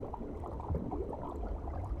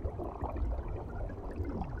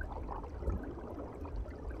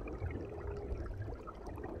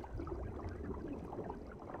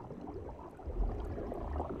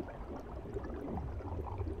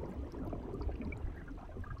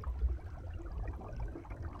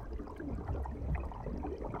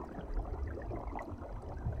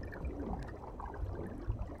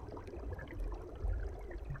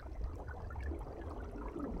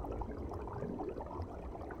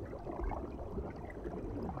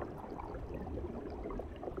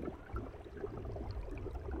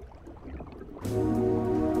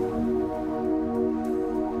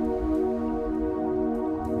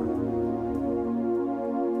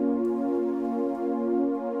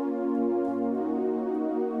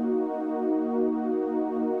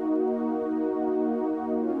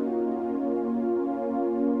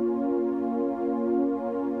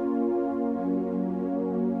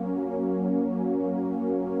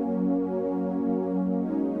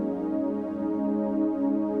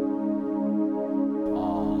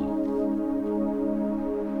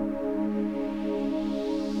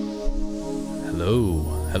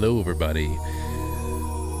Hello, everybody.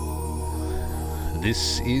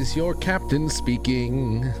 This is your captain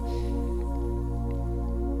speaking.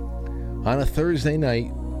 On a Thursday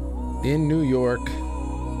night in New York,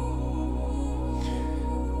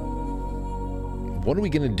 what are we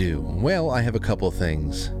going to do? Well, I have a couple of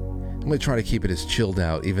things. I'm going to try to keep it as chilled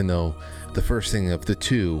out, even though the first thing of the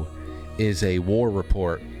two is a war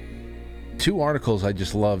report. Two articles I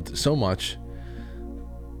just loved so much.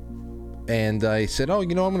 And I said, I'm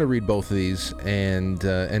going to read both of these, and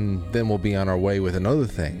then we'll be on our way with another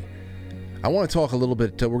thing. I want to talk a little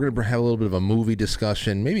bit, we're going to have a little bit of a movie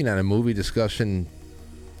discussion, maybe not a movie discussion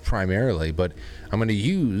primarily, but I'm going to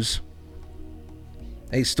use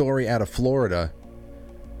a story out of Florida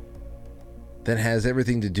that has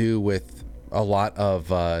everything to do with a lot of,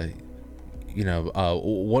 what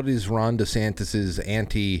is Ron DeSantis's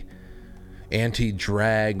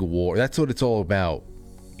anti-drag war? That's what it's all about,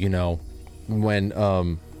 when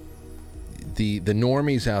the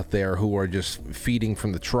normies out there who are just feeding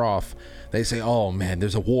from the trough, they say, oh man,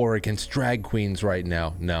 there's a war against drag queens right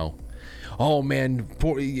now. No. Oh man,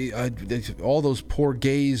 all those poor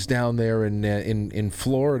gays down there in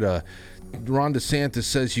Florida. Ron DeSantis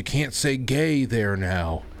says you can't say gay there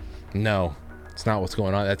now. No, it's not what's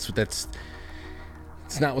going on. It's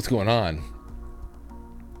not what's going on.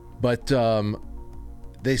 But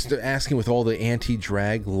they start asking, with all the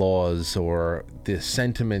anti-drag laws or the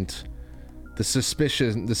sentiment, the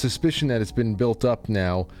suspicion that has been built up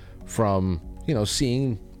now from,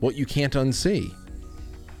 seeing what you can't unsee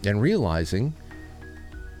and realizing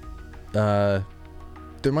there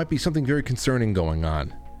might be something very concerning going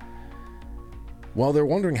on. Well, they're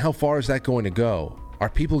wondering, how far is that going to go?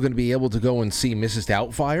 Are people going to be able to go and see Mrs.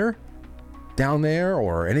 Doubtfire down there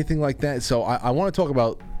or anything like that? So I want to talk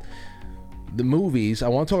about the movies. I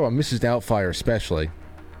want to talk about Mrs. Doubtfire especially,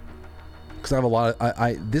 because I have a lot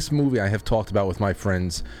of this movie I have talked about with my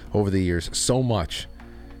friends over the years so much.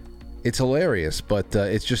 It's hilarious, but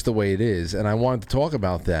it's just the way it is, and I wanted to talk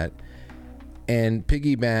about that and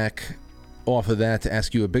piggyback off of that to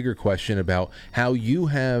ask you a bigger question about how you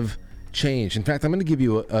have changed. In fact, I'm going to give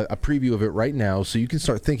you a preview of it right now so you can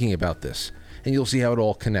start thinking about this, and you'll see how it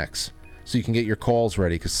all connects, so you can get your calls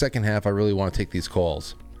ready, because second half I really want to take these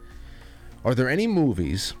calls. Are there any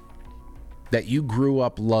movies that you grew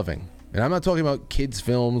up loving? And I'm not talking about kids'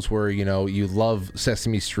 films where, you love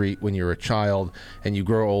Sesame Street when you're a child and you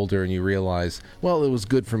grow older and you realize, well, it was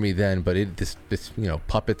good for me then, but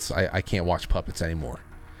puppets, I can't watch puppets anymore.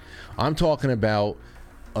 I'm talking about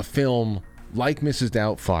a film like Mrs.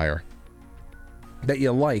 Doubtfire that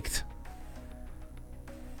you liked,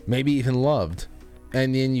 maybe even loved,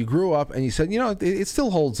 and then you grew up and you said, it still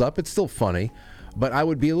holds up, it's still funny, but I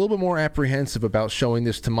would be a little bit more apprehensive about showing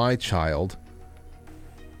this to my child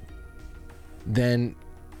than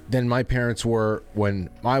my parents were when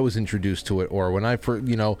I was introduced to it, or when I first,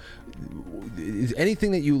 is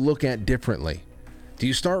anything that you look at differently?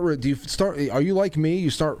 Are you like me? You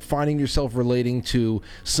start finding yourself relating to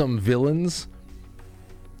some villains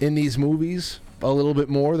in these movies a little bit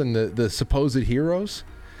more than the supposed heroes?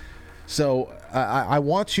 So I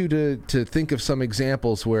want you to think of some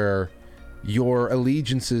examples where your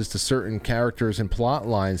allegiances to certain characters and plot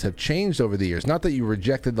lines have changed over the years. Not that you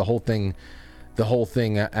rejected the whole thing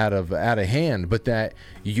out of hand, but that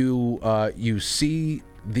you see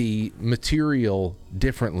the material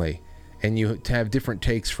differently and you have different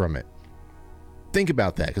takes from it. Think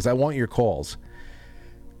about that, because I want your calls.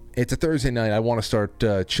 It's a Thursday night. I want to start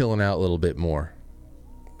chilling out a little bit more.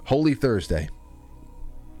 Holy Thursday.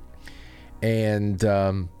 And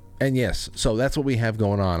yes, so that's what we have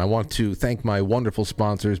going on. I want to thank my wonderful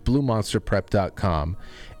sponsors, BlueMonsterPrep.com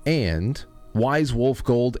and Wise Wolf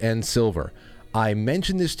Gold and Silver. I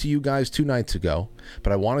mentioned this to you guys 2 nights ago,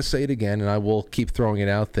 but I want to say it again, and I will keep throwing it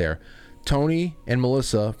out there. Tony and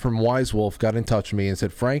Melissa from Wise Wolf got in touch with me and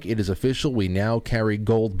said, Frank, it is official. We now carry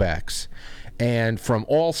gold backs, and from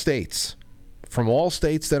all states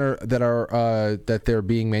that they're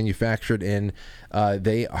being manufactured in,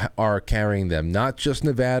 they are carrying them. Not just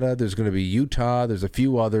Nevada. There's going to be Utah. There's a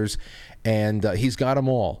few others, and he's got them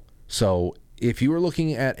all. So if you are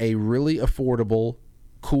looking at a really affordable,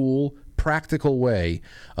 cool, practical way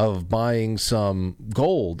of buying some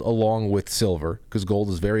gold along with silver, because gold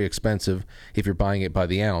is very expensive if you're buying it by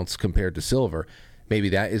the ounce compared to silver, maybe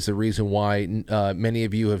that is the reason why many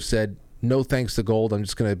of you have said, no thanks to gold, I'm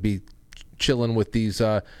just going to be chilling with these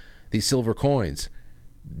silver coins.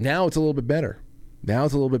 Now it's a little bit better.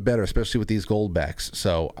 Especially with these gold backs.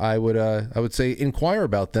 So I would say inquire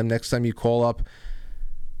about them next time you call up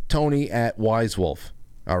Tony at Wise Wolf.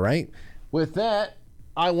 All right. With that,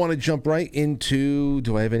 I want to jump right into,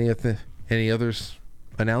 do I have any others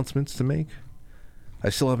announcements to make? I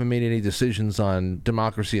still haven't made any decisions on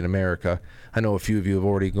Democracy in America. I know a few of you have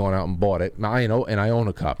already gone out and bought it. I know, and I own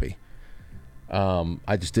a copy.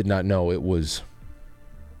 I just did not know it was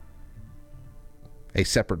a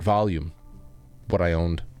separate volume, what I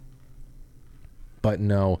owned. But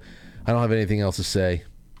no, I don't have anything else to say.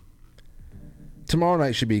 Tomorrow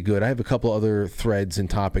night should be good. I have a couple other threads and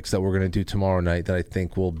topics that we're going to do tomorrow night that I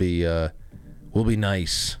think will be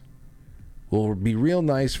nice. Will be real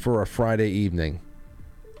nice for a Friday evening.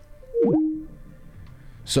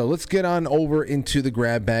 So let's get on over into the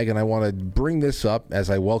grab bag, and I want to bring this up as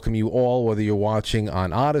I welcome you all, whether you're watching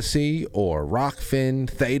on Odyssey or Rockfin,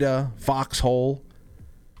 Theta, Foxhole,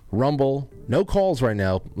 Rumble. No calls right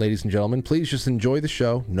now, ladies and gentlemen. Please just enjoy the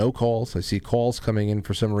show. No calls. I see calls coming in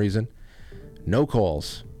for some reason. No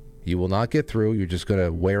calls. You will not get through. You're just going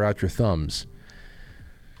to wear out your thumbs.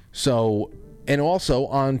 So, and also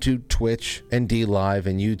on to Twitch and DLive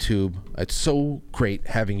and YouTube. It's so great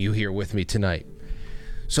having you here with me tonight.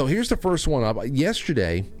 So here's the first one up.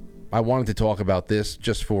 Yesterday, I wanted to talk about this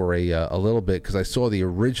just for a little bit because I saw the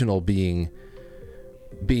original being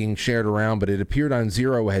shared around, but it appeared on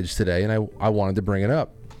Zero Hedge today, and I wanted to bring it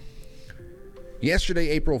up. Yesterday,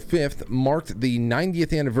 April 5th, marked the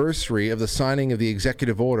 90th anniversary of the signing of the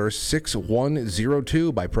Executive Order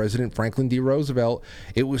 6102 by President Franklin D. Roosevelt.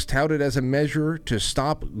 It was touted as a measure to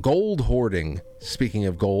stop gold hoarding, speaking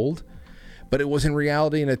of gold, but it was in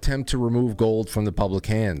reality an attempt to remove gold from the public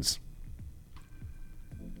hands.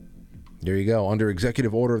 There you go. Under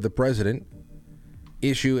Executive Order of the President,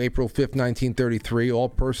 issue April 5th, 1933, all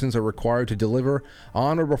persons are required to deliver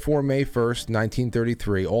on or before May 1st,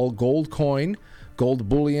 1933, all gold coin, gold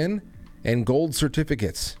bullion, and gold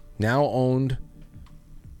certificates now owned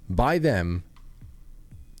by them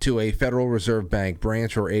to a Federal Reserve Bank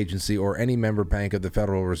branch or agency or any member bank of the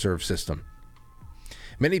Federal Reserve System.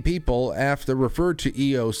 Many people after referred to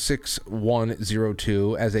EO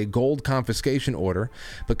 6102 as a gold confiscation order,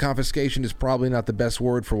 but confiscation is probably not the best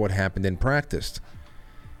word for what happened in practice.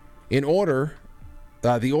 The order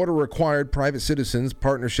required private citizens,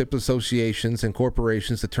 partnerships, associations, and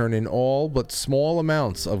corporations to turn in all but small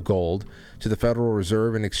amounts of gold to the Federal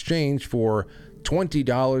Reserve in exchange for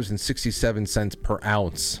 $20.67 per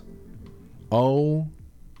ounce. Oh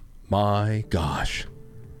my gosh.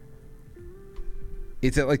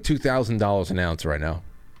 It's at like $2,000 an ounce right now.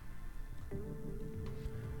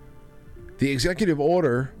 The executive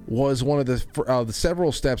order was one of the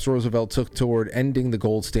several steps Roosevelt took toward ending the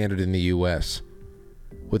gold standard in the U.S.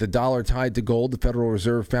 With the dollar tied to gold, the Federal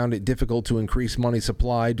Reserve found it difficult to increase money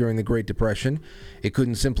supply during the Great Depression. It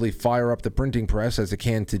couldn't simply fire up the printing press as it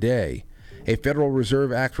can today. A Federal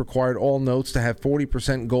Reserve Act required all notes to have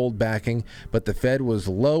 40% gold backing, but the Fed was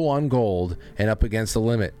low on gold and up against the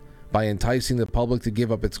limit. By enticing the public to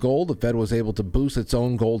give up its gold, the Fed was able to boost its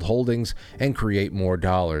own gold holdings and create more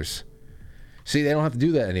dollars. See, they don't have to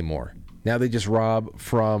do that anymore. Now they just rob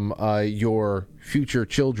from your future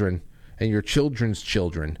children and your children's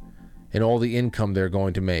children and all the income they're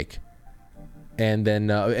going to make. And then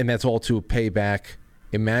and that's all to pay back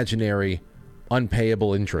imaginary,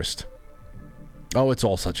 unpayable interest. Oh, it's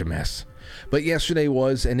all such a mess. But yesterday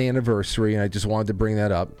was an anniversary, and I just wanted to bring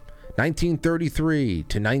that up. 1933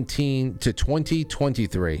 to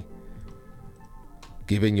 2023.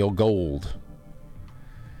 Giving your gold.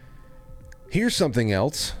 Here's something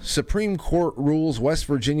else. Supreme Court rules West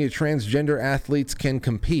Virginia transgender athletes can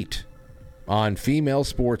compete on female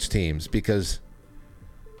sports teams because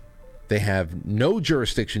they have no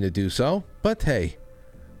jurisdiction to do so. But hey,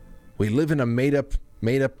 we live in a made up,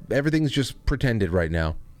 everything's just pretended right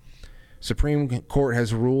now. Supreme Court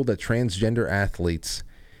has ruled that transgender athletes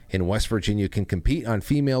in West Virginia can compete on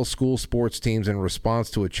female school sports teams in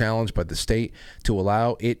response to a challenge by the state to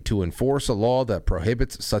allow it to enforce a law that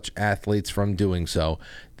prohibits such athletes from doing so.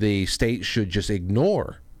 The state should just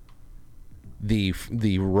ignore the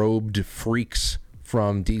robed freaks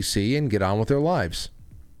from D.C. and get on with their lives.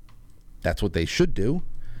 That's what they should do.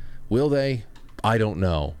 Will they? I don't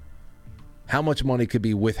know. How much money could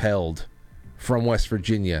be withheld from West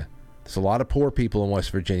Virginia? There's a lot of poor people in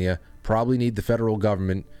West Virginia, probably need the federal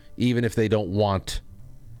government, even if they don't want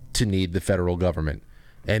to need the federal government.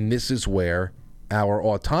 And this is where our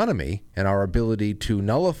autonomy and our ability to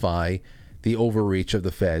nullify the overreach of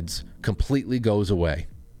the feds completely goes away.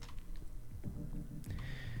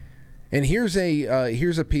 And here's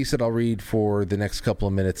a piece that I'll read for the next couple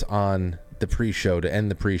of minutes on the pre-show, to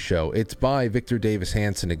end the pre-show. It's by Victor Davis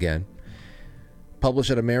Hanson again.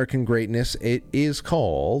 Published at American Greatness. It is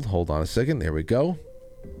called, hold on a second, there we go.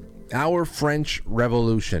 Our French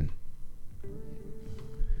Revolution.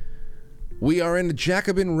 We are in a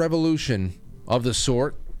Jacobin revolution of the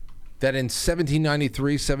sort that in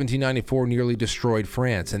 1793, 1794 nearly destroyed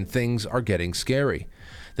France, and things are getting scary.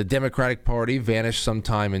 The Democratic Party vanished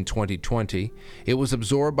sometime in 2020. It was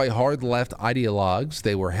absorbed by hard-left ideologues.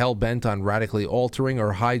 They were hell-bent on radically altering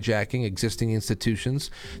or hijacking existing institutions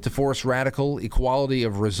to force radical equality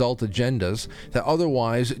of result agendas that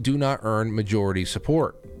otherwise do not earn majority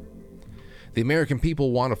support. The American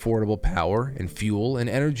people want affordable power and fuel and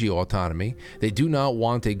energy autonomy. They do not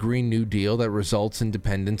want a Green New Deal that results in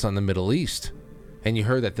dependence on the Middle East. And you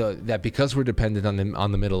heard that because we're dependent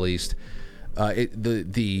on the Middle East,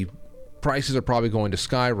 the prices are probably going to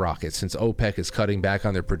skyrocket since OPEC is cutting back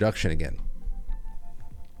on their production again.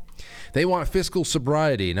 They want fiscal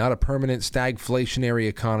sobriety, not a permanent stagflationary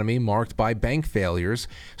economy marked by bank failures,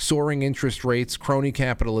 soaring interest rates, crony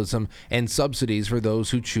capitalism, and subsidies for those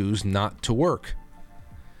who choose not to work.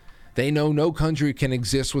 They know no country can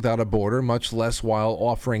exist without a border, much less while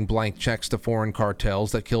offering blank checks to foreign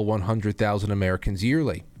cartels that kill 100,000 Americans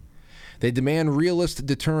yearly. They demand realist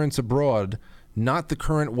deterrence abroad, not the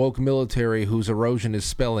current woke military whose erosion is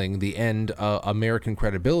spelling the end of American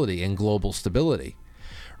credibility and global stability.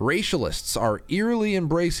 Racialists are eerily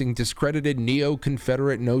embracing discredited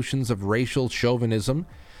neo-Confederate notions of racial chauvinism,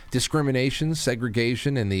 discrimination,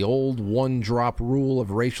 segregation, and the old one-drop rule of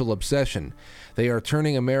racial obsession. They are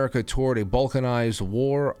turning America toward a balkanized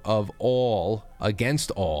war of all against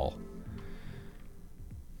all.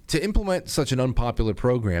 To implement such an unpopular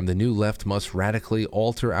program, the new left must radically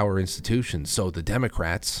alter our institutions, so the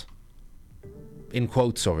Democrats, in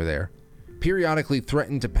quotes over there, periodically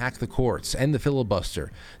threaten to pack the courts, end the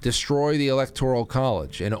filibuster, destroy the Electoral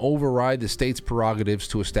College, and override the state's prerogatives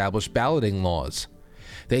to establish balloting laws.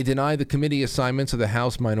 They deny the committee assignments of the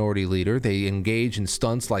House Minority Leader. They engage in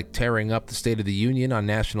stunts like tearing up the State of the Union on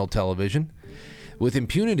national television. With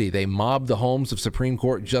impunity, they mob the homes of Supreme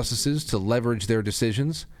Court justices to leverage their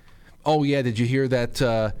decisions. Oh yeah, did you hear that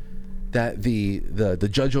that the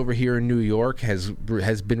judge over here in New York has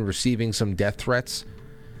been receiving some death threats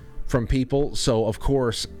from people? So of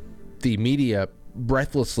course the media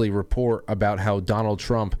breathlessly report about how Donald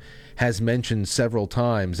Trump has mentioned several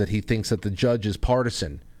times that he thinks that the judge is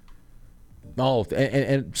partisan. Oh,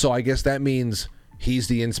 and so I guess that means he's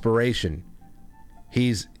the inspiration.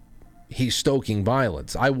 He's stoking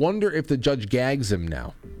violence. I wonder if the judge gags him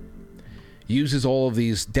now. Uses all of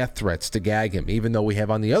these death threats to gag him, even though we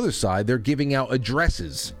have on the other side, they're giving out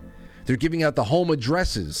addresses. They're giving out the home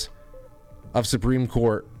addresses of Supreme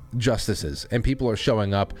Court justices, and people are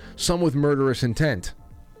showing up, some with murderous intent.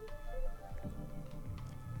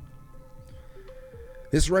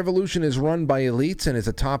 This revolution is run by elites and is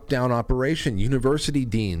a top-down operation. University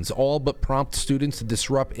deans all but prompt students to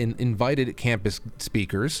disrupt invited campus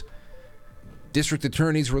speakers. District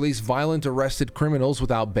attorneys release violent arrested criminals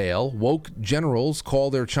without bail. Woke generals call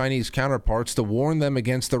their Chinese counterparts to warn them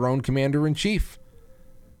against their own commander-in-chief.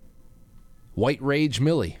 White Rage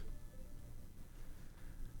Millie.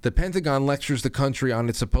 The Pentagon lectures the country on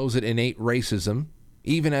its supposed innate racism,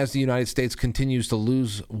 even as the United States continues to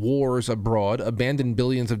lose wars abroad, abandon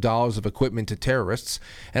billions of dollars of equipment to terrorists,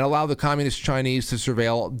 and allow the communist Chinese to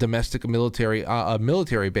surveil domestic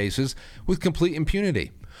military bases with complete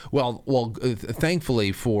impunity. Well,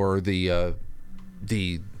 thankfully for the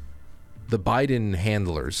Biden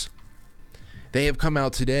handlers, they have come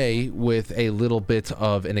out today with a little bit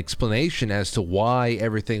of an explanation as to why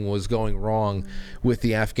everything was going wrong with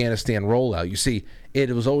the Afghanistan rollout. You see, it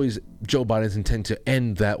was always Joe Biden's intent to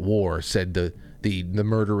end that war, said the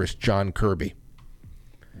murderous John Kirby.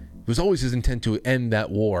 It was always his intent to end that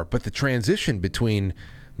war, but the transition between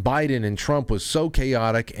Biden and Trump was so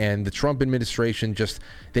chaotic, and the Trump administration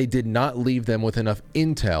they did not leave them with enough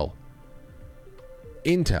intel.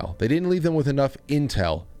 They didn't leave them with enough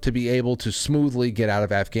intel to be able to smoothly get out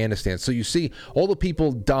of Afghanistan. So you see, all the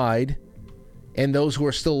people died, and those who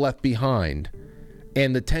are still left behind,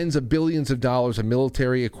 and the tens of billions of dollars of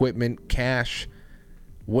military equipment, cash,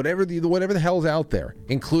 whatever the hell's out there,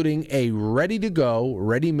 including a ready-to-go,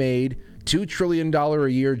 ready-made, $2 trillion a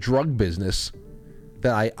year drug business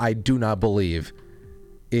that I do not believe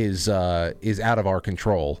is out of our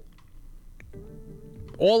control.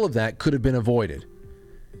 All of that could have been avoided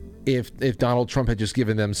if Donald Trump had just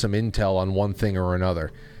given them some intel on one thing or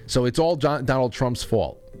another. So it's all Donald Trump's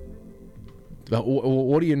fault.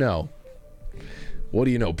 What do you know? What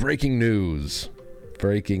do you know? Breaking news.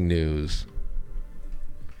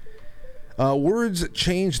 Words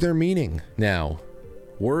change their meaning now.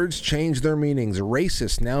 Words change their meanings.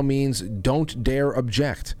 Racist now means don't dare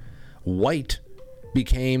object. White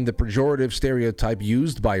became the pejorative stereotype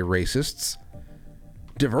used by racists.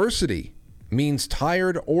 Diversity means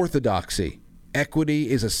tired orthodoxy. Equity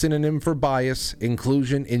is a synonym for bias.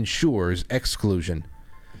 Inclusion ensures exclusion.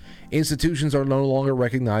 Institutions are no longer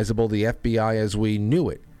recognizable. The FBI as we knew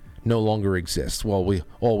it no longer exists. Well,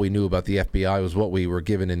 all we knew about the FBI was what we were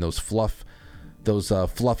given in those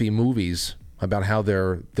fluffy movies about how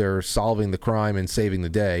they're solving the crime and saving the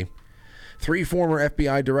day. 3 former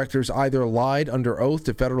FBI directors either lied under oath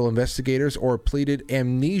to federal investigators or pleaded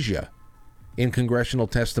amnesia in congressional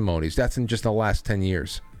testimonies. That's in just the last 10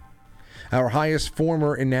 years. Our highest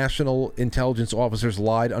former national intelligence officers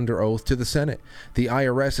lied under oath to the Senate. The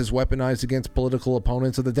IRS is weaponized against political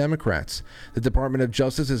opponents of the Democrats. The Department of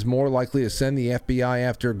Justice is more likely to send the FBI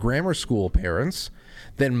after grammar school parents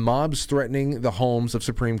than mobs threatening the homes of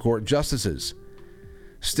Supreme Court justices.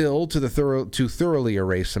 Still, to thoroughly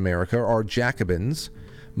erase America, our Jacobins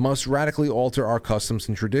must radically alter our customs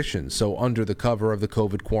and traditions. So under the cover of the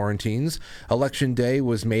COVID quarantines, Election Day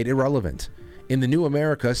was made irrelevant. In the new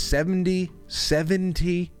America, 70%,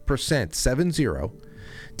 70%,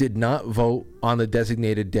 did not vote on the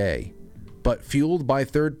designated day, but fueled by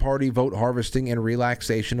third-party vote harvesting and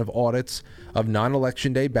relaxation of audits of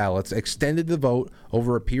non-election day ballots, extended the vote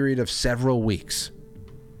over a period of several weeks.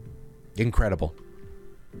 Incredible.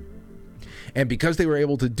 And because they were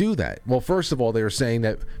able to do that, well, first of all, they were saying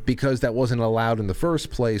that because that wasn't allowed in the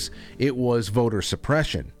first place, it was voter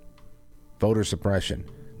suppression. Voter suppression.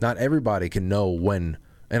 Not everybody can know when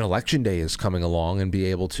an election day is coming along and be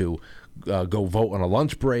able to go vote on a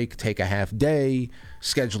lunch break, take a half day,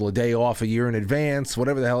 schedule a day off a year in advance,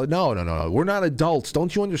 whatever the hell. No. We're not adults.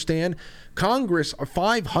 Don't you understand? Congress are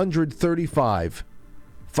 535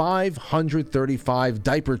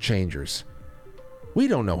 diaper changers. We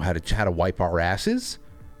don't know how to wipe our asses.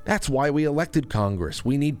 That's why we elected Congress.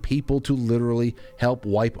 We need people to literally help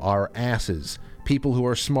wipe our asses. People who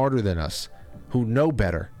are smarter than us, who know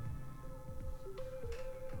better.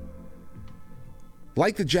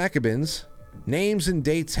 Like the Jacobins, names and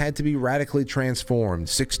dates had to be radically transformed.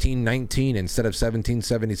 1619 instead of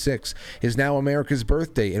 1776 is now America's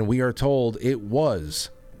birthday, and we are told it was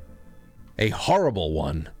a horrible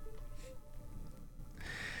one.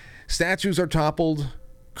 Statues are toppled,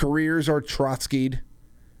 careers are Trotsky'd.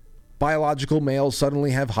 Biological males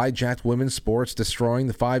suddenly have hijacked women's sports, destroying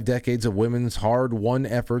the 5 decades of women's hard-won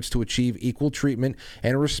efforts to achieve equal treatment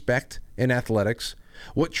and respect in athletics.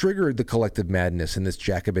 What triggered the collective madness in this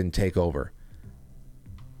Jacobin takeover?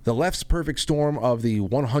 The left's perfect storm of the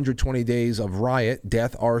 120 days of riot,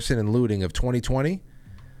 death, arson, and looting of 2020?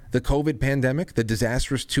 The COVID pandemic, the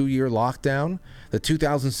disastrous 2-year lockdown, the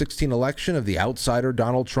 2016 election of the outsider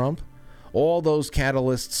Donald Trump? All those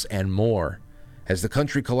catalysts and more. As the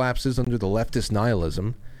country collapses under the leftist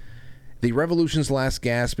nihilism, the revolution's last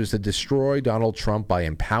gasp is to destroy Donald Trump by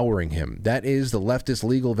empowering him. That is, the leftist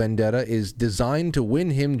legal vendetta is designed to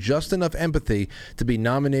win him just enough empathy to be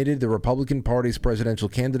nominated the Republican Party's presidential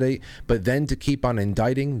candidate, but then to keep on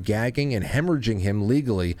indicting, gagging, and hemorrhaging him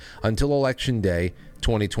legally until Election Day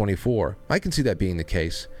 2024. I can see that being the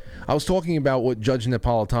case. I was talking about what Judge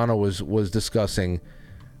Napolitano was discussing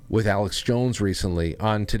with Alex Jones recently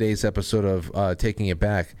on today's episode of Taking It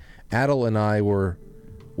Back. Adel and I were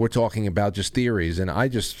talking about just theories, and I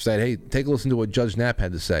just said, hey, take a listen to what Judge Knapp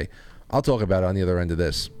had to say. I'll talk about it on the other end of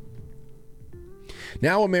this.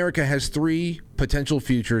 Now America has 3 potential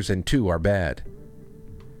futures, and 2 are bad.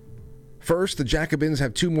 First, the Jacobins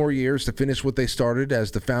have 2 more years to finish what they started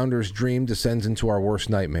as the founders' dream descends into our worst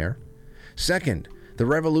nightmare. Second, the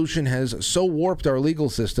revolution has so warped our legal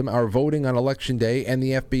system, our voting on Election Day, and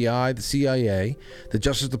the FBI, the CIA, the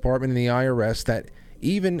Justice Department, and the IRS that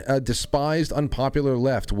even a despised, unpopular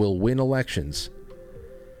left will win elections.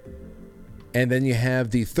 And then you have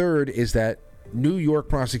the third is that New York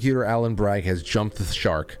prosecutor Alan Bragg has jumped the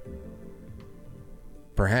shark.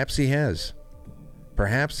 Perhaps he has.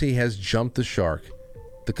 Perhaps he has jumped the shark.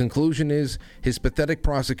 The conclusion is his pathetic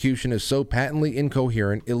prosecution is so patently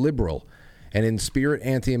incoherent, illiberal, and in spirit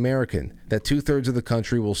anti-American that 2/3 of the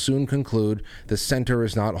country will soon conclude the center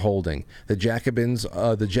is not holding. The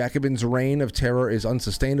Jacobins' reign of terror is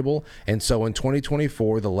unsustainable, and so in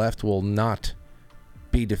 2024 the left will not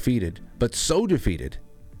be defeated, but so defeated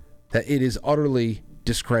that it is utterly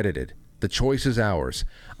discredited. The choice is ours.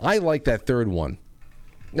 I like that third one.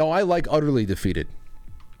 No, I like utterly defeated.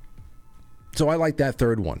 So I like that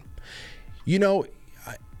third one. You know,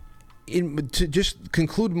 to just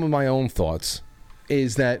conclude with my own thoughts,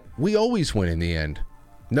 is that we always win in the end.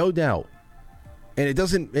 No doubt. And it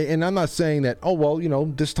doesn't, and I'm not saying that, oh, well,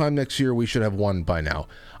 this time next year we should have won by now.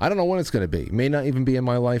 I don't know when it's going to be. It may not even be in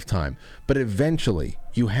my lifetime. But eventually,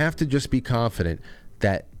 you have to just be confident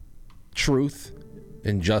that truth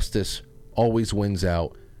and justice always wins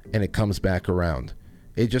out and it comes back around.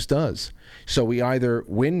 It just does. So we either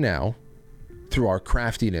win now through our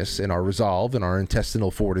craftiness and our resolve and our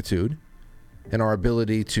intestinal fortitude and our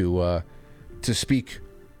ability to speak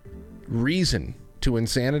reason to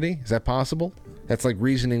insanity. Is that possible? That's like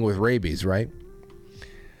reasoning with rabies, right?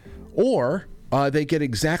 Or they get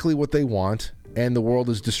exactly what they want and the world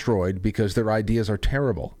is destroyed because their ideas are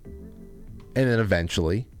terrible. And then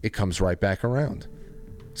eventually it comes right back around.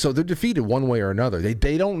 So they're defeated one way or another.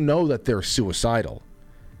 They don't know that they're suicidal.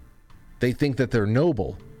 They think that they're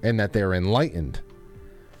noble and that they're enlightened.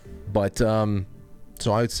 But so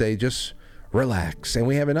I would say just relax. And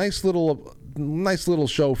we have a nice little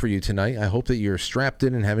show for you tonight. I hope that you're strapped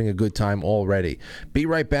in and having a good time already. Be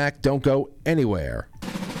right back. Don't go anywhere.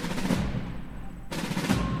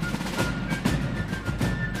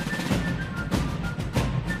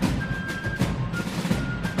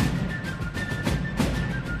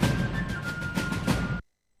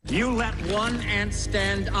 You let one ant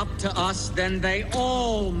stand up to us, then they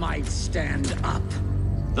all might stand up.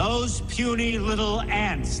 Those puny little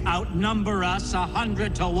ants outnumber us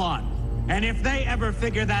 100 to 1. And if they ever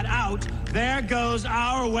figure that out, there goes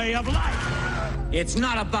our way of life. It's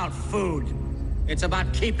not about food. It's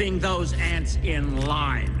about keeping those ants in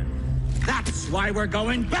line. That's why we're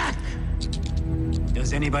going back.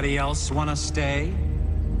 Does anybody else want to stay?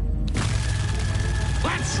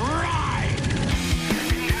 Let's ride!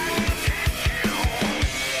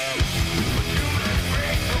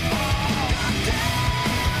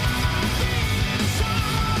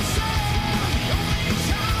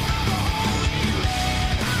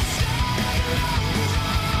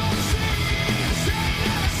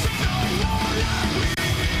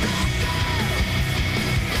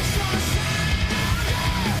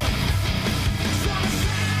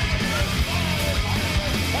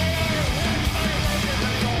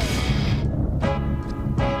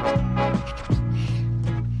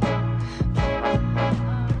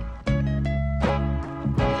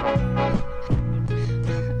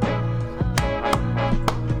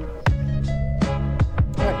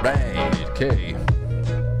 Okay.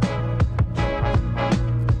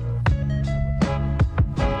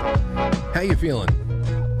 How you feeling?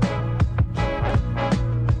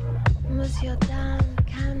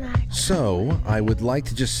 So, I would like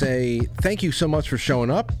to just say thank you so much for showing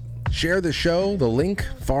up. Share the show, the link,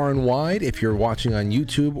 far and wide. If you're watching on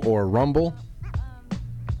YouTube or Rumble,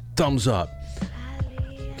 thumbs up.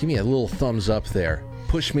 Give me a little thumbs up there.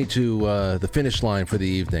 Push me to the finish line for the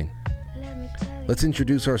evening. Let's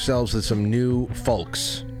introduce ourselves to some new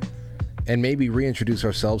folks and maybe reintroduce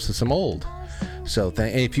ourselves to some old. So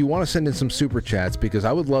and if you want to send in some super chats, because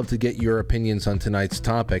I would love to get your opinions on tonight's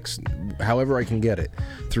topics, however I can get it,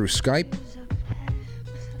 through Skype,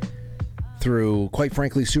 through, quite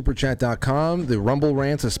frankly, superchat.com, the Rumble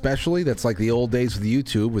rants especially. That's like the old days with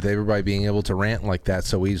YouTube, with everybody being able to rant like that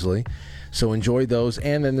so easily. So enjoy those.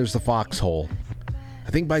 And then there's the Foxhole. I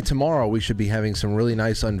think by tomorrow we should be having some really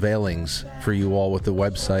nice unveilings for you all with the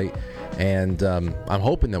website, and I'm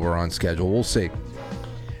hoping that we're on schedule. We'll see.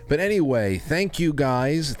 But anyway, thank you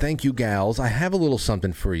guys, thank you gals. I have a little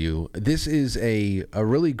something for you. This is a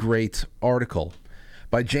really great article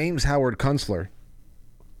by James Howard Kunstler.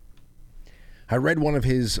 I read one of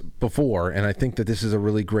his before, and I think that this is a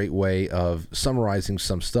really great way of summarizing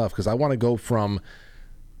some stuff, because I want to go from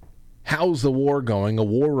how's the war going, a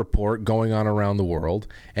war report going on around the world,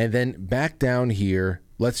 and then back down here,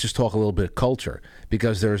 let's just talk a little bit of culture,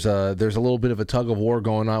 because there's a little bit of a tug of war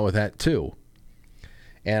going on with that too.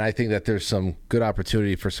 And I think that there's some good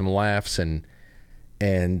opportunity for some laughs and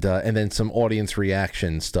then some audience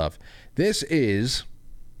reaction stuff. This is,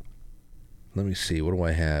 let me see, what do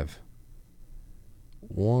I have?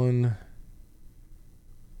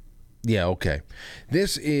 Yeah, okay.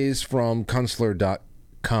 This is from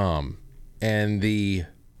Kunstler.com, and the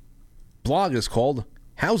blog is called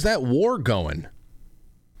How's That War Going?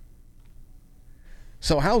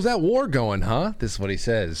 So how's that war going, huh? This is what he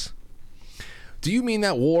says. Do you mean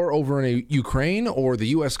that war over in Ukraine or the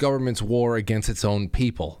U.S. government's war against its own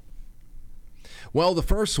people? Well, the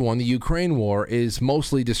first one, the Ukraine war, is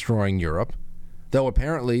mostly destroying Europe, though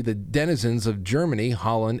apparently the denizens of Germany,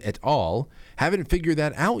 Holland, et al. Haven't figured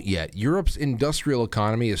that out yet. Europe's industrial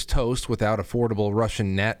economy is toast without affordable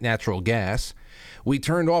Russian natural gas. We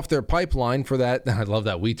turned off their pipeline for that. I love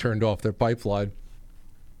that. We turned off their pipeline.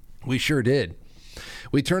 We sure did.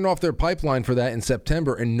 We turned off their pipeline for that in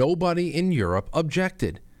September, and nobody in Europe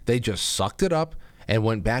objected. They just sucked it up and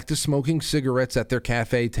went back to smoking cigarettes at their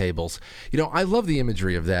cafe tables. You know, I love the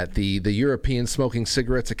imagery of that, the Europeans smoking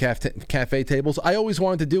cigarettes at cafe tables. I always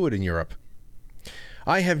wanted to do it in Europe.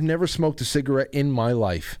 I have never smoked a cigarette in my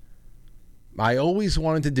life. I always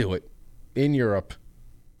wanted to do it in Europe.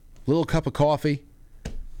 Little cup of coffee,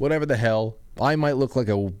 whatever the hell. I might look like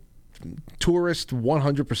a tourist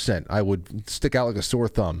 100%. I would stick out like a sore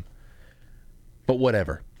thumb. But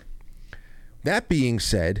whatever. That being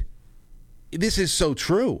said, this is so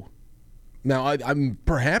true. Now, I'm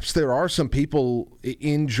perhaps there are some people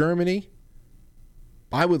in Germany.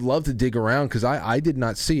 I would love to dig around because I did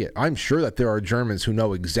not see it. I'm sure that there are Germans who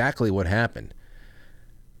know exactly what happened.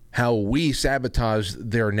 How we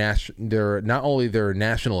sabotaged their not only their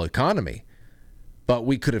national economy, but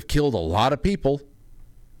we could have killed a lot of people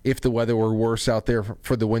if the weather were worse out there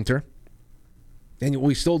for the winter. And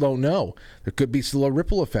we still don't know. There could be still a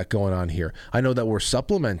ripple effect going on here. I know that we're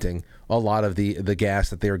supplementing a lot of the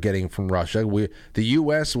gas that they're getting from Russia. The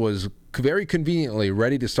U.S. was very conveniently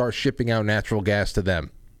ready to start shipping out natural gas to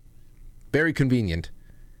them. Very convenient.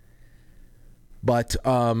 But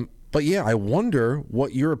yeah, I wonder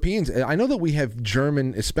what Europeans... I know that we have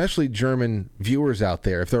German, especially German viewers out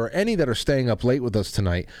there. If there are any that are staying up late with us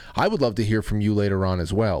tonight, I would love to hear from you later on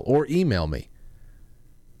as well. Or email me.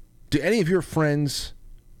 Do any of your friends,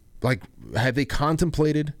 have they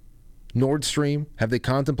contemplated Nord Stream? Have they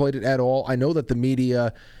contemplated at all? I know that the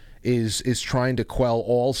media is trying to quell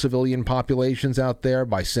all civilian populations out there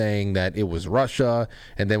by saying that it was Russia.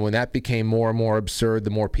 And then when that became more and more absurd, the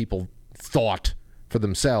more people thought for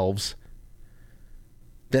themselves.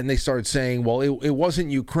 Then they started saying, well, it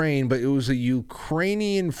wasn't Ukraine, but it was a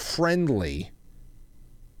Ukrainian-friendly.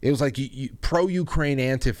 It was like pro-Ukraine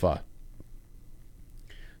Antifa.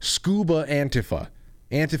 Scuba Antifa.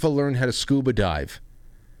 Antifa learned how to scuba dive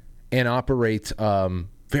and operate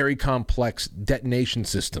very complex detonation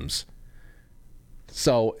systems.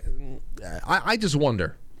 So I just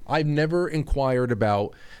wonder. I've never inquired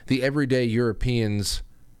about the everyday Europeans'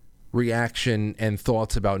 reaction and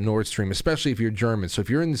thoughts about Nord Stream, especially if you're German. So if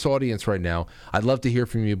you're in this audience right now, I'd love to hear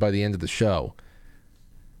from you by the end of the show.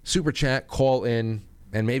 Super chat, call in,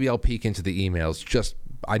 and maybe I'll peek into the emails.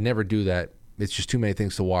 I never do that. It's just too many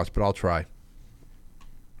things to watch, but I'll try.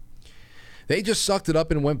 They just sucked it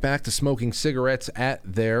up and went back to smoking cigarettes at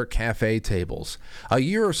their cafe tables. A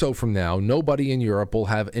year or so from now, nobody in Europe will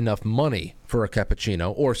have enough money for a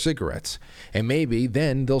cappuccino or cigarettes. And maybe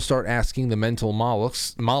then they'll start asking the mental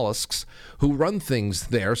mollusks who run things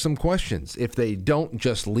there some questions. If they don't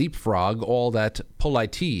just leapfrog all that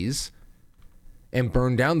politesse and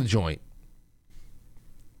burn down the joint.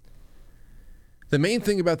 The main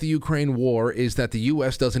thing about the Ukraine war is that the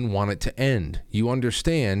U.S. doesn't want it to end. You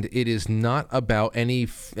understand, it is not about any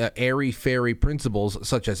airy-fairy principles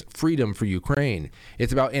such as freedom for Ukraine.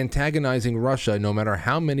 It's about antagonizing Russia no matter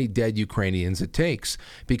how many dead Ukrainians it takes,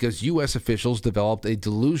 because U.S. officials developed a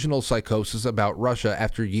delusional psychosis about Russia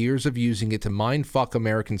after years of using it to mind-fuck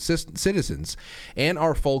American citizens, and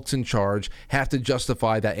our folks in charge have to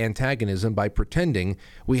justify that antagonism by pretending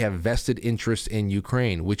we have vested interest in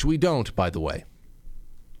Ukraine, which we don't, by the way.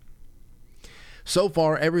 So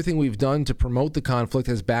far, everything we've done to promote the conflict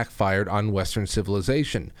has backfired on Western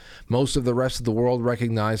civilization. Most of the rest of the world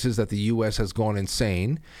recognizes that the U.S. has gone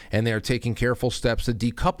insane, and they are taking careful steps to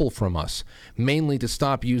decouple from us, mainly to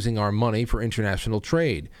stop using our money for international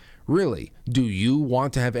trade. Really, do you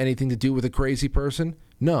want to have anything to do with a crazy person?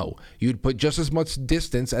 No, you'd put just as much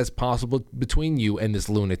distance as possible between you and this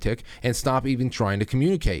lunatic and stop even trying to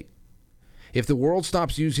communicate. If the world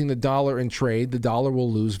stops using the dollar in trade, the dollar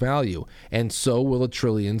will lose value, and so will the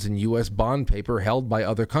trillions in U.S. bond paper held by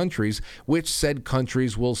other countries, which said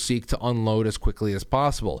countries will seek to unload as quickly as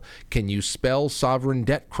possible. Can you spell sovereign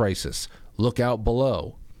debt crisis? Look out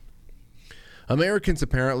below. Americans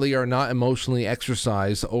apparently are not emotionally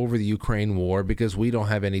exercised over the Ukraine war because we don't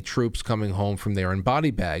have any troops coming home from there in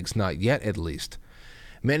body bags, not yet at least.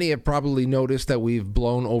 Many have probably noticed that we've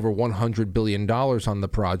blown over $100 billion on the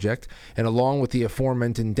project, and along with the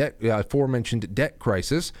aforementioned debt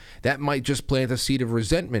crisis, that might just plant a seed of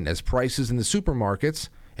resentment as prices in the supermarkets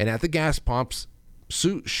and at the gas pumps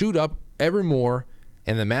shoot up ever more,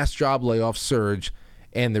 and the mass job layoffs surge,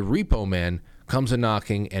 and the repo man comes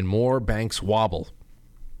a-knocking, and more banks wobble.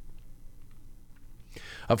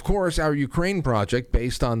 Of course, our Ukraine project,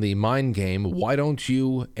 based on the mind game, why don't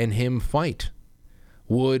you and him fight,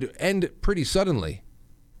 would end pretty suddenly.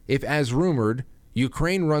 If, as rumored,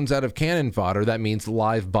 Ukraine runs out of cannon fodder, that means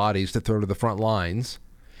live bodies to throw to the front lines,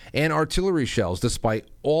 and artillery shells despite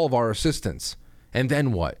all of our assistance, And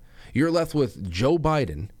then what? You're left with Joe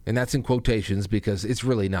Biden, and that's in quotations because it's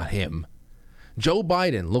really not him. Joe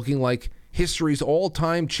Biden looking like history's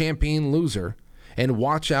all-time champion loser, and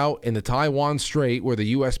watch out in the Taiwan Strait where the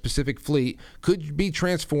U.S. Pacific Fleet could be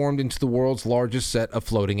transformed into the world's largest set of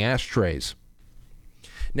floating ashtrays.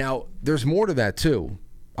 Now, there's more to that, too.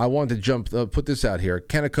 I wanted to put this out here.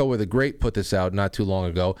 Kanekoa the Great put this out not too long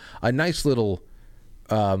ago. A nice little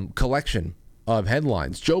collection of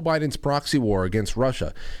headlines. Joe Biden's proxy war against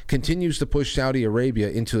Russia continues to push Saudi Arabia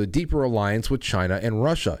into a deeper alliance with China and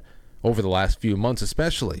Russia over the last few months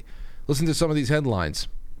especially. Listen to some of these headlines.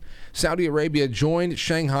 Saudi Arabia joined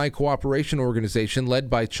Shanghai Cooperation Organization led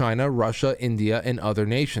by China, Russia, India, and other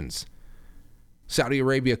nations. Saudi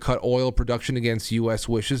Arabia cut oil production against U.S.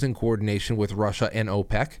 wishes in coordination with Russia and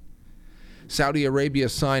OPEC. Saudi Arabia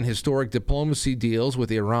signed historic diplomacy deals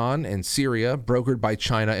with Iran and Syria, brokered by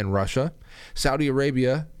China and Russia. Saudi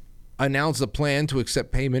Arabia announced a plan to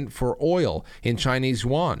accept payment for oil in Chinese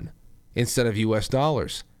yuan instead of U.S.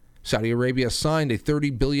 dollars. Saudi Arabia signed a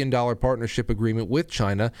 $30 billion partnership agreement with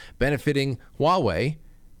China, benefiting Huawei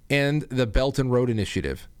and the Belt and Road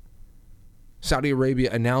Initiative. Saudi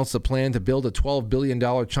Arabia announced a plan to build a $12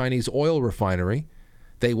 billion Chinese oil refinery.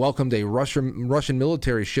 They welcomed a Russian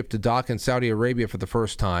military ship to dock in Saudi Arabia for the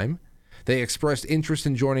first time. They expressed interest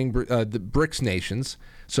in joining the BRICS nations,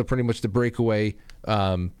 so pretty much the breakaway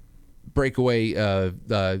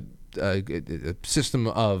system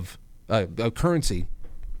of currency,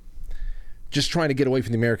 just trying to get away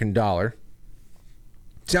from the American dollar.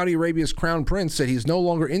 Saudi Arabia's crown prince said he's no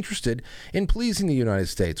longer interested in pleasing the United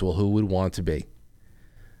States. Well, who would want to be?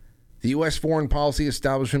 The U.S. foreign policy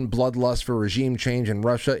establishment bloodlust for regime change in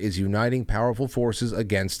Russia is uniting powerful forces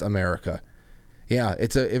against America. Yeah,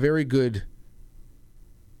 it's a very good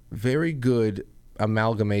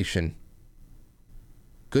amalgamation.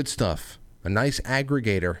 Good stuff. A nice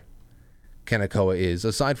aggregator, Kanekoa is,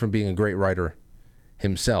 aside from being a great writer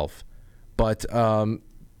himself. But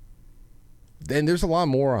then there's a lot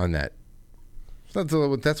more on that.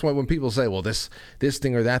 That's why when people say, well, this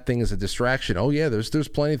thing or that thing is a distraction. Oh, yeah, there's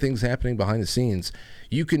plenty of things happening behind the scenes.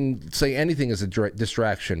 You can say anything is a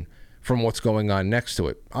distraction from what's going on next to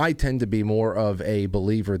it. I tend to be more of a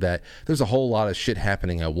believer that there's a whole lot of shit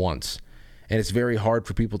happening at once, and it's very hard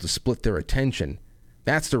for people to split their attention.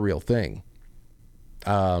 That's the real thing.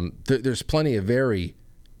 There's plenty of very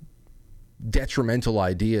detrimental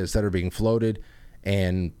ideas that are being floated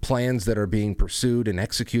and plans that are being pursued and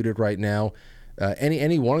executed right now.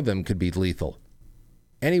 Any one of them could be lethal.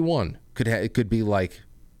 Any one could be like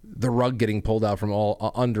the rug getting pulled out from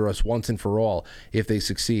all under us once and for all if they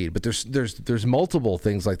succeed. But there's multiple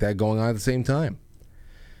things like that going on at the same time.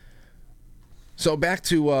 So back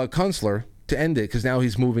to Kunstler to end it, because now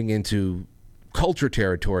he's moving into culture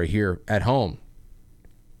territory here at home.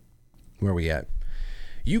 Where are we at?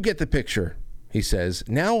 You get the picture, he says.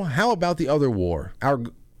 Now, how about the other war?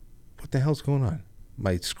 What the hell's going on?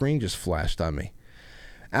 My screen just flashed on me.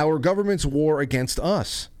 Our government's war against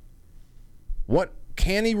us. What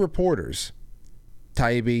canny reporters,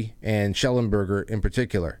 Taibbi and Schellenberger in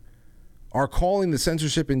particular, are calling the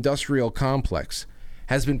censorship industrial complex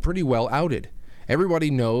has been pretty well outed. Everybody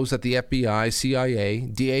knows that the FBI, CIA,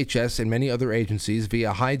 DHS, and many other agencies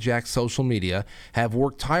via hijacked social media have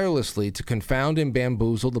worked tirelessly to confound and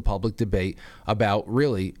bamboozle the public debate about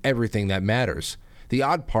really everything that matters. The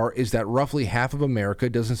odd part is that roughly half of America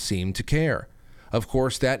doesn't seem to care. Of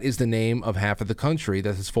course, that is the name of half of the country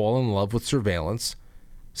that has fallen in love with surveillance,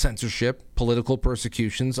 censorship, political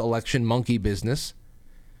persecutions, election monkey business,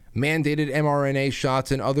 mandated mRNA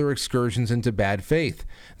shots, and other excursions into bad faith.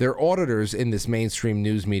 Their auditors in this mainstream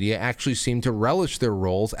news media actually seem to relish their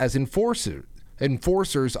roles as enforcers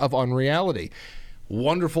of unreality.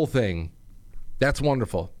 Wonderful thing. That's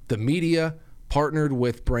wonderful. The media, partnered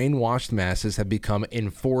with brainwashed masses, have become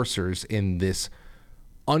enforcers in this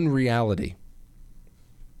unreality.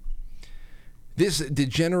 This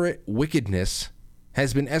degenerate wickedness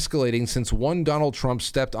has been escalating since one Donald Trump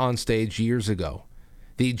stepped on stage years ago.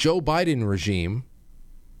 The Joe Biden regime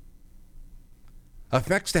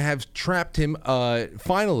affects to have trapped him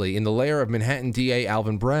finally in the lair of Manhattan DA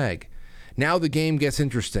Alvin Bragg. Now the game gets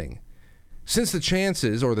interesting. Since the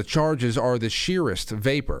charges are the sheerest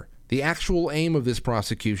vapor, the actual aim of this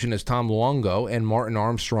prosecution, as Tom Luongo and Martin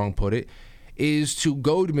Armstrong put it, is to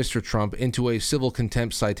goad Mr. Trump into a civil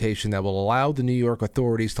contempt citation that will allow the New York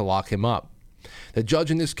authorities to lock him up. The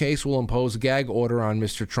judge in this case will impose a gag order on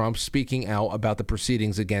Mr. Trump speaking out about the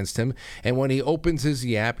proceedings against him, and when he opens his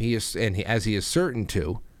yap, as he is certain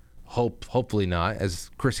to, hopefully not, as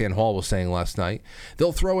Chrisanne Hall was saying last night,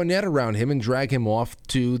 they'll throw a net around him and drag him off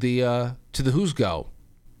to the Who's Go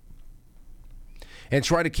and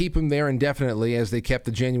try to keep him there indefinitely, as they kept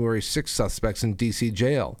the January 6th suspects in D.C.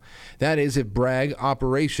 jail. That is, if Bragg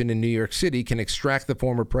operation in New York City can extract the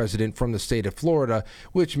former president from the state of Florida,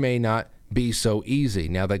 which may not be so easy,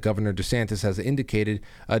 now that Governor DeSantis has indicated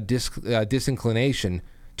a disinclination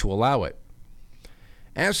to allow it.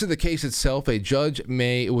 As to the case itself, a judge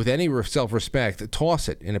may, with any self-respect, toss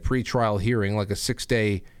it in a pretrial hearing like a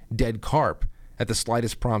 6-day dead carp at the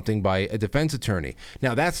slightest prompting by a defense attorney.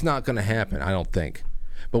 Now, that's not going to happen, I don't think.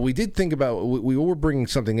 But we did think about, we were bringing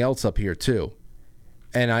something else up here, too.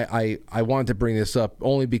 And I wanted to bring this up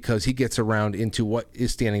only because he gets around into what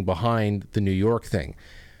is standing behind the New York thing.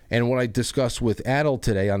 And what I discussed with Adel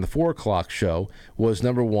today on the 4 o'clock show was,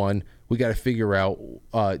 number one, we got to figure out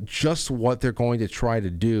just what they're going to try to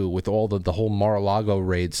do with all the whole Mar-a-Lago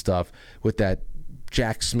raid stuff with that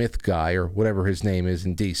Jack Smith guy or whatever his name is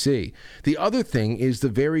in D.C. The other thing is the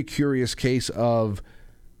very curious case of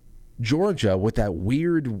Georgia with that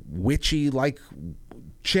weird witchy-like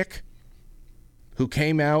chick who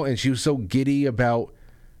came out and she was so giddy about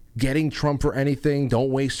getting Trump for anything. Don't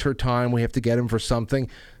waste her time. We have to get him for something.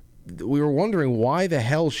 We were wondering why the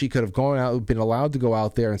hell she could have gone out, been allowed to go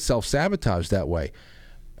out there and self-sabotage that way.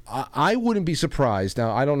 I wouldn't be surprised.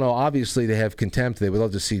 Now, I don't know. Obviously, they have contempt. They would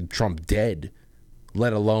love to see Trump dead,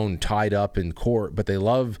 let alone tied up in court. But they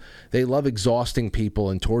love exhausting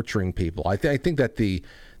people and torturing people. I think that the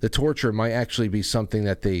torture might actually be something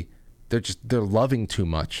that they're loving too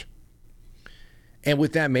much. And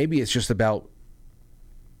with that, maybe it's just about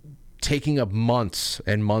taking up months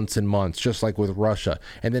and months and months, just like with Russia,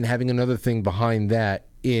 and then having another thing behind that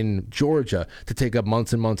in Georgia to take up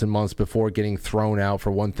months and months and months before getting thrown out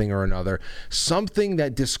for one thing or another. Something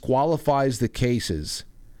that disqualifies the cases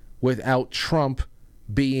without Trump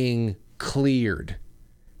being cleared.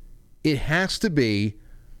 It has to be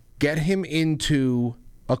get him into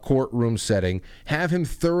a courtroom setting, have him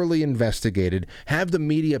thoroughly investigated, have the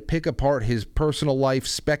media pick apart his personal life,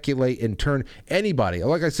 speculate, and turn anybody.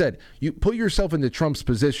 Like I said, you put yourself into Trump's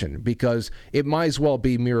position because it might as well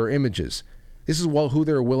be mirror images. This is who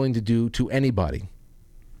they're willing to do to anybody.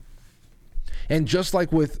 And just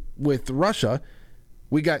like with Russia,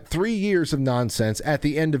 we got 3 years of nonsense. At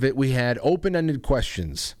the end of it, we had open-ended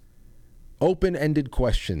questions. Open-ended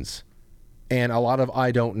questions. And a lot of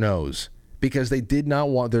I don't knows. Because they did not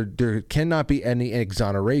want, there cannot be any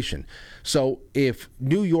exoneration. So if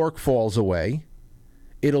New York falls away,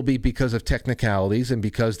 it'll be because of technicalities and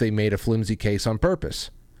because they made a flimsy case on purpose.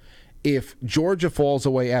 If Georgia falls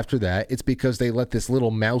away after that, it's because they let this little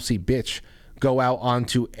mousy bitch go out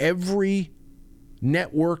onto every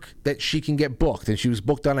network that she can get booked, and she was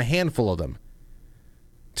booked on a handful of them.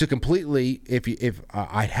 To completely, if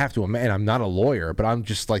I'd have to imagine, I'm not a lawyer, but I'm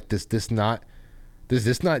just like, does this not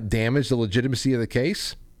damage the legitimacy of the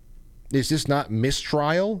case? Is this not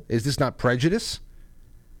mistrial? Is this not prejudice?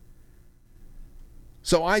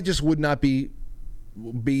 So I just would not be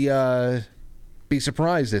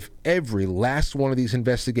surprised if every last one of these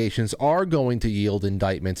investigations are going to yield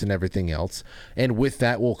indictments and everything else. And with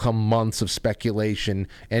that will come months of speculation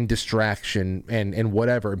and distraction and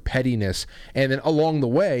whatever, and pettiness. And then along the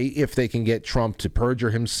way, if they can get Trump to perjure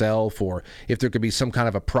himself, or if there could be some kind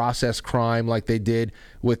of a process crime like they did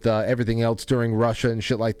with everything else during Russia and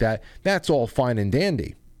shit like that, that's all fine and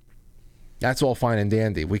dandy. That's all fine and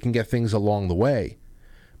dandy. We can get things along the way.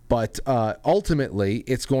 But ultimately,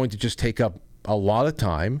 it's going to just take up a lot of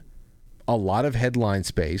time, a lot of headline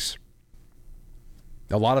space,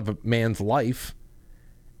 a lot of a man's life,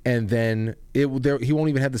 and then he won't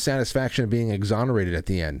even have the satisfaction of being exonerated at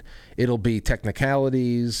the end. It'll be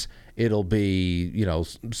technicalities. It'll be,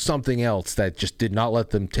 something else that just did not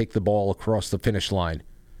let them take the ball across the finish line.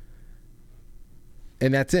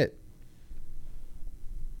 And that's it.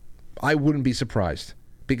 I wouldn't be surprised,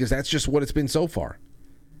 because that's just what it's been so far.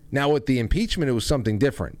 Now, with the impeachment, it was something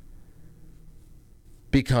different,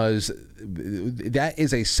 because that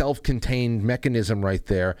is a self-contained mechanism right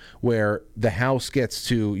there where the House gets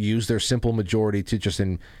to use their simple majority to just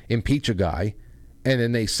impeach a guy, and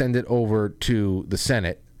then they send it over to the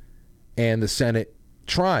Senate, and the Senate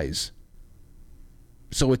tries.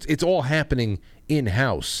 So it's all happening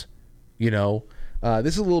in-house, This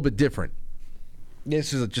is a little bit different.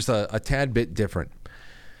 This is just a tad bit different.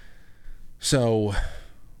 So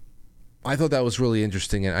I thought that was really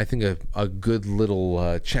interesting, and I think a good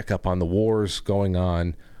little checkup on the wars going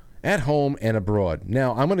on at home and abroad.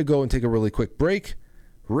 Now, I'm going to go and take a really quick break,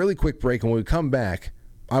 and when we come back,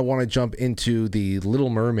 I want to jump into the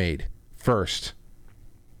Little Mermaid first.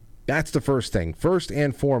 That's the first thing, first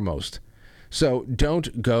and foremost. So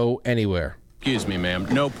don't go anywhere. Excuse me, ma'am.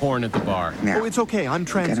 No porn at the bar. Now, Oh, it's okay. I'm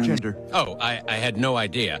transgender. Oh, I had no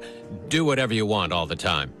idea. Do whatever you want all the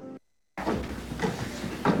time.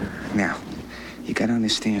 now, you gotta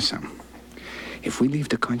understand something. If we leave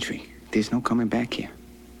the country, there's no coming back here.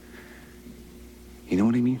 You know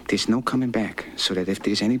what I mean? There's no coming back. So that if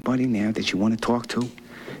there's anybody now that you want to talk to,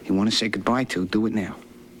 you want to say goodbye to, do it now.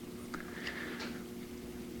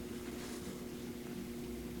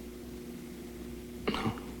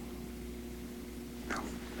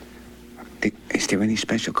 Is there any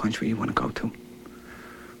special country you want to go to?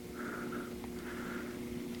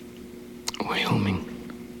 Wyoming.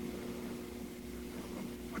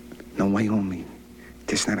 No, Wyoming.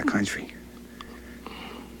 That's not a country.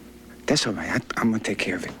 That's all right. I'm going to take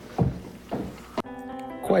care of it.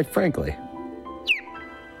 Quite frankly.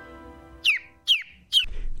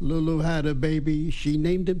 Lulu had a baby, she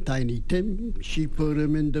named him Tiny Tim. She put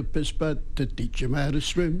him in the piss butt to teach him how to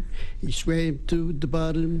swim. He swam to the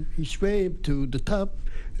bottom, he swam to the top.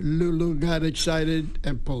 Lulu got excited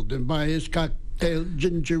and pulled him by his cocktail.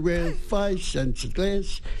 Ginger ale, 5 cents a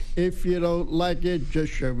glass. If you don't like it,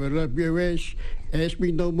 just shove it up your ass. Ask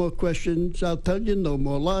me no more questions, I'll tell you no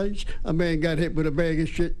more lies. A man got hit with a bag of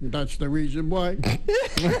shit, and that's the reason why.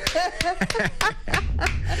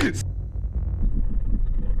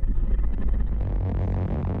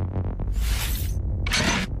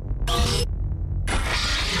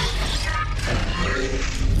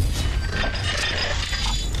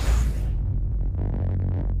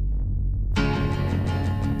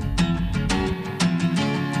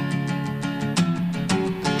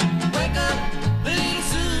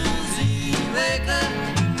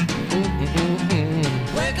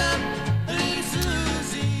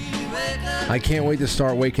 I can't wait to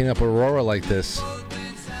start waking up Aurora like this.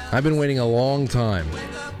 I've been waiting a long time.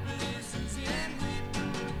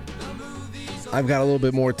 I've got a little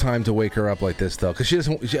bit more time to wake her up like this, though, because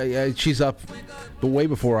she's up, but way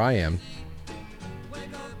before I am.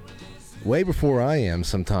 Way before I am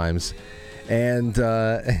sometimes. And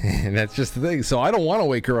that's just the thing. So I don't want to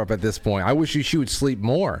wake her up at this point. I wish she would sleep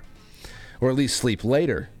more, or at least sleep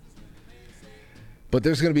later. But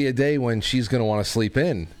there's going to be a day when she's going to want to sleep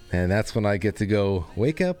in, and that's when I get to go,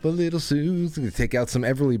 wake up a little Susan, take out some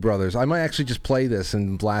Everly Brothers. I might actually just play this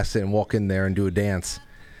and blast it and walk in there and do a dance.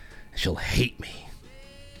 She'll hate me.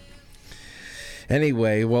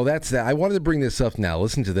 Anyway, well, that's that. I wanted to bring this up now.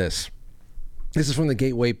 Listen to this. This is from the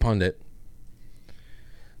Gateway Pundit.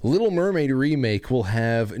 Little Mermaid remake will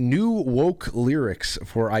have new woke lyrics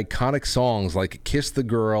for iconic songs like Kiss the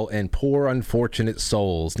Girl and Poor Unfortunate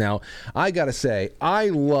Souls. Now, I gotta say, I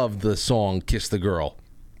love the song Kiss the Girl.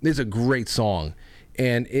 It's a great song,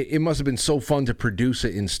 and it must have been so fun to produce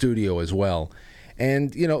it in studio as well.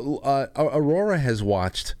 And, you know, Aurora has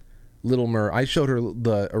watched Little Mermaid. I showed her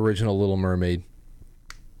the original Little Mermaid,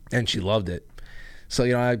 and she loved it. So,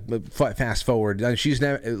 you know, I fast forward.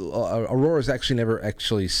 Aurora's actually never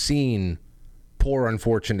actually seen Poor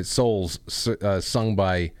Unfortunate Souls sung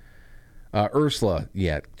by Ursula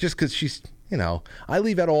yet. Just because she's, you know, I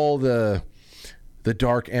leave out all the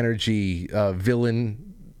dark energy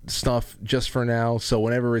villain stuff just for now. So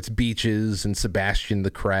whenever it's beaches and Sebastian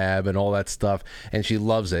the Crab and all that stuff, and she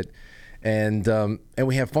loves it. And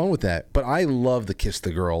we have fun with that. But I love the Kiss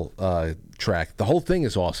the Girl track. The whole thing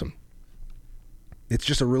is awesome. It's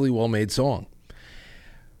just a really well-made song.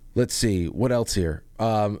 Let's see. What else here?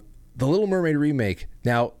 The Little Mermaid remake.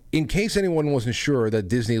 Now, in case anyone wasn't sure that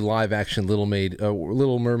Disney live-action Little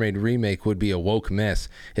Mermaid remake would be a woke mess,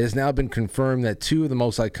 it has now been confirmed that 2 of the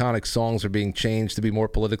most iconic songs are being changed to be more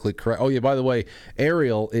politically correct. Oh, yeah, by the way,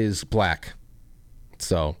 Ariel is black.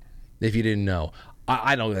 So, if you didn't know.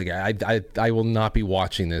 I don't. I will not be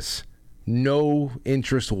watching this. No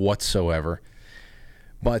interest whatsoever.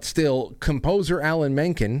 But still, composer Alan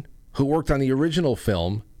Menken, who worked on the original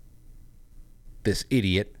film, this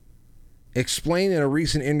idiot, explained in a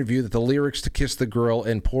recent interview that the lyrics to Kiss the Girl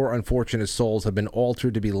and Poor Unfortunate Souls have been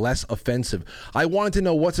altered to be less offensive. I wanted to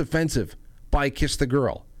know what's offensive by Kiss the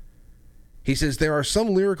Girl. He says there are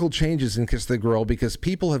some lyrical changes in Kiss the Girl because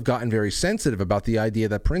people have gotten very sensitive about the idea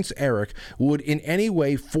that Prince Eric would in any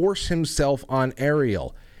way force himself on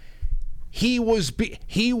Ariel. He was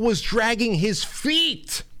dragging his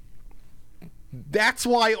feet. That's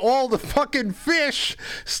why all the fucking fish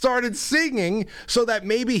started singing so that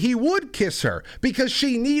maybe he would kiss her, because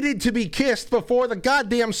she needed to be kissed before the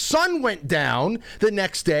goddamn sun went down the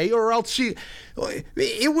next day, or else it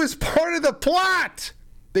was part of the plot.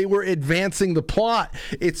 They were advancing the plot.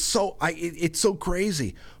 It's so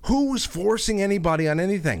crazy. Who was forcing anybody on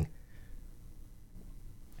anything?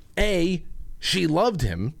 A, she loved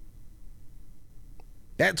him.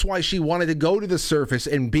 That's why she wanted to go to the surface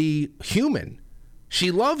and be human.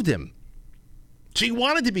 She loved him. She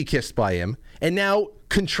wanted to be kissed by him, and now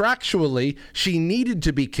contractually she needed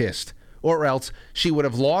to be kissed, or else she would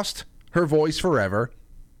have lost her voice forever,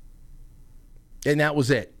 and that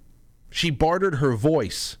was it. She bartered her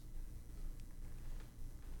voice.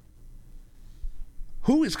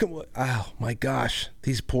 Oh my gosh,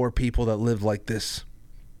 these poor people that live like this.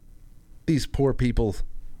 These poor people.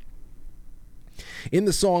 In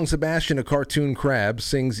the song, Sebastian, a cartoon crab,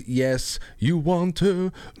 sings, "Yes, you want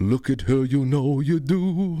her. Look at her, you know you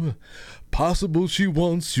do. Possible she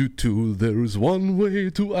wants you to. There's one way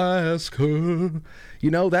to ask her."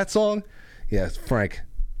 You know that song? Yes, Frank,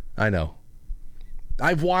 I know.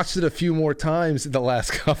 I've watched it a few more times in the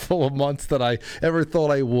last couple of months than I ever thought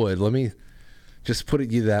I would. Let me just put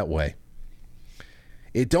it you that way.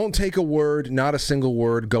 It don't take a word, not a single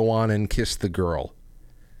word, go on and kiss the girl.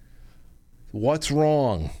 What's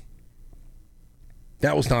wrong?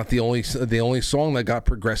 That was not the only song that got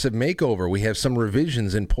progressive makeover. We have some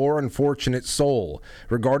revisions in Poor Unfortunate Soul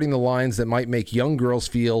regarding the lines that might make young girls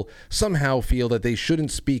somehow feel that they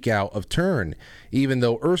shouldn't speak out of turn, even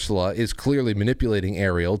though Ursula is clearly manipulating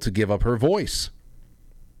Ariel to give up her voice.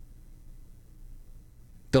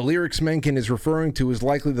 The lyrics Mencken is referring to is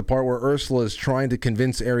likely the part where Ursula is trying to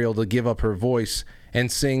convince Ariel to give up her voice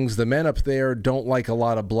and sings, "The men up there don't like a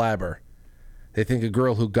lot of blabber. They think a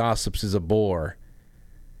girl who gossips is a bore.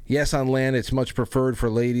 Yes, on land, it's much preferred for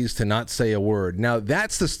ladies to not say a word." Now,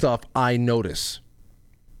 that's the stuff I notice.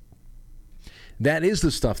 That is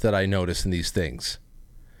the stuff that I notice in these things.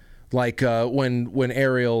 Like when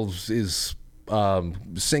Ariel is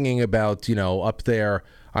singing about, up there,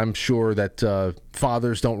 I'm sure that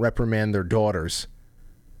fathers don't reprimand their daughters.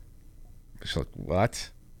 She's like,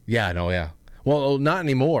 what? Yeah, no, yeah. Well, not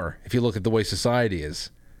anymore, if you look at the way society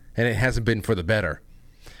is. And it hasn't been for the better.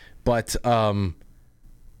 But, so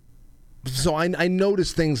I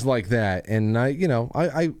notice things like that, and I've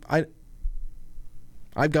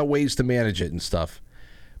got ways to manage it and stuff.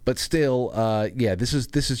 But still, this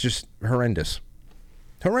is just horrendous.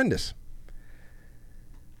 Horrendous.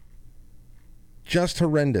 Just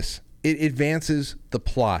horrendous. It advances the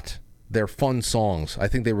plot. They're fun songs. I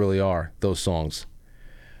think they really are, those songs.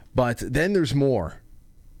 But then there's more.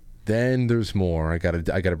 I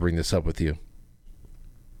gotta bring this up with you.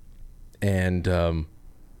 And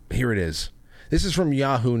here it is. This is from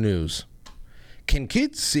Yahoo News. Can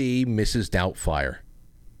kids see Mrs. Doubtfire?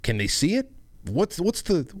 Can they see it? What's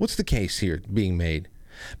the case here being made?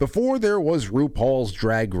 Before there was RuPaul's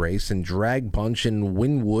Drag Race and Drag Bunch in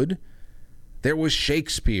Winwood, there was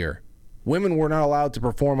Shakespeare. Women were not allowed to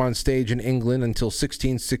perform on stage in England until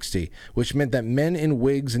 1660, which meant that men in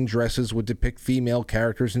wigs and dresses would depict female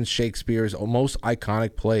characters in Shakespeare's most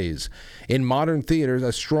iconic plays. In modern theaters,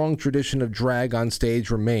 a strong tradition of drag on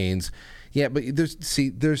stage remains. Yeah, but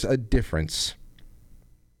there's a difference.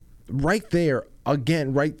 Right there,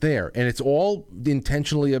 again, right there, and it's all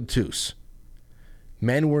intentionally obtuse.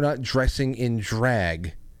 Men were not dressing in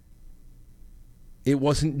drag. It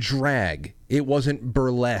wasn't drag. It wasn't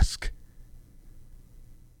burlesque.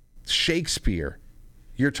 Shakespeare,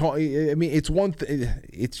 you're talking. I mean, it's one.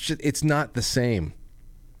 It's not the same.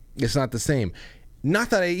 It's not the same. Not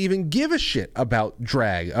that I even give a shit about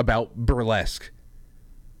drag, about burlesque.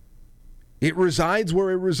 It resides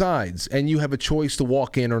where it resides, and you have a choice to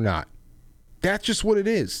walk in or not. That's just what it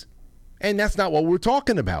is, and that's not what we're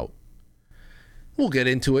talking about. We'll get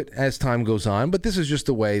into it as time goes on, but this is just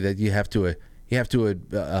the way that you have to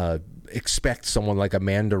expect someone like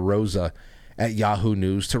Amanda Rosa at Yahoo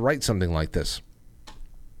News to write something like this.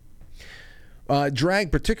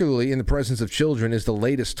 Drag, particularly in the presence of children, is the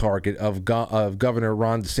latest target of Governor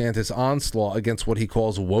Ron DeSantis' onslaught against what he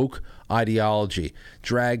calls woke ideology.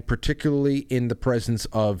 Drag, particularly in the presence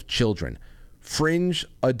of children. Fringe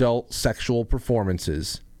adult sexual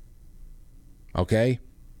performances. Okay?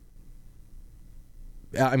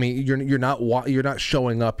 I mean, you're not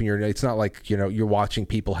showing up, and it's not like you're watching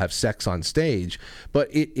people have sex on stage,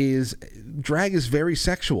 but drag is very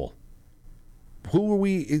sexual.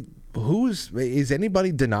 Is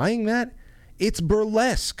anybody denying that? It's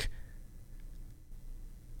burlesque.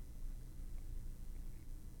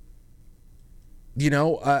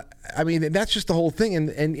 I mean, that's just the whole thing,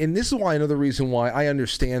 and this is why another reason why I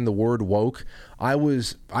understand the word woke.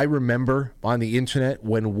 I remember on the internet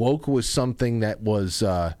when woke was something that was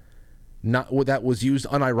that was used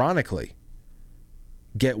unironically.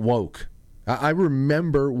 Get woke. I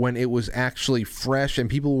remember when it was actually fresh and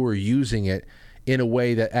people were using it in a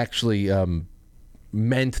way that actually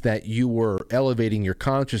meant that you were elevating your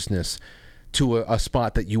consciousness to a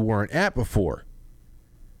spot that you weren't at before.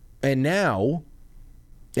 And now,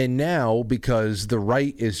 because the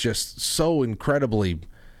right is just so incredibly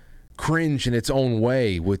cringe in its own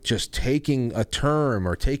way with just taking a term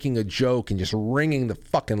or taking a joke and just wringing the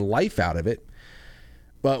fucking life out of it,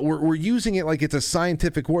 but we're using it like it's a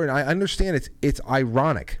scientific word. I understand it's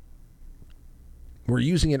ironic. We're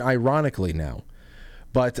using it ironically now.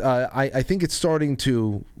 But I think it's starting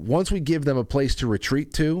to, once we give them a place to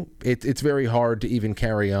retreat to, it's very hard to even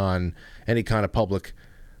carry on any kind of public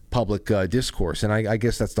discourse. And I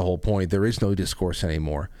guess that's the whole point. There is no discourse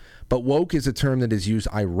anymore. But woke is a term that is used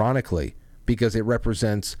ironically because it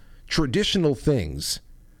represents traditional things,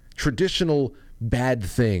 traditional bad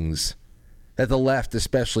things that the left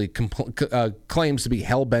especially claims to be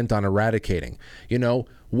hell-bent on eradicating. You know,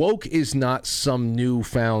 woke is not some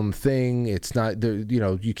newfound thing. It's not,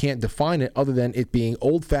 you can't define it other than it being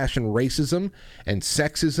old-fashioned racism and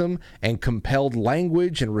sexism and compelled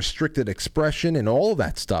language and restricted expression and all of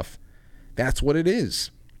that stuff. That's what it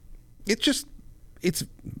is. It's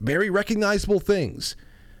very recognizable things.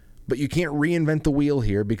 But you can't reinvent the wheel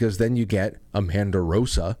here because then you get Amanda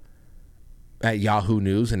Rosa at Yahoo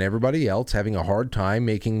News and everybody else having a hard time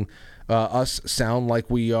making us sound like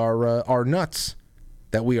we are nuts,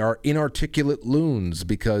 that we are inarticulate loons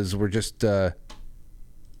because we're just,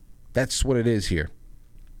 that's what it is here.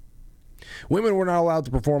 Women were not allowed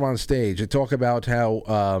to perform on stage. They talk about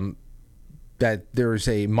how that there's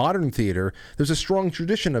a modern theater, there's a strong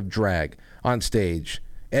tradition of drag on stage.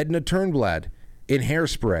 Edna Turnblad in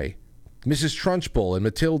Hairspray, Mrs. Trunchbull in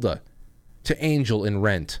Matilda, to Angel in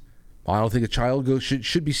Rent. I don't think a child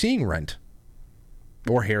should be seeing Rent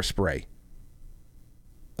or Hairspray.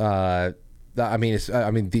 On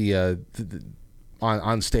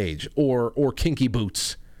stage or Kinky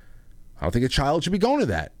Boots. I don't think a child should be going to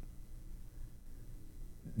that.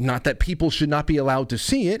 Not that people should not be allowed to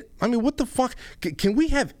see it. I mean, what the fuck? Can we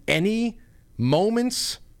have any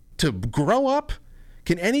moments to grow up?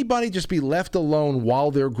 Can anybody just be left alone while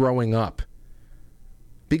they're growing up?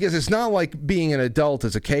 Because it's not like being an adult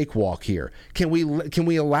is a cakewalk here. Can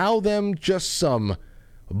we allow them just some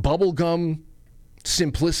bubblegum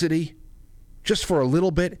simplicity just for a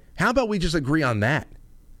little bit? How about we just agree on that?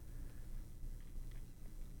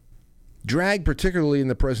 Drag, particularly in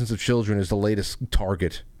the presence of children, is the latest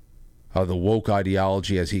target of the woke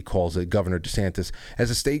ideology, as he calls it, Governor DeSantis, as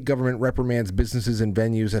the state government reprimands businesses and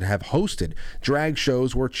venues that have hosted drag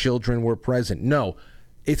shows where children were present. No,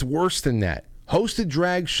 it's worse than that. Hosted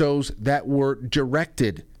drag shows that were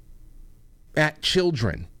directed at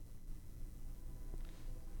children.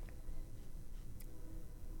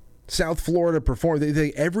 South Florida performed.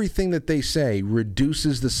 Everything that they say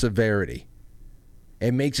reduces the severity.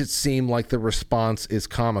 It makes it seem like the response is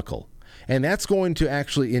comical. And that's going to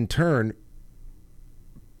actually, in turn,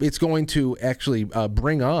 it's going to actually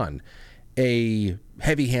bring on a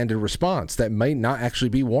heavy-handed response that might not actually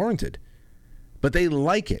be warranted. But they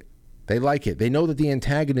like it. They like it. They know that the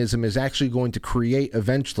antagonism is actually going to create,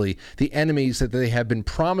 eventually, the enemies that they have been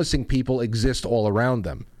promising people exist all around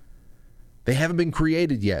them. They haven't been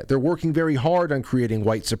created yet. They're working very hard on creating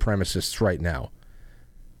white supremacists right now.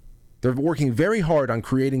 They're working very hard on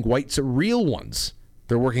creating real ones.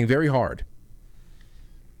 They're working very hard.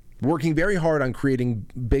 Working very hard on creating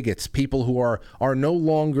bigots, people who are no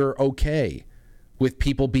longer okay with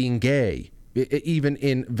people being gay, even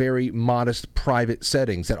in very modest private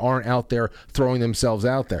settings that aren't out there throwing themselves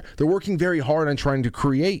out there. They're working very hard on trying to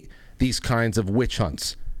create these kinds of witch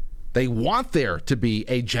hunts. They want there to be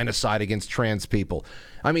a genocide against trans people.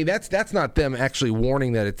 I mean, that's not them actually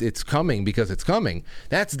warning that it's coming because it's coming.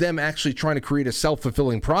 That's them actually trying to create a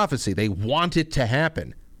self-fulfilling prophecy. They want it to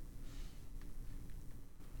happen.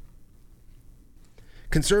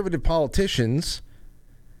 Conservative politicians,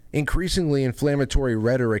 increasingly inflammatory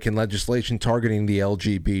rhetoric and legislation targeting the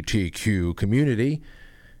LGBTQ community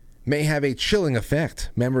may have a chilling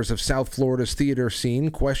effect. Members of South Florida's theater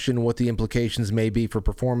scene question what the implications may be for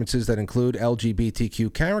performances that include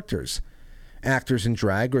LGBTQ characters, actors in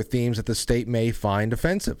drag, or themes that the state may find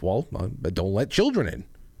offensive. Well, don't let children in.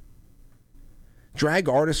 Drag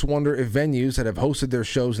artists wonder if venues that have hosted their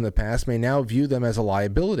shows in the past may now view them as a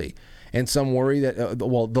liability. And some worry that, the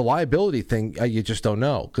liability thing, you just don't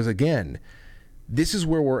know. Because, again, this is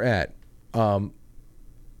where we're at.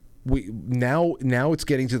 now it's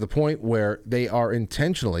getting to the point where they are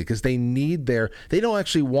intentionally, because they don't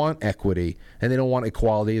actually want equity, and they don't want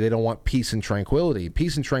equality, they don't want peace and tranquility.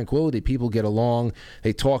 Peace and tranquility, people get along,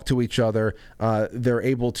 they talk to each other, they're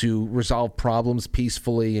able to resolve problems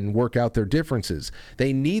peacefully and work out their differences.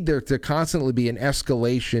 They need there to constantly be an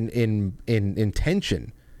escalation in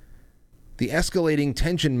tension. The escalating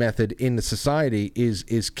tension method in the society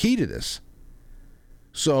is key to this.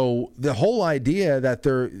 So the whole idea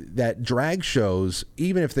that drag shows,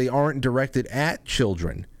 even if they aren't directed at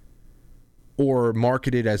children or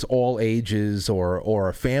marketed as all ages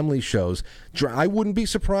or family shows, I wouldn't be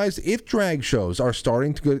surprised if drag shows are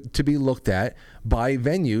starting to be looked at by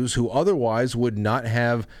venues who otherwise would not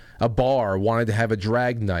have a bar wanted to have a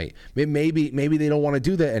drag night. Maybe they don't want to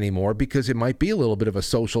do that anymore because it might be a little bit of a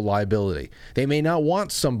social liability. They may not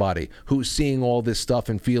want somebody who's seeing all this stuff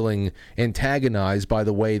and feeling antagonized by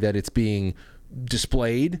the way that it's being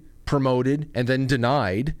displayed, promoted, and then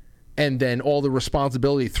denied, and then all the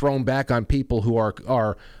responsibility thrown back on people who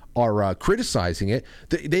are criticizing it.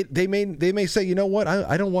 They may say, you know what,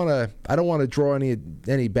 I don't want to draw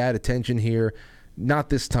any bad attention here. Not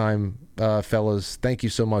this time, fellas. Thank you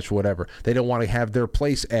so much, whatever. They don't want to have their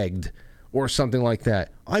place egged or something like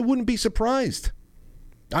that. I wouldn't be surprised.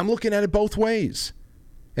 I'm looking at it both ways.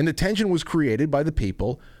 And the tension was created by the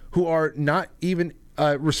people who are not even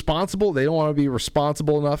responsible. They don't want to be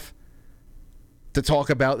responsible enough to talk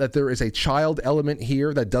about that there is a child element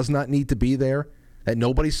here that does not need to be there, that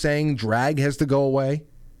nobody's saying drag has to go away.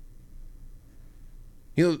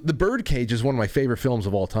 You know, The Birdcage is one of my favorite films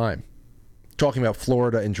of all time. Talking about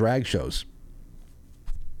Florida and drag shows.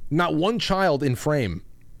 Not one child in frame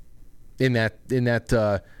in that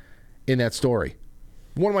story.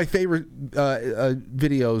 One of my favorite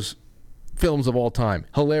films of all time.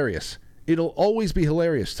 Hilarious. It'll always be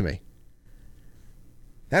hilarious to me.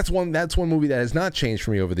 That's one movie that has not changed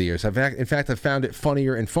for me over the years. In fact, I've found it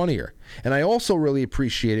funnier and funnier. And I also really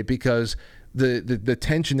appreciate it because the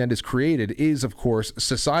tension that is created is, of course,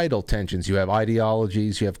 societal tensions. You have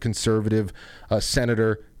ideologies. You have conservative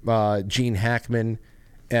Senator Gene Hackman.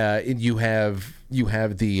 You have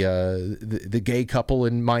the gay couple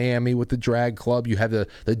in Miami with the drag club. You have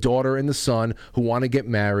the daughter and the son who want to get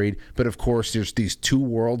married. But, of course, there's these two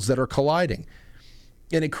worlds that are colliding.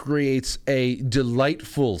 And it creates a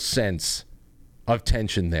delightful sense of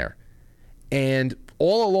tension there. And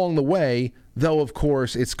all along the way, though, of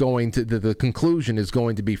course, it's going to the conclusion is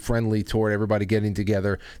going to be friendly toward everybody getting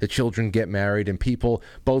together. The children get married, and people,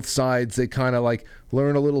 both sides, they kind of like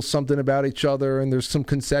learn a little something about each other, and there's some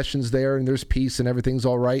concessions there, and there's peace, and everything's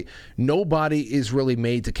all right. Nobody is really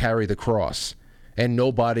made to carry the cross, and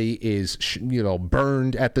nobody is,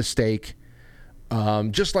 burned at the stake.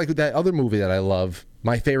 Just like that other movie that I love,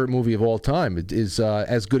 my favorite movie of all time, is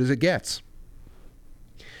As Good as It Gets.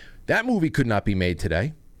 That movie could not be made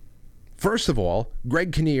today. First of all,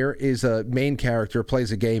 Greg Kinnear is a main character,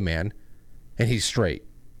 plays a gay man, and he's straight.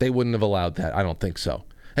 They wouldn't have allowed that. I don't think so.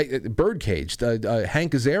 Hey, Birdcage,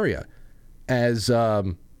 Hank Azaria as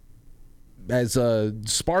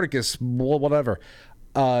Spartacus, whatever.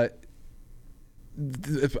 I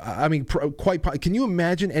mean, can you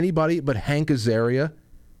imagine anybody but Hank Azaria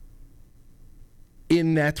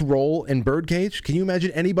in that role in Birdcage? Can you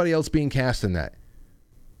imagine anybody else being cast in that?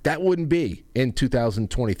 That wouldn't be in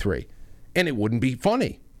 2023. And it wouldn't be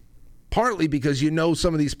funny. Partly because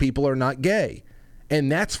some of these people are not gay.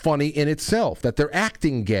 And that's funny in itself, that they're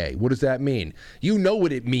acting gay. What does that mean? You know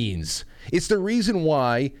what it means. It's the reason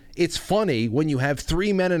why it's funny when you have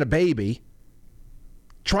 3 men and a baby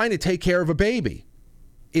trying to take care of a baby.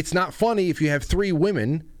 It's not funny if you have 3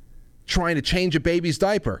 women trying to change a baby's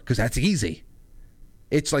diaper, because that's easy.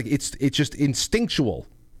 It's like it's just instinctual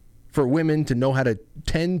for women to know how to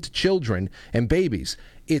tend to children and babies.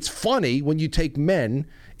 It's funny when you take men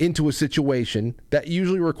into a situation that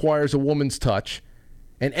usually requires a woman's touch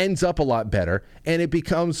and ends up a lot better, and it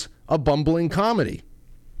becomes a bumbling comedy.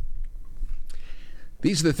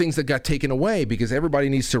 These are the things that got taken away because everybody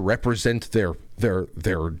needs to represent their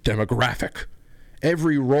demographic.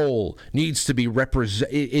 Every role needs to be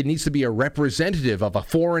it needs to be a representative of a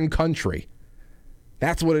foreign country.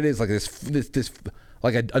 That's what it is. Like this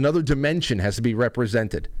another dimension has to be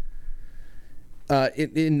represented.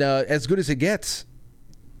 In As Good as It Gets,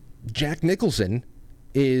 Jack Nicholson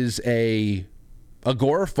is a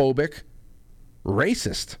agoraphobic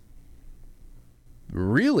racist.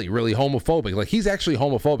 Really, really homophobic. Like, he's actually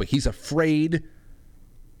homophobic. He's afraid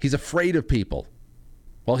of people.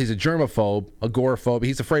 Well, he's a germaphobe, agoraphobe.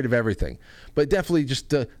 He's afraid of everything. But definitely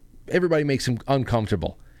just everybody makes him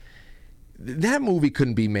uncomfortable.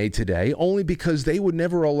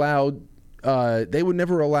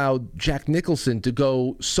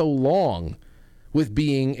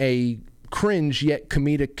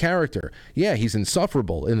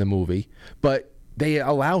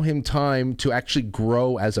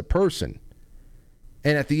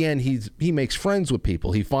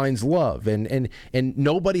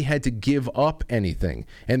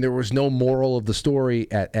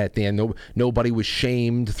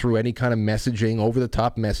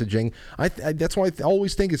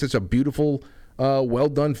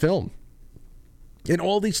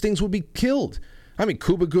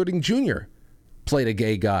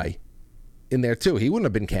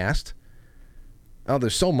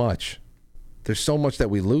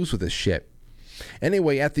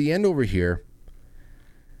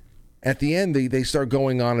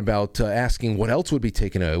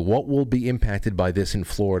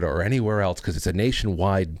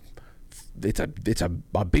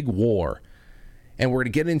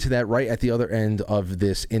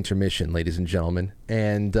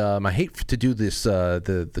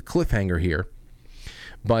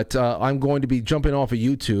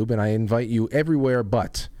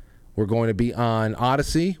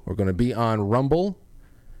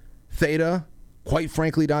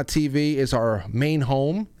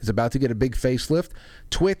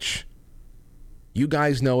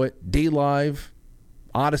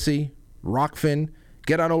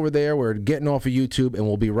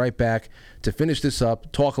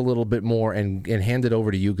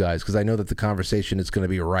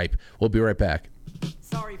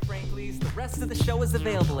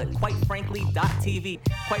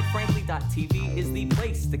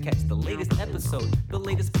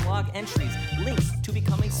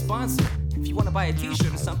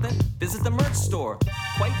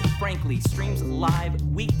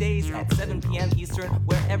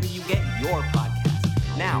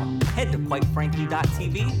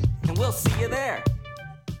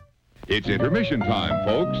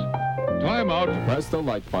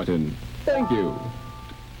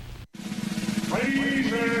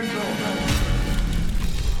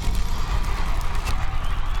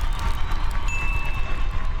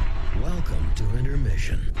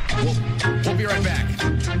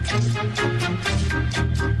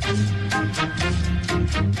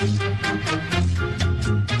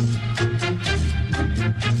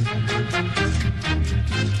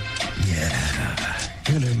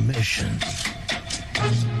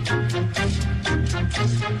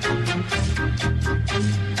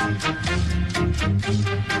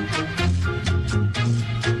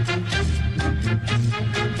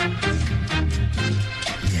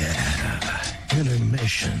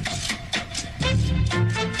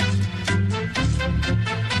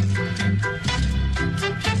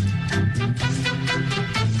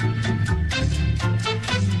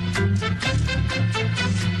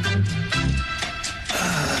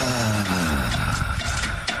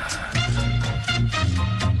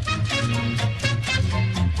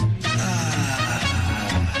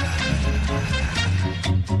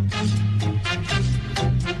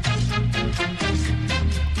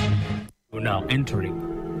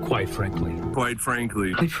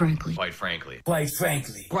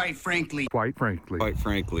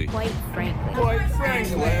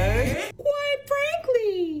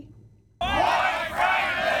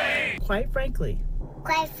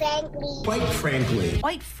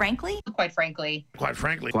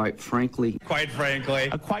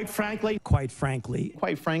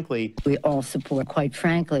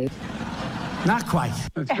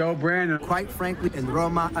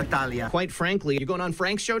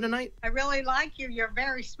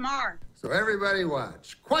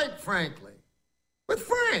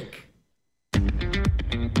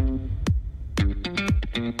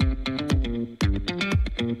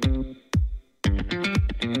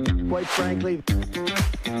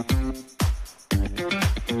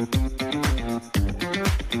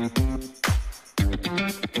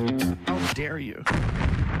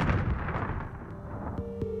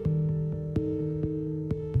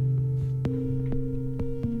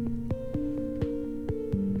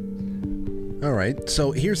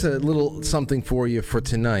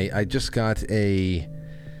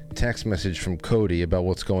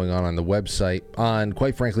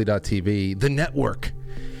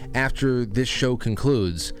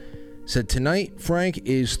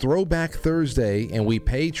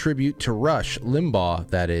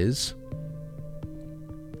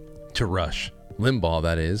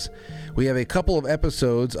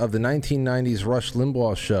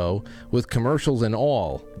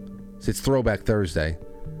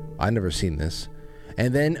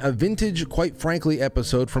 And then a vintage, quite frankly,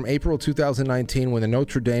 episode from April 2019 when the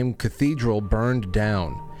Notre Dame Cathedral burned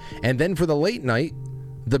down. And then for the late night,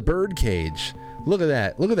 the Birdcage. Look at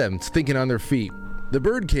that. Look at them thinking on their feet. The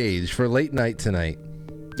Birdcage for late night tonight.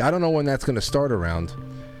 I don't know when that's going to start around,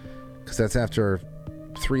 because that's after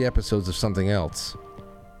 3 episodes of something else.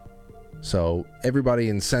 So everybody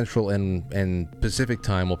in Central and Pacific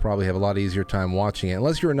time will probably have a lot easier time watching it.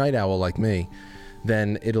 Unless you're a night owl like me,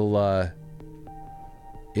 then it'll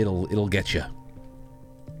get you.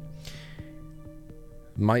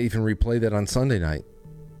 Might even replay that on Sunday night.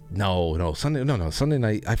 Sunday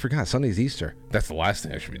night. I forgot. Sunday's Easter. That's the last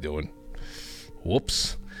thing I should be doing.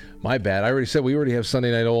 Whoops. My bad. I already said we already have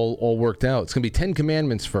Sunday night all worked out. It's going to be 10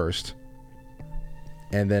 Commandments first.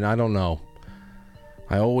 And then I don't know.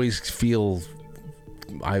 I always feel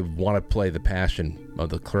I want to play the Passion of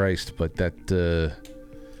the Christ, but that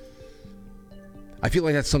I feel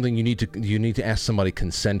like that's something you need to ask somebody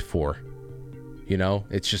consent for. You know,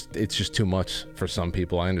 it's just too much for some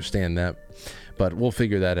people. I understand that, but we'll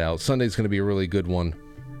figure that out. Sunday's going to be a really good one.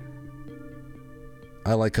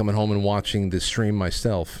 I like coming home and watching the stream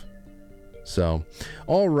myself. So,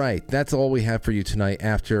 all right, that's all we have for you tonight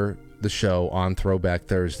after the show on Throwback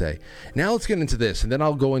Thursday. Now let's get into this, and then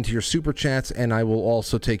I'll go into your super chats, and I will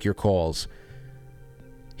also take your calls.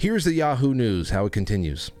 Here's the Yahoo News, how it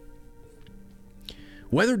continues.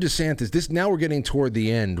 Whether DeSantis, now we're getting toward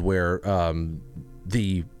the end where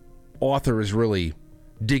the author is really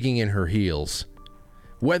digging in her heels.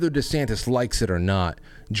 Whether DeSantis likes it or not,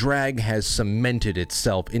 drag has cemented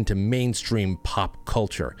itself into mainstream pop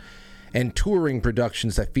culture, and touring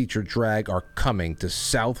productions that feature drag are coming to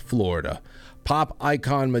South Florida. Pop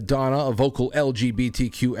icon Madonna, a vocal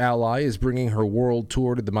LGBTQ ally, is bringing her world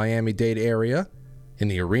tour to the Miami-Dade area in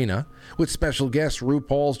the arena, with special guest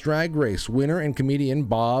RuPaul's Drag Race winner and comedian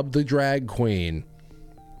Bob the Drag Queen.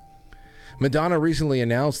 Madonna recently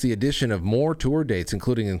announced the addition of more tour dates,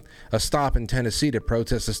 including a stop in Tennessee to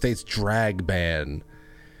protest the state's drag ban.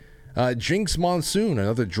 Jinx Monsoon,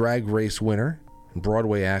 another Drag Race winner,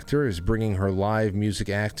 Broadway actor, is bringing her live music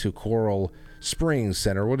act to Coral Springs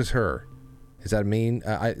Center. What is her? Does that mean?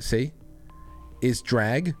 See? Is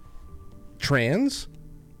drag trans?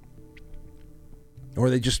 Or are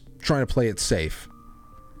they just trying to play it safe?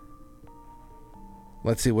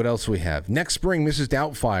 Let's see what else we have. Next spring, Mrs.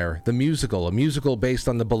 Doubtfire, the musical, a musical based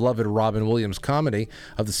on the beloved Robin Williams comedy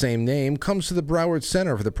of the same name, comes to the Broward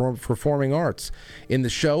Center for the Performing Arts. In the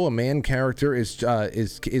show, a main character is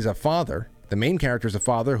a father. The main character is a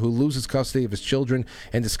father who loses custody of his children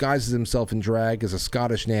and disguises himself in drag as a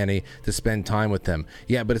Scottish nanny to spend time with them.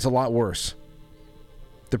 Yeah, but it's a lot worse.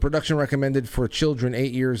 The production recommended for children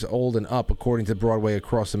 8 years old and up, according to Broadway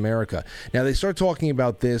across America. Now, they start talking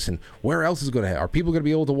about this, and where else is it going to have? Are people going to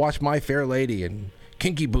be able to watch My Fair Lady and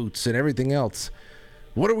Kinky Boots and everything else?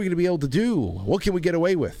 What are we going to be able to do? What can we get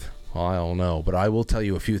away with? Well, I don't know, but I will tell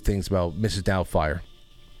you a few things about Mrs. Doubtfire.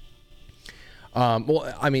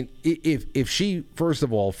 Well, I mean, if she, first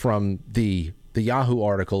of all, from the Yahoo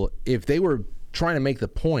article, if they were trying to make the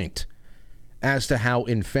point as to how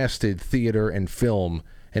infested theater and film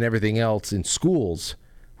and everything else in schools,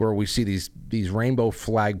 where we see these rainbow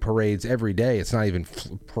flag parades every day, it's not even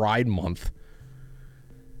Pride Month,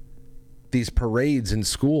 these parades in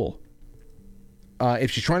school.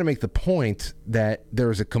 If she's trying to make the point that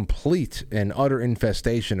there's a complete and utter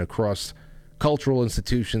infestation across cultural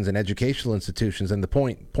institutions and educational institutions, and the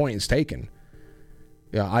point is taken.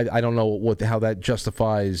 Yeah, I don't know how that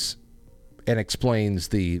justifies and explains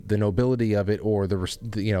the nobility of it, or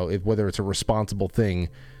whether it's a responsible thing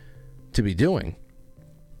to be doing.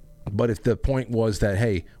 But if the point was that,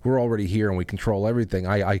 hey, we're already here and we control everything,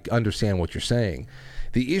 I understand what you're saying.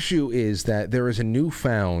 The issue is that there is a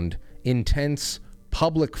newfound intense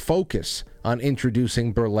public focus on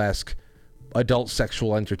introducing burlesque, adult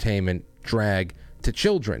sexual entertainment, drag to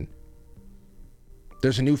children.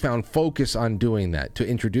 There's a newfound focus on doing that, to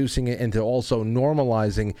introducing it and to also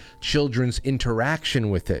normalizing children's interaction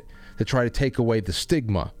with it, to try to take away the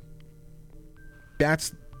stigma.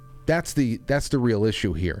 That's the real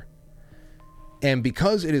issue here. And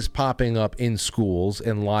because it is popping up in schools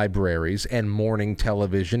and libraries and morning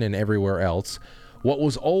television and everywhere else, what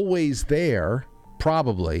was always there,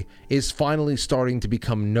 probably, is finally starting to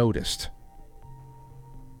become noticed.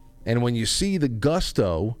 And when you see the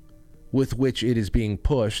gusto with which it is being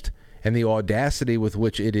pushed and the audacity with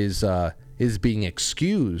which it is being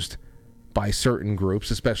excused by certain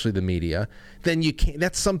groups, especially the media, then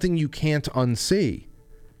that's something you can't unsee.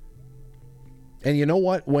 And you know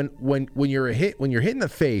what? When you're hit in the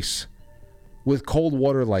face with cold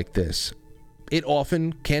water like this, it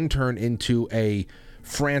often can turn into a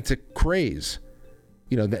frantic craze.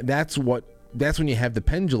 You know, that's when you have the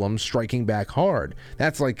pendulum striking back hard.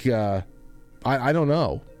 That's like, I don't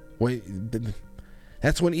know.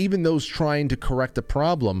 That's when even those trying to correct a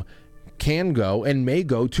problem can go and may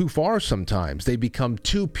go too far sometimes. They become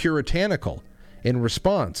too puritanical in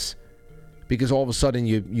response. Because all of a sudden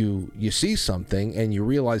you see something and you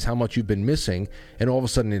realize how much you've been missing, and all of a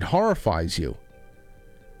sudden it horrifies you.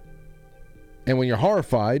 And when you're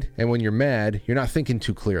horrified and when you're mad, you're not thinking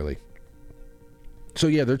too clearly. So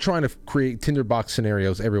yeah, they're trying to create tinderbox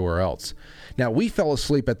scenarios everywhere else. Now, we fell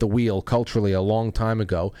asleep at the wheel culturally a long time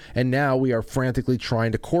ago, and now we are frantically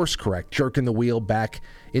trying to course correct, jerking the wheel back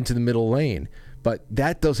into the middle lane. But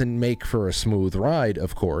that doesn't make for a smooth ride,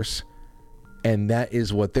 of course. And that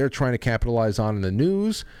is what they're trying to capitalize on in the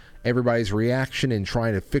news. Everybody's reaction in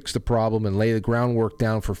trying to fix the problem and lay the groundwork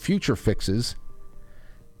down for future fixes.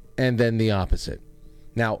 And then the opposite.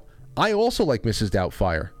 Now, I also like Mrs.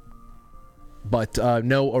 Doubtfire. But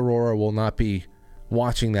no, Aurora will not be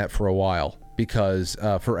watching that for a while. Because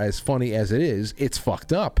for as funny as it is, it's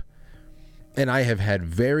fucked up. And I have had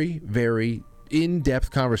very, very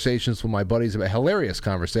in-depth conversations with my buddies about hilarious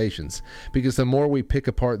conversations. Because the more we pick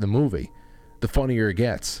apart the movie, the funnier it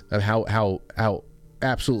gets of how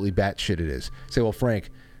absolutely batshit it is. Say, well,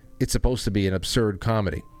 Frank, it's supposed to be an absurd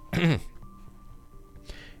comedy.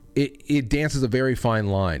 It dances a very fine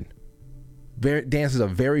line. Dances a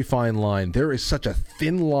very fine line. There is such a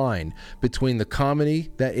thin line between the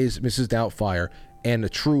comedy that is Mrs. Doubtfire and a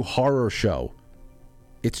true horror show.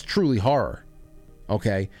 It's truly horror.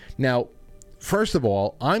 Okay? Now, first of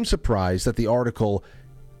all, I'm surprised that the article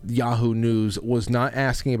Yahoo News was not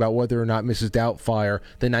asking about whether or not Mrs. Doubtfire,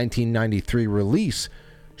 the 1993 release,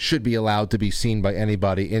 should be allowed to be seen by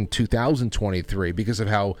anybody in 2023 because of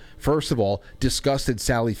how, first of all, disgusted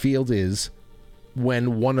Sally Field is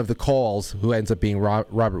when one of the calls, who ends up being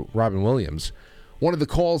Robin Williams, one of the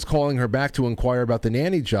calls calling her back to inquire about the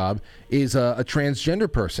nanny job is a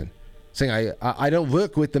transgender person saying, I don't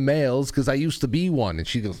work with the males because I used to be one. And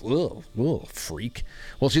she goes, ugh, freak.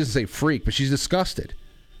 Well, she doesn't say freak, but she's disgusted.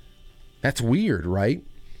 That's weird, right?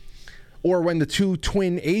 Or when the two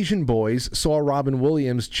twin Asian boys saw Robin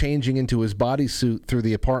Williams changing into his bodysuit through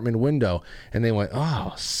the apartment window, and they went,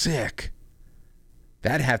 oh, sick.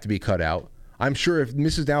 That'd have to be cut out. I'm sure if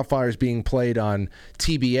Mrs. Doubtfire is being played on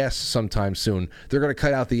TBS sometime soon, they're going to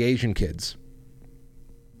cut out the Asian kids.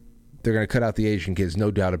 They're going to cut out the Asian kids,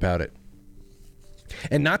 no doubt about it.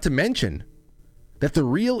 And not to mention that the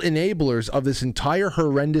real enablers of this entire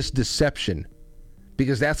horrendous deception,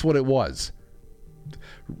 because that's what it was.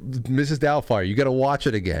 Mrs. Doubtfire, you got to watch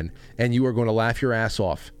it again, and you are going to laugh your ass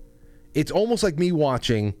off. It's almost like me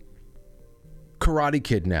watching Karate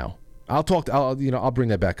Kid now. I'll bring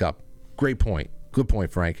that back up. Great point. Good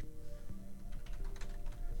point, Frank.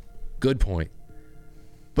 Good point.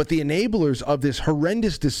 But the enablers of this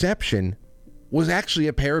horrendous deception was actually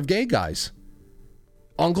a pair of gay guys.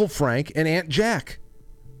 Uncle Frank and Aunt Jack.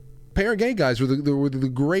 Pair of gay guys were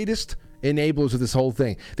the greatest enablers of this whole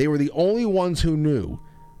thing. They were the only ones who knew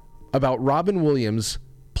about Robin Williams'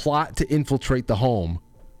 plot to infiltrate the home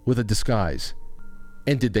with a disguise.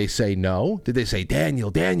 And did they say no? Did they say,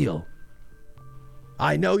 Daniel,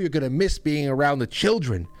 I know you're going to miss being around the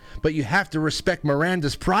children, but you have to respect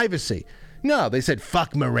Miranda's privacy. No, they said,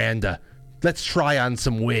 fuck Miranda. Let's try on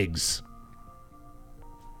some wigs.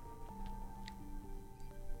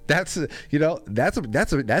 That's an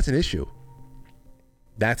issue.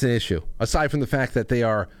 That's an issue. Aside from the fact that they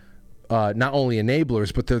are not only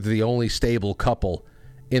enablers, but they're the only stable couple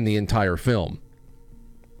in the entire film.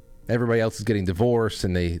 Everybody else is getting divorced,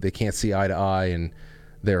 and they can't see eye to eye, and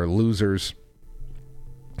they're losers.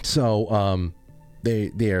 So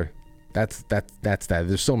that's that.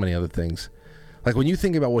 There's so many other things. Like when you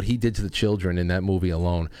think about what he did to the children in that movie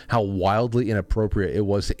alone, how wildly inappropriate it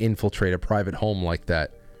was to infiltrate a private home like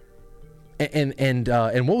that. And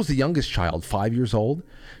what was the youngest child? 5 years old?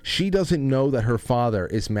 She doesn't know that her father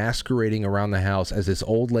is masquerading around the house as this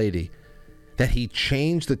old lady, that he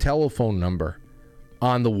changed the telephone number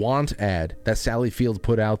on the want ad that Sally Field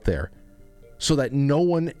put out there so that no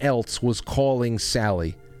one else was calling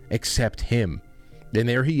Sally except him. And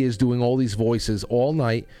there he is doing all these voices all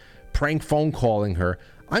night, prank phone calling her.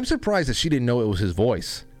 I'm surprised that she didn't know it was his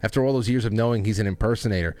voice after all those years of knowing he's an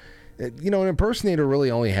impersonator. You know, an impersonator really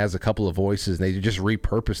only has a couple of voices, and they just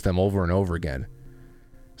repurpose them over and over again.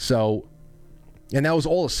 So, and that was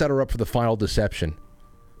all to set her up for the final deception.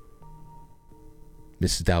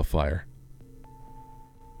 Mrs. Doubtfire.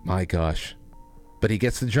 My gosh. But he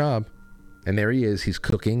gets the job. And there he is. He's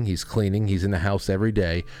cooking, he's cleaning, he's in the house every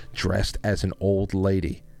day, dressed as an old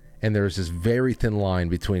lady. And there's this very thin line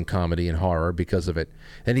between comedy and horror because of it.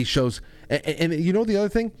 And he shows... And you know the other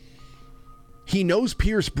thing? He knows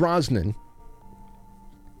Pierce Brosnan,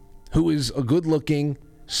 who is a good-looking,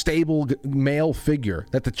 stable male figure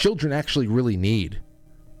that the children actually really need.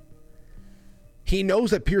 He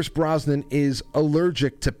knows that Pierce Brosnan is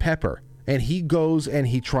allergic to pepper, and he goes and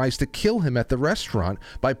he tries to kill him at the restaurant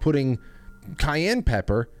by putting cayenne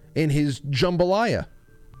pepper in his jambalaya.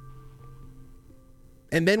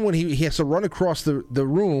 And then when he has to run across the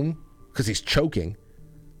room because he's choking,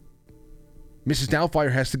 Mrs.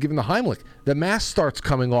 Doubtfire has to give him the Heimlich. The mask starts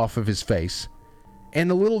coming off of his face, and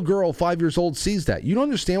the little girl, 5 years old, sees that. You don't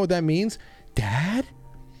understand what that means? Dad?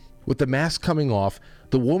 With the mask coming off,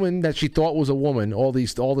 the woman that she thought was a woman all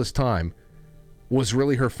this time was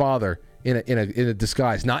really her father in a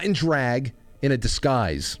disguise. Not in drag, in a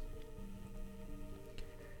disguise.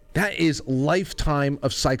 That is lifetime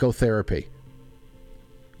of psychotherapy.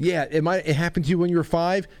 Yeah, it happened to you when you were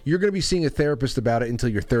 5. You're going to be seeing a therapist about it until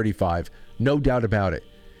you're 35. No doubt about it.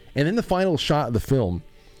 And in the final shot of the film,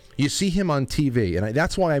 you see him on TV, and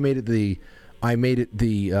that's why I made it the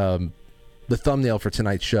thumbnail for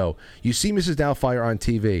tonight's show. You see Mrs. Doubtfire on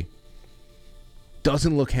TV.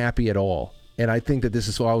 Doesn't look happy at all. And I think that this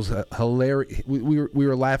is why I was hilarious. We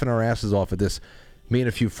were laughing our asses off at this, me and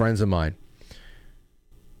a few friends of mine.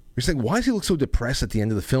 We're saying, why does he look so depressed at the end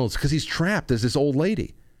of the film? It's because he's trapped as this old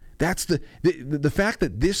lady. That's the fact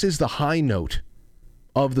that this is the high note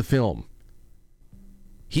of the film.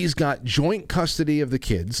 He's got joint custody of the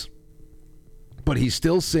kids, but he's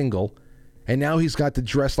still single, and now he's got to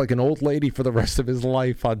dress like an old lady for the rest of his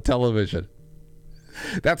life on television.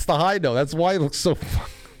 That's the high note. That's why he looks so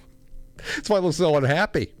that's why he looks so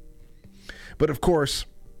unhappy. But of course,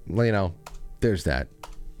 you know, there's that.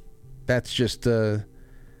 That's just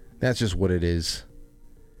what it is.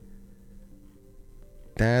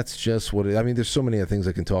 That's just what it... I mean, there's so many other things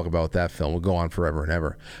I can talk about with that film. We'll go on forever and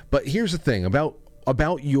ever. But here's the thing about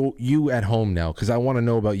you at home now, because I want to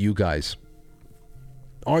know about you guys.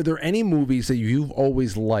 Are there any movies that you've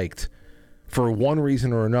always liked for one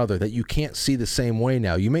reason or another that you can't see the same way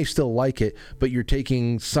now? You may still like it, but you're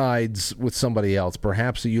taking sides with somebody else.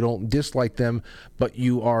 Perhaps you don't dislike them, but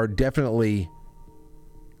you are definitely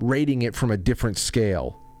rating it from a different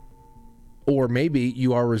scale. Or maybe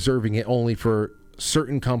you are reserving it only for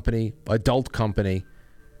certain company, adult company,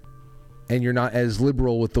 and you're not as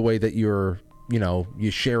liberal with the way that you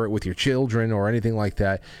share it with your children or anything like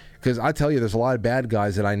that. Because I tell you, there's a lot of bad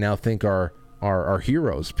guys that I now think are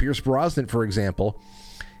heroes. Pierce Brosnan, for example,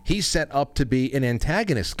 he's set up to be an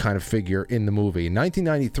antagonist kind of figure in the movie. In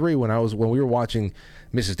 1993, when we were watching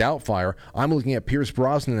Mrs. Doubtfire, I'm looking at Pierce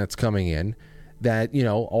Brosnan that's coming in. That, you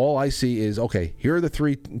know, all I see is, okay, here are the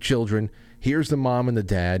 3 children. Here's the mom and the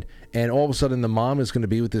dad, and all of a sudden the mom is going to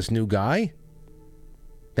be with this new guy?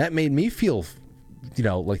 That made me feel, you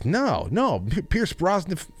know, like, no, Pierce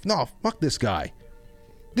Brosnan, no, fuck this guy.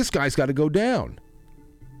 This guy's got to go down.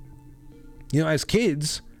 You know, as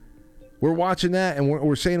kids, we're watching that, and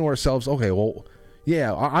we're saying to ourselves, okay, well,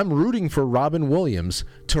 yeah, I'm rooting for Robin Williams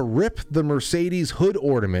to rip the Mercedes hood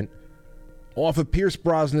ornament off of Pierce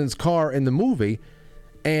Brosnan's car in the movie,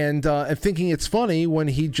 and thinking it's funny when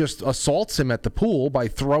he just assaults him at the pool by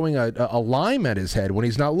throwing a lime at his head when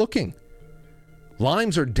he's not looking.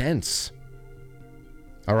 Limes are dense.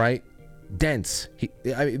 All right? Dense.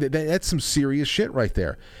 That's some serious shit right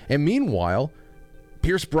there. And meanwhile,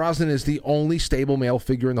 Pierce Brosnan is the only stable male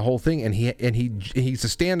figure in the whole thing, and he's a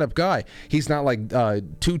stand-up guy. He's not like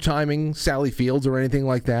two-timing Sally Fields or anything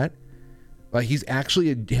like that. Like, he's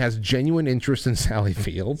actually has genuine interest in Sally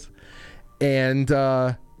Fields, and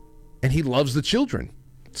he loves the children.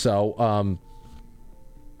 So,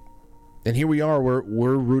 and here we are.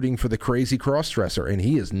 We're rooting for the crazy crossdresser, and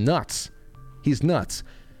he is nuts. He's nuts.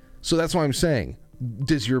 So that's why I'm saying,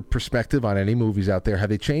 does your perspective on any movies out there, have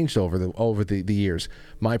they changed over the years?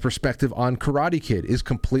 My perspective on Karate Kid is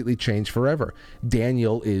completely changed forever.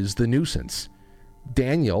 Daniel is the nuisance.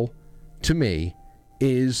 Daniel, to me,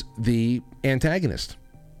 is the antagonist.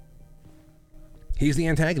 He's the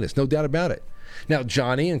antagonist, no doubt about it. Now,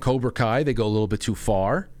 Johnny and Cobra Kai, they go a little bit too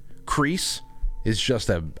far. Kreese is just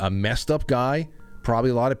a messed up guy,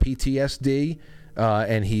 probably a lot of PTSD,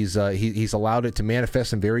 and he's allowed it to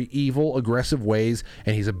manifest in very evil, aggressive ways,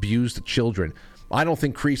 and he's abused children. I don't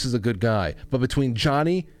think Kreese is a good guy, but between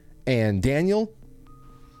Johnny and Daniel,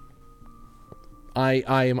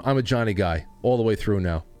 I'm a Johnny guy all the way through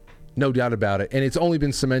now. No doubt about it. And it's only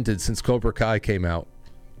been cemented since Cobra Kai came out.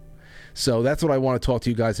 So that's what I want to talk to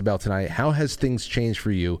you guys about tonight. How has things changed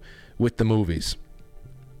for you with the movies?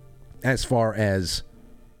 As far as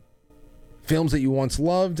films that you once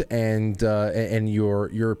loved, and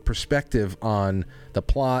your perspective on the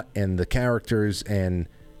plot and the characters, and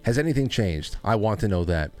has anything changed? I want to know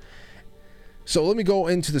that. So let me go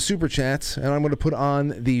into the Super Chats, and I'm going to put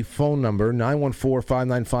on the phone number,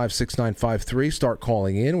 914-595-6953. Start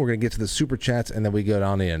calling in. We're going to get to the Super Chats, and then we get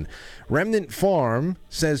on in. Remnant Farm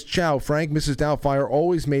says, Ciao, Frank. Mrs. Doubtfire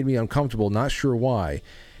always made me uncomfortable. Not sure why.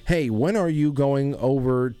 Hey, when are you going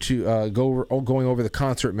over to going over the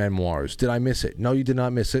concert memoirs? Did I miss it? No, you did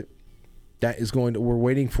not miss it. That is going to. We're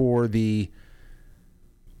waiting for the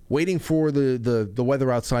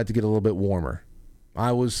weather outside to get a little bit warmer.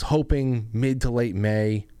 I was hoping mid to late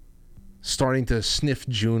May, starting to sniff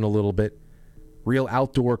June a little bit. Real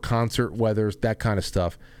outdoor concert weather, that kind of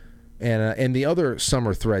stuff, and the other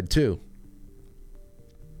summer thread too.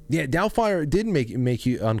 Yeah, Doubtfire did make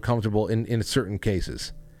you uncomfortable in certain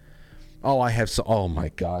cases. Oh, oh my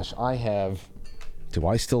gosh, I have. Do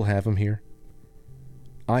I still have them here?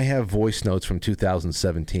 I have voice notes from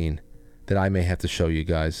 2017 that I may have to show you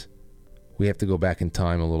guys. We have to go back in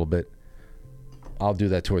time a little bit. I'll do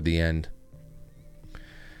that toward the end.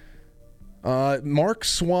 Mark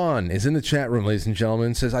Swan is in the chat room, ladies and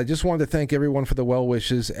gentlemen. Says, I just wanted to thank everyone for the well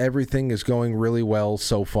wishes. Everything is going really well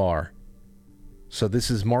so far. So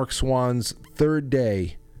this is Mark Swan's third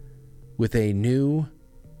day with a new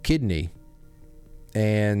kidney.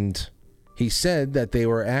 And he said that they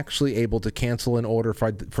were actually able to cancel an order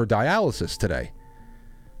for dialysis today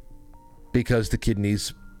because the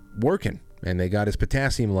kidney's working and they got his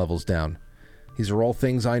potassium levels down. These are all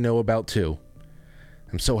things I know about too.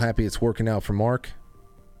 I'm so happy it's working out for Mark,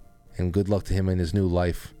 and good luck to him in his new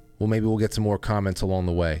life. Well, maybe we'll get some more comments along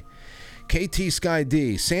the way. KT Sky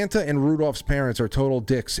D, Santa and Rudolph's parents are total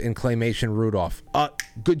dicks in Claymation Rudolph.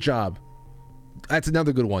 Good job. That's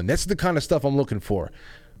another good one. That's the kind of stuff I'm looking for.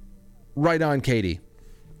 Right on, Katie.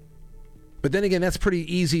 But then again, that's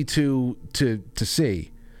pretty easy to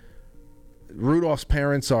see. Rudolph's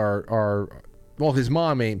parents are well, his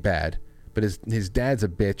mom ain't bad, but his dad's a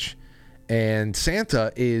bitch, and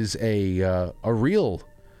Santa is a real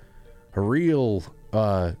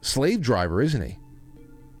slave driver, isn't he?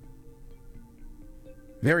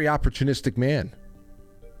 Very opportunistic man.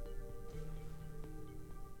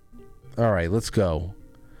 All right, let's go.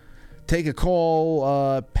 Take a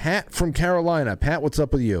call. Pat from Carolina. Pat, what's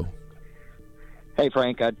up with you? Hey,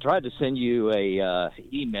 Frank, I tried to send you a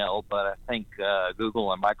email, but I think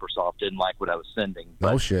Google and Microsoft didn't like what I was sending.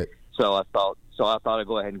 No shit. So I thought I'd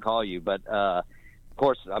go ahead and call you. But, of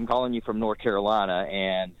course, I'm calling you from North Carolina,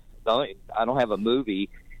 and I don't have a movie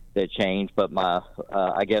that changed, but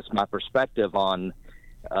I guess my perspective on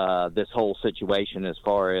this whole situation as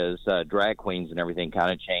far as drag queens and everything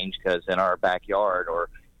kind of changed, because in our backyard or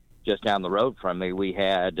just down the road from me, we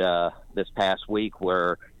had this past week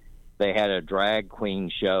where they had a drag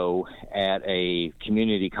queen show at a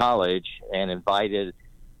community college and invited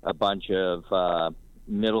a bunch of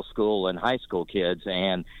middle school and high school kids.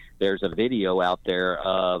 And there's a video out there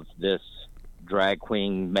of this drag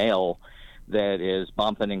queen male that is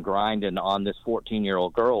bumping and grinding on this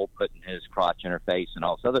 14-year-old girl, putting his crotch in her face and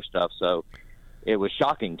all this other stuff. So it was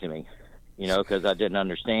shocking to me, because I didn't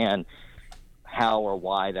understand how or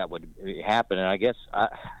why that would happen. And I guess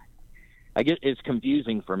it's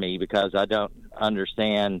confusing for me because I don't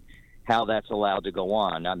understand how that's allowed to go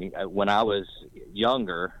on. I mean, when I was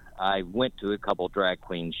younger, I went to a couple drag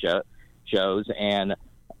queen shows, and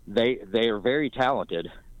they are very talented,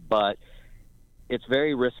 but it's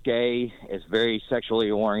very risque. It's very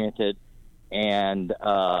sexually oriented, and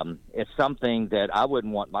it's something that I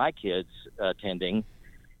wouldn't want my kids attending.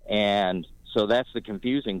 And so that's the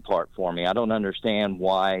confusing part for me. I don't understand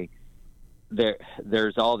why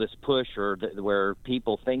there's all this push where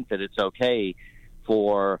people think that it's okay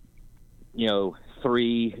for,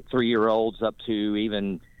 3-year-olds up to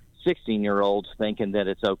even 16-year-olds thinking that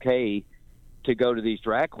it's okay to go to these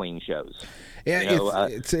drag queen shows. Yeah,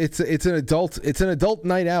 it's an adult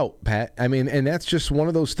night out, Pat. I mean, and that's just one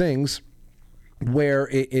of those things where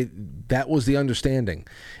that was the understanding,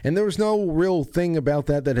 and there was no real thing about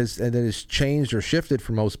that has changed or shifted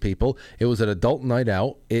for most people. It was an adult night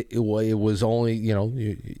out. It was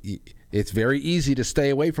only it's very easy to stay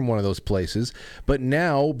away from one of those places, but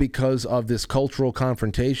now because of this cultural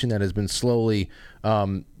confrontation that has been slowly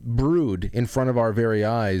brewed in front of our very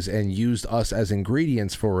eyes and used us as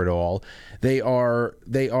ingredients for it all, they are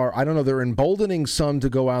I don't know, they're emboldening some to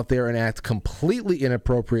go out there and act completely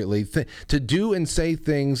inappropriately, to do and say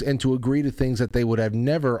things and to agree to things that they would have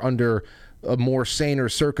never under more saner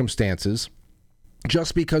circumstances,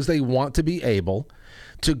 just because they want to be able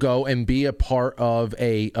to go and be a part of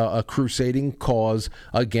a crusading cause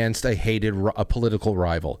against a hated political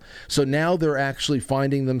rival. So now they're actually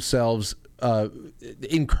finding themselves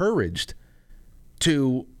encouraged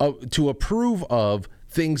to approve of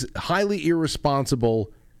things, highly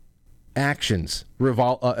irresponsible actions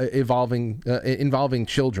involving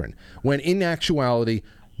children, when in actuality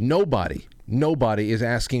nobody is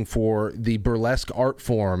asking for the burlesque art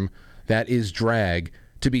form that is drag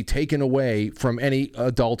to be taken away from any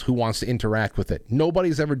adult who wants to interact with it.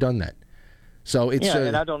 Nobody's ever done that. So it's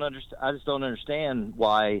and I just don't understand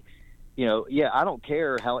why. I don't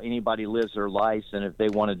care how anybody lives their lives, and if they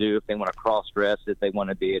want to cross dress, if they want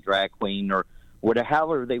to be a drag queen, or whatever,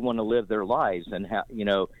 however they want to live their lives, and how I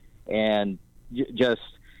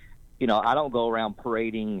don't go around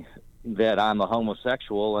parading that I'm a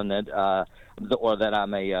homosexual and that or that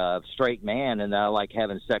I'm a straight man and that I like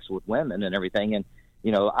having sex with women and everything. And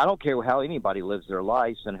I don't care how anybody lives their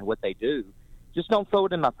lives and what they do. Just don't throw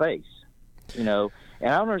it in my face. And I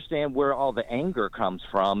don't understand where all the anger comes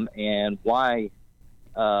from and why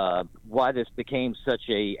this became such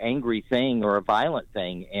a angry thing or a violent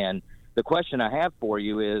thing. And the question I have for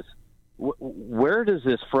you is, where does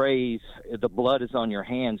this phrase, the blood is on your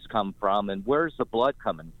hands, come from, and where's the blood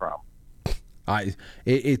coming from?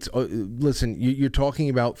 Listen, you're talking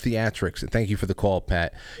about theatrics. Thank you for the call,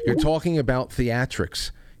 Pat. You're talking about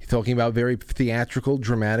theatrics. You're talking about very theatrical,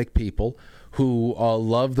 dramatic people who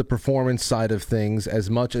love the performance side of things as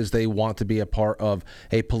much as they want to be a part of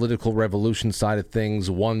a political revolution side of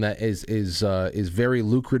things. One that is very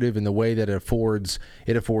lucrative in the way that it affords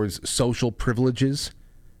social privileges,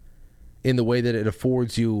 in the way that it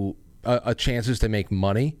affords you chances to make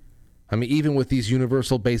money. I mean, even with these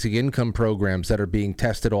universal basic income programs that are being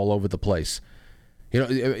tested all over the place,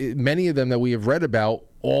 many of them that we have read about,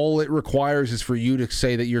 all it requires is for you to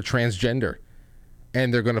say that you're transgender,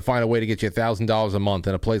 and they're going to find a way to get you $1,000 a month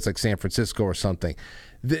in a place like San Francisco or something.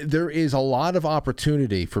 There is a lot of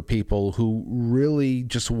opportunity for people who really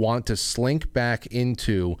just want to slink back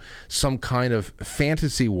into some kind of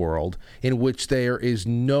fantasy world in which there is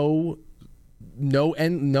no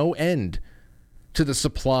end to the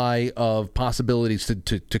supply of possibilities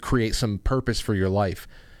to create some purpose for your life,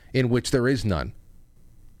 in which there is none.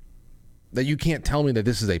 That you can't tell me that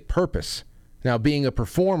this is a purpose. Now, being a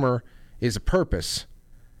performer is a purpose,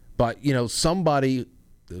 but somebody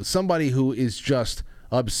who is just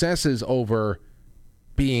obsesses over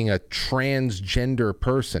being a transgender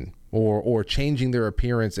person or changing their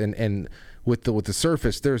appearance and with the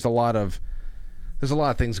surface, there's a lot of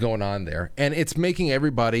things going on there, and it's making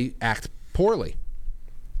everybody act poorly.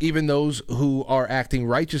 Even those who are acting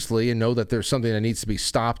righteously and know that there's something that needs to be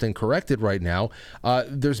stopped and corrected right now,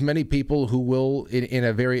 there's many people who will, in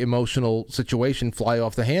a very emotional situation, fly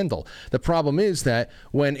off the handle. The problem is that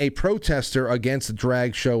when a protester against a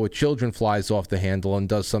drag show with children flies off the handle and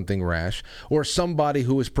does something rash, or somebody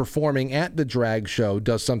who is performing at the drag show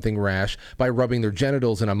does something rash by rubbing their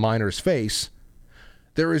genitals in a minor's face,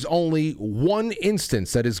 there is only one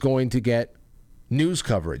instance that is going to get news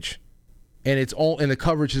coverage. And the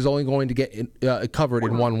coverage is only going to get covered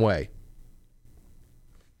in one way.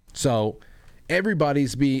 So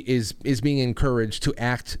everybody's is being encouraged to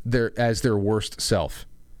act as their worst self,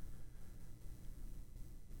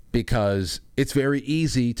 because it's very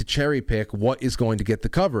easy to cherry pick what is going to get the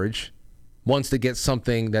coverage once they get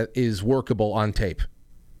something that is workable on tape.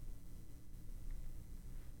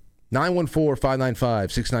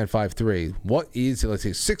 914-595-6953. What is it? Let's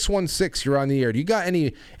see. 616, you're on the air. Do you got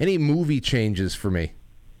any movie changes for me?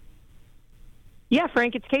 Yeah,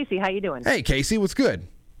 Frank, it's Casey. How you doing? Hey, Casey, what's good?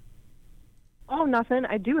 Oh, nothing.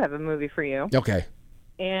 I do have a movie for you. Okay.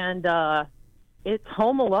 And it's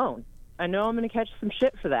Home Alone. I know I'm going to catch some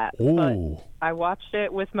shit for that. Ooh. But I watched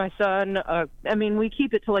it with my son. We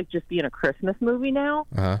keep it to just being a Christmas movie now.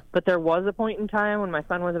 Uh-huh. But there was a point in time when my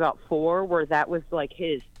son was about 4 where that was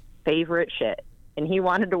his favorite shit, and he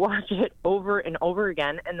wanted to watch it over and over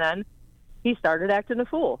again, and then he started acting a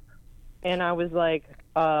fool, and I was like,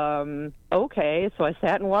 okay. So I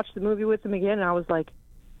sat and watched the movie with him again, and I was like,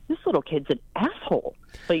 this little kid's an asshole.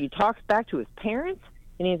 So he talks back to his parents,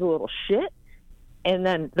 and he's a little shit, and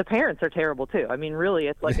then the parents are terrible too. I mean, really,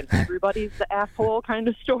 it's like an everybody's the asshole kind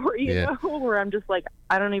of story, you know, where I'm just like,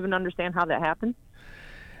 I don't even understand how that happened.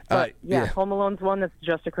 But, Home Alone's one that's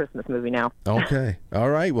just a Christmas movie now. Okay. All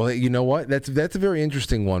right. Well, you know what? That's a very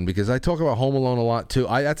interesting one, because I talk about Home Alone a lot, too.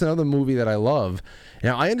 That's another movie that I love.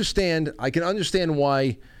 Now, I can understand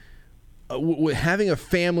why having a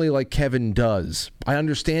family like Kevin does. I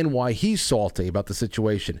understand why he's salty about the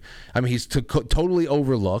situation. I mean, he's totally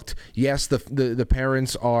overlooked. Yes, the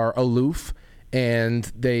parents are aloof and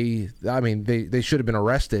they should have been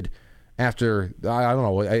arrested after, I don't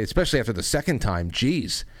know, especially after the second time.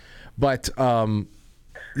 Jeez. But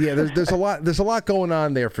there's a lot going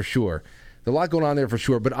on there for sure.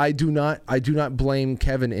 But I do not blame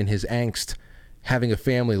Kevin in his angst having a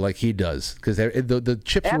family like he does, because the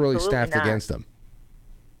chips were really stacked against him.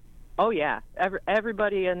 Oh yeah,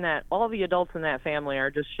 everybody in that, all the adults in that family are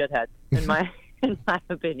just shitheads in my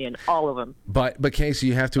opinion, all of them. But Casey,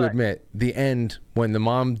 you have to admit, the end when the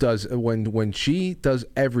mom does, when she does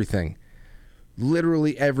everything,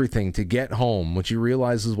 literally everything to get home, when she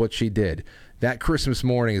realizes what she did, that Christmas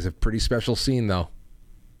morning is a pretty special scene, though.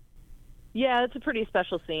 Yeah, it's a pretty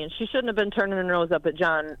special scene. She shouldn't have been turning her nose up at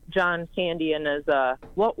John Candy and his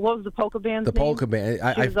what was the polka band's name? The polka band.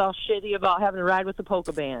 She was all shitty about having to ride with the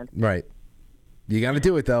polka band. Right. You got to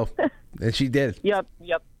do it though, and she did. Yep.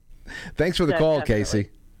 Thanks for the call, definitely. Casey.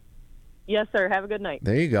 Yes, sir. Have a good night.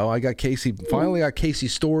 There you go. I got Casey. Finally, got Casey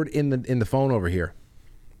stored in the phone over here.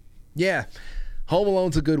 Yeah, Home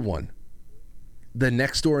Alone's a good one. The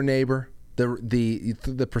next door neighbor,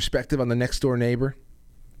 the perspective on the next door neighbor.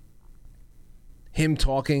 Him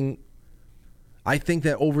talking, I think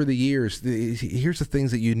that over the years, here's the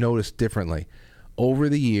things that you notice differently. Over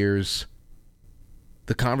the years,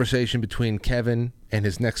 the conversation between Kevin and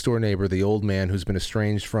his next door neighbor, the old man who's been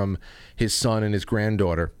estranged from his son and his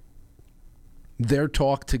granddaughter, their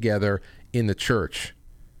talk together in the church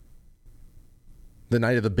the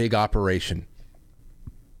night of the big operation.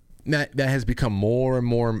 That has become more and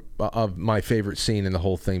more of my favorite scene in the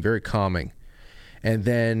whole thing. Very calming. And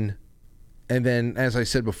then, as I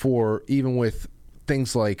said before, even with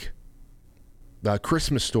things like the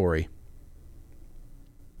Christmas Story,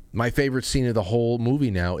 my favorite scene of the whole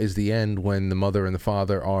movie now is the end when the mother and the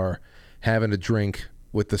father are having a drink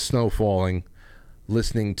with the snow falling,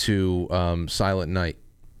 listening to Silent Night.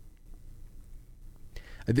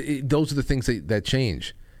 Those are the things that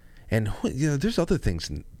change. And there's other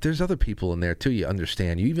things. There's other people in there too. You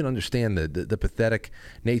understand. You even understand the pathetic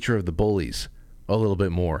nature of the bullies a little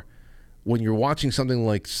bit more. When you're watching something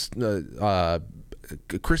like a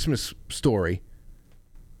Christmas Story,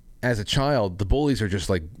 as a child, the bullies are just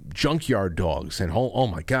like junkyard dogs, and oh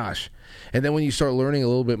my gosh. And then when you start learning a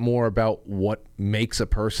little bit more about what makes a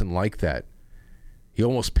person like that, you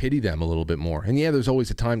almost pity them a little bit more. And yeah, there's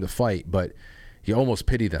always a time to fight, but you almost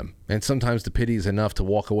pity them. And sometimes the pity is enough to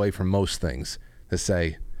walk away from most things, to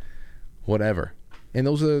say, whatever. And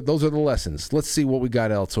those are the lessons. Let's see what we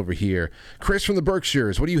got else over here. Chris from the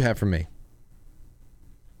Berkshires, what do you have for me?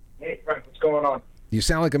 Hey, Frank, what's going on? You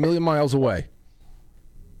sound like a million miles away.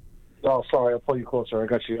 Oh, sorry, I'll pull you closer. I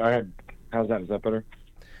got you. How's that? Is that better?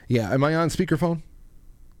 Yeah, am I on speakerphone?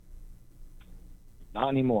 Not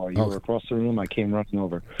anymore. You were across the room. I came running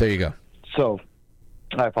over. There you go. So,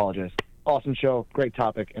 I apologize. Awesome show. Great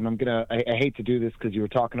topic. And I hate to do this because you were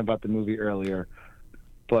talking about the movie earlier,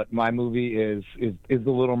 but my movie is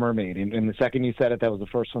The Little Mermaid. And the second you said it, that was the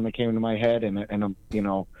first one that came into my head. And I'm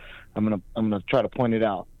gonna try to point it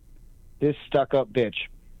out. This stuck-up bitch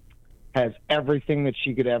has everything that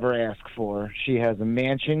she could ever ask for. She has a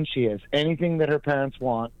mansion. She has anything that her parents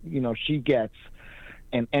want. She gets,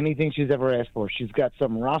 and anything she's ever asked for. She's got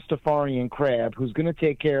some Rastafarian crab who's going to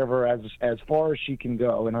take care of her as far as she can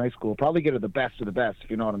go in high school. Probably get her the best of the best,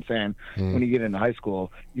 if you know what I'm saying. When you get into high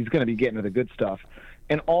school, he's going to be getting her the good stuff.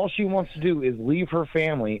 And all she wants to do is leave her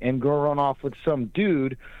family and go run off with some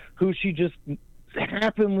dude who she just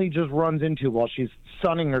happily just runs into while she's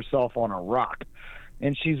sunning herself on a rock.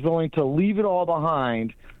 And she's willing to leave it all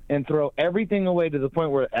behind and throw everything away to the point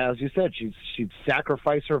where, as you said, she'd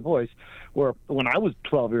sacrifice her voice. Where when I was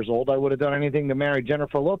 12 years old, I would have done anything to marry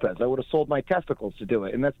Jennifer Lopez. I would have sold my testicles to do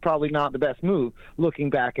it. And that's probably not the best move looking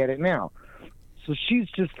back at it now. So she's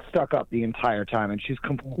just stuck up the entire time, and she's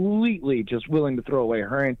completely just willing to throw away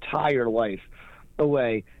her entire life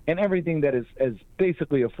away and everything that is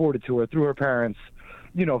basically afforded to her through her parents'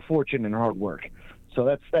 fortune and hard work. So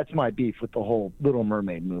that's my beef with the whole Little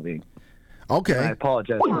Mermaid movie. Okay. And I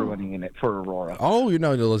apologize for ruining it for Aurora. Oh,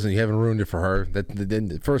 listen, you haven't ruined it for her.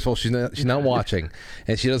 First of all, she's not watching,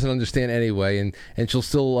 and she doesn't understand anyway, and she'll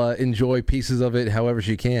still enjoy pieces of it however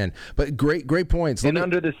she can. But great points.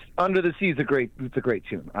 Under the Sea is a great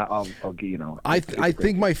tune. I'll I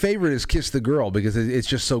think my favorite is Kiss the Girl because it's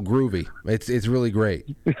just so groovy. It's really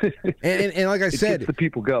great. and like I said, gets the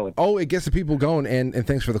people going. Oh, it gets the people going. And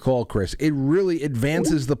thanks for the call, Chris. It really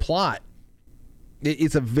advances the plot.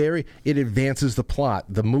 It advances the plot.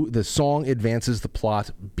 The song advances the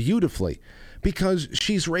plot beautifully because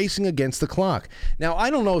she's racing against the clock. Now,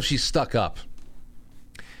 I don't know if she's stuck up,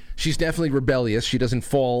 She's definitely rebellious. She doesn't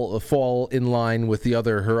fall in line with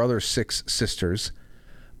her other 6 sisters.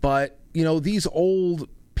 But, these old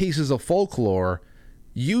pieces of folklore,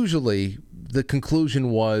 usually the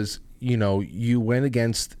conclusion was, you went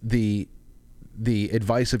against the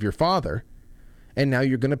advice of your father, and now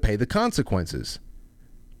you're going to pay the consequences.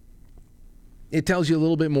 It tells you a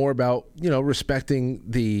little bit more about, respecting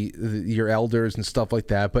your elders and stuff like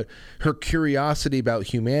that. But her curiosity about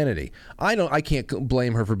humanity, I can't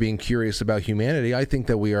blame her for being curious about humanity. I think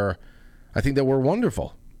that we're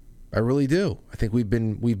wonderful. I really do. I think we've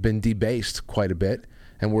been debased quite a bit,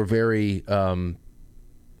 and we're very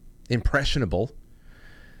impressionable.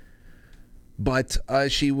 But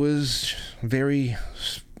she was very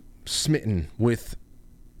smitten with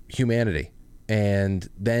humanity, and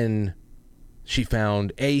then she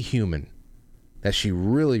found a human that she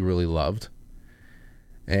really, really loved,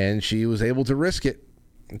 and she was able to risk it.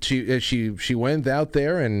 She went out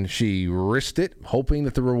there and she risked it, hoping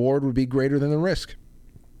that the reward would be greater than the risk.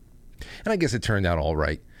 And I guess it turned out all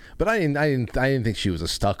right. But I didn't think she was a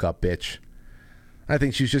stuck-up bitch. I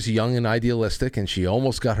think she was just young and idealistic, and she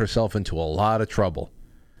almost got herself into a lot of trouble.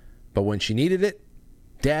 But when she needed it,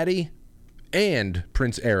 Daddy and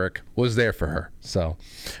Prince Eric was there for her. So,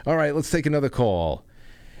 all right, let's take another call.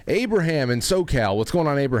 Abraham in SoCal. What's going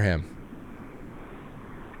on, Abraham?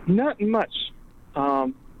 Not much.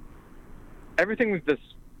 Everything with this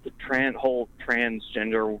whole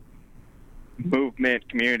transgender movement,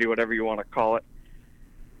 community, whatever you want to call it,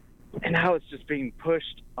 and how it's just being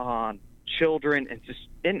pushed on children and just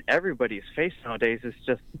in everybody's face nowadays is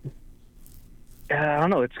just, I don't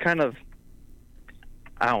know, it's kind of,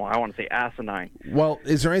 I want to say asinine. Well,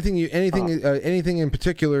 is there anything in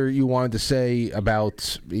particular you wanted to say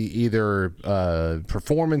about either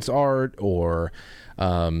performance art or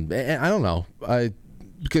I don't know,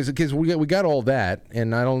 because we got all that,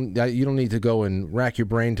 and you don't need to go and rack your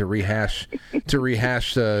brain to rehash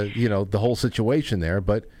the whole situation there,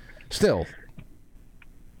 but still.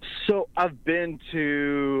 So I've been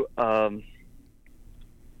to I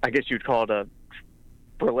guess you'd call it a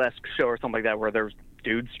burlesque show or something like that, where there's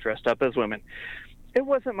dudes dressed up as women. It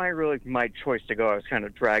wasn't my choice to go. I was kind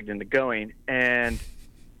of dragged into going, and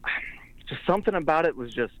just something about it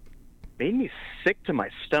was just made me sick to my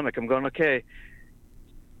stomach. I'm going, okay,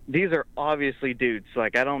 these are obviously dudes.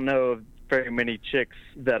 Like, I don't know of very many chicks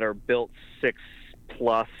that are built 6+.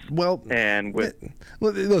 Well, and with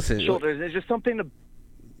listen, shoulders. It's just something to.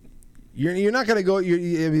 You're not going to go.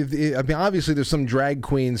 I mean, obviously, there's some drag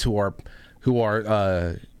queens who are.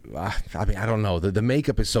 I mean, I don't know. The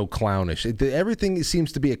makeup is so clownish. Everything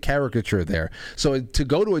seems to be a caricature there. So to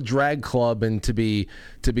go to a drag club and to be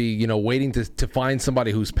waiting to find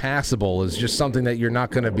somebody who's passable is just something that you're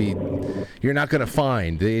not going to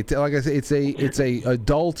find. Like I said, it's a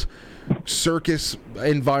adult circus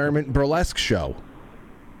environment burlesque show.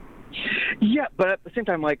 Yeah, but at the same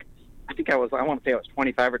time, like, I want to say I was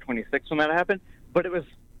 25 or 26 when that happened, but I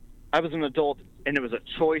was an adult, and it was a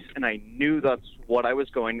choice, and I knew that's what I was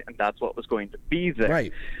going, and that's what was going to be there.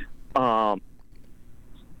 Right.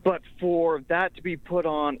 But for that to be put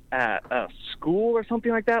on at a school or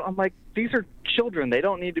something like that, I'm like, these are children. They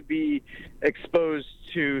don't need to be exposed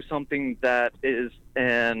to something that is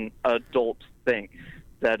an adult thing,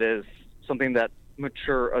 that is something that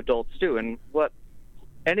mature adults do. And what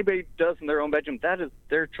anybody does in their own bedroom, that is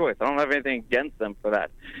their choice. I don't have anything against them for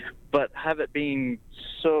that. But have it being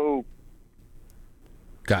so,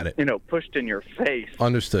 got it, pushed in your face.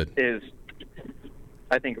 Understood. Is,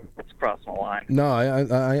 I think it's crossing the line. No,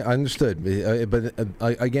 I understood. But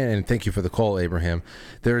again, and thank you for the call, Abraham.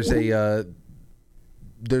 There's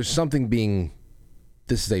something being.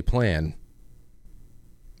 This is a plan.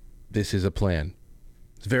 This is a plan.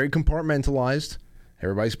 It's very compartmentalized.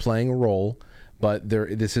 Everybody's playing a role. But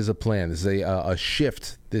this is a plan. This is a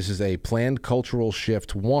shift. This is a planned cultural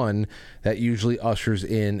shift, one that usually ushers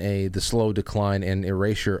in the slow decline and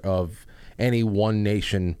erasure of any one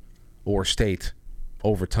nation or state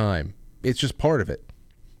over time. It's just part of it.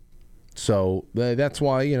 So that's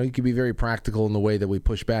why you can be very practical in the way that we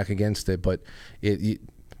push back against it. But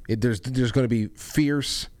there's going to be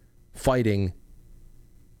fierce fighting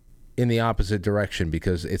in the opposite direction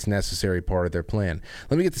because it's necessary part of their plan.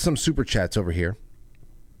 Let me get to some super chats over here.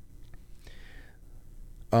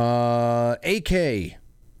 AK,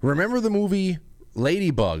 remember the movie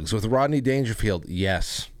Ladybugs with Rodney Dangerfield?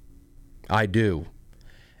 Yes, I do.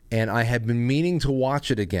 And I have been meaning to watch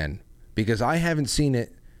it again because I haven't seen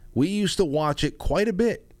it. We used to watch it quite a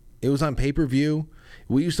bit. It was on pay-per-view.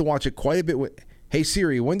 We used to watch it quite a bit. Hey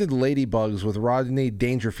Siri, when did Ladybugs with Rodney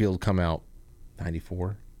Dangerfield come out?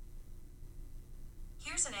 94.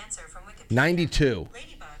 Here's an answer from Wikipedia. 92.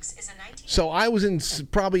 Ladybugs is a 19... So I was in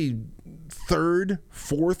probably 3rd,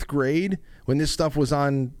 4th grade when this stuff was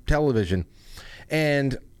on television.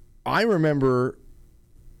 And I remember,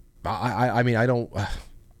 I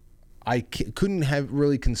couldn't have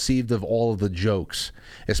really conceived of all of the jokes,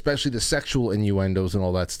 especially the sexual innuendos and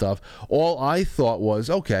all that stuff. All I thought was,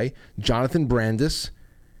 okay, Jonathan Brandis,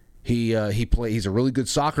 he's a really good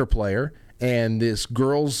soccer player, and this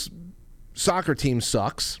girls' soccer team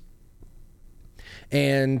sucks.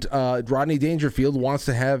 And Rodney Dangerfield wants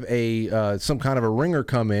to have some kind of a ringer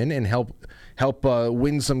come in and help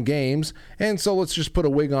win some games, and so let's just put a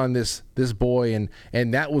wig on this boy,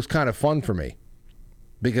 and that was kind of fun for me,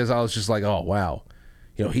 because I was just like, oh wow,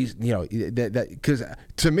 he's that because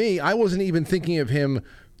to me I wasn't even thinking of him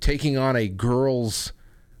taking on a girl's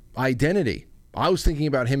identity. I was thinking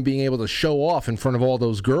about him being able to show off in front of all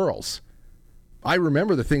those girls. I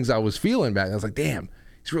remember the things I was feeling back. I was like, damn,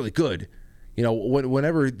 he's really good.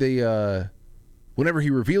 Whenever he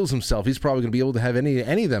reveals himself, he's probably going to be able to have any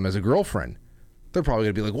of them as a girlfriend. They're probably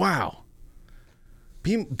going to be like, wow,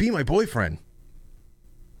 be my boyfriend.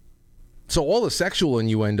 So all the sexual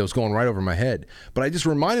innuendos going right over my head. But I just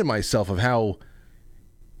reminded myself of how,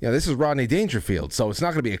 this is Rodney Dangerfield, so it's not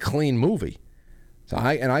going to be a clean movie. So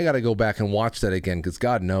I got to go back and watch that again, because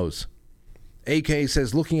God knows. AK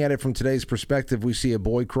says, looking at it from today's perspective, we see a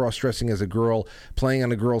boy cross-dressing as a girl playing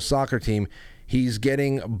on a girls' soccer team. He's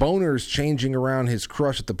getting boners changing around his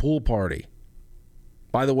crush at the pool party.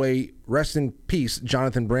 By the way, rest in peace,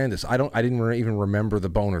 Jonathan Brandis. I didn't even remember the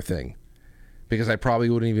boner thing, because I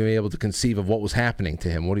probably wouldn't even be able to conceive of what was happening to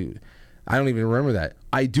him. I don't even remember that.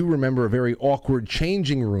 I do remember a very awkward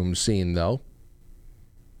changing room scene, though.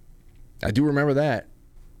 I do remember that.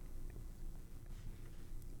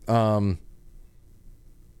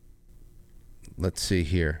 Let's see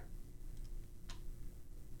here.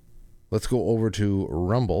 Let's go over to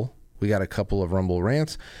Rumble. We got a couple of Rumble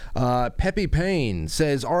rants. Peppy Payne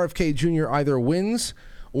says RFK Jr. either wins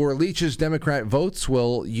or Leach's Democrat votes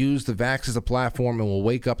will use the vax as a platform and will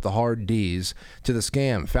wake up the hard Ds to the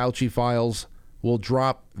scam. Fauci files will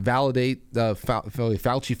drop, Fauci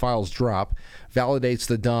files drop, validates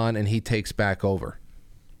the Don, and he takes back over.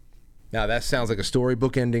 Now that sounds like a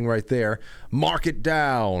storybook ending right there. Mark it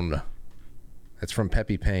down. That's from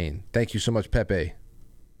Peppy Payne. Thank you so much, Pepe.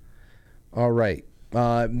 All right.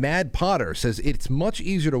 Mad Potter says it's much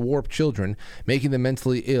easier to warp children, making them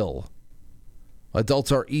mentally ill.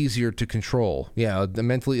 Adults are easier to control. Yeah, the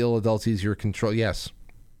mentally ill adults easier to control. Yes.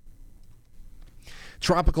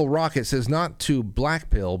 Tropical Rocket says not to black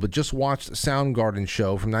pill, but just watched Soundgarden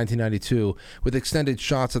show from 1992 with extended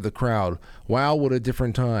shots of the crowd. Wow, what a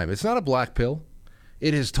different time. It's not a black pill.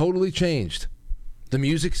 It has totally changed. The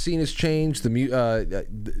music scene has changed.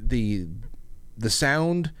 The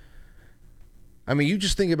sound. I mean, you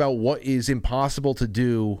just think about what is impossible to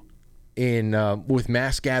do in with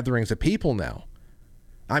mass gatherings of people now.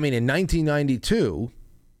 I mean, in 1992,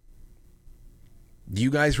 do you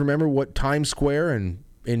guys remember what Times Square in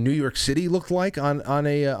New York City looked like on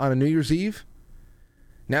a New Year's Eve?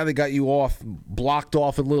 Now they got you blocked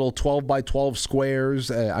off in little 12 by 12 squares.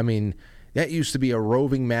 I mean, that used to be a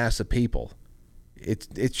roving mass of people. It's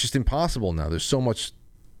just impossible now. There's so much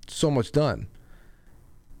done.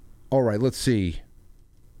 All right, let's see.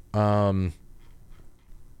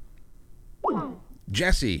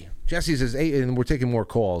 Jesse says, hey, and we're taking more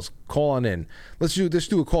calls. Call on in. Let's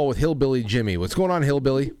do a call with Hillbilly Jimmy. What's going on,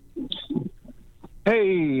 Hillbilly?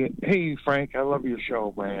 Hey, Frank. I love your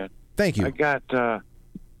show, man. Thank you. I got,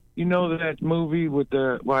 that movie with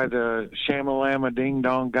the Shamalama Ding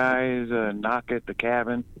Dong guys knock at the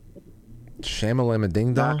cabin? Shamalama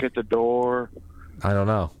Ding Dong? Knock at the door. I don't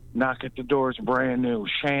know. Knock at the door. It's brand new.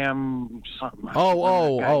 Sham something.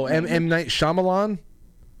 M. Night Shyamalan?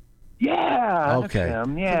 Yeah. Okay. That's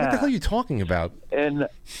him, yeah. So what the hell are you talking about? And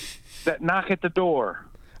that Knock at the Door.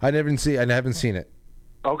 I haven't seen it.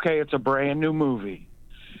 Okay, it's a brand new movie,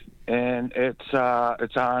 and it's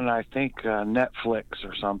on I think Netflix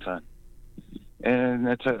or something. And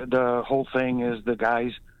the whole thing is the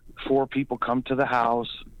guys, 4 people come to the house,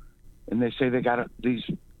 and they say these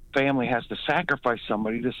family has to sacrifice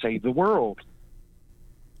somebody to save the world,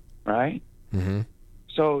 right? Mm-hmm.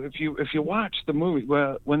 So if you watch the movie,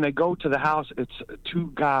 well, when they go to the house, it's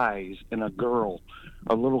 2 guys and a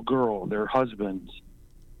little girl, their husbands,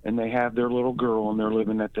 and they have their little girl, and they're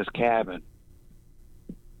living at this cabin.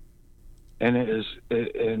 And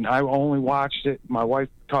and I only watched it. My wife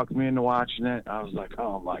talked me into watching it. I was like,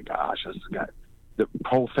 oh my gosh, the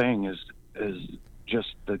whole thing is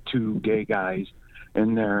just the 2 gay guys,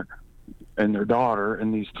 and and their daughter,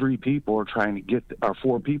 and these 4 people are trying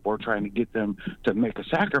to get them to make a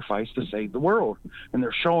sacrifice to save the world, and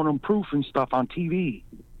they're showing them proof and stuff on TV,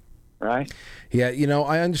 right? Yeah,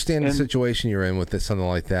 I understand the situation you're in with this, something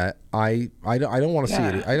like that. I don't want to see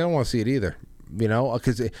it. I don't want to see it either.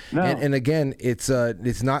 Because and again,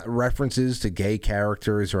 it's not references to gay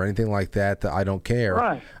characters or anything like that I don't care.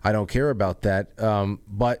 Right. I don't care about that.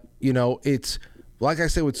 But it's like I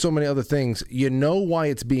said with so many other things. Why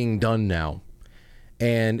it's being done now,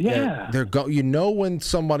 and when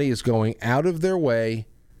somebody is going out of their way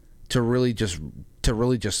to really just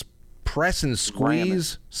press and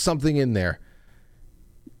squeeze something in there.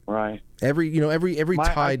 Right. Every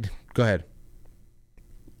tide. Go ahead.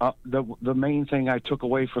 The main thing I took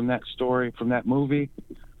away from that story, from that movie,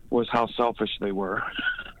 was how selfish they were.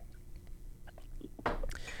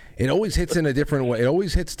 It always hits in a different way. It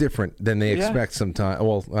always hits different than they expect sometimes.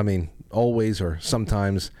 Well, I mean, always or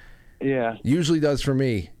sometimes. Yeah. Usually does for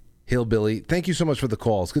me, Hillbilly. Thank you so much for the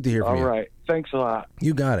call. It's good to hear from you. All right. Thanks a lot.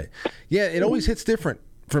 You got it. Yeah, it always hits different,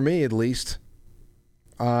 for me at least.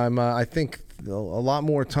 I think a lot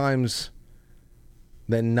more times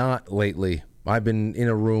than not lately. I've been in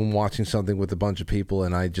a room watching something with a bunch of people,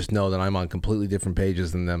 and I just know that I'm on completely different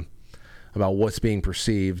pages than them about what's being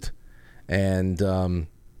perceived. And,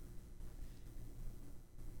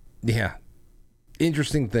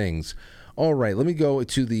 interesting things. All right, let me go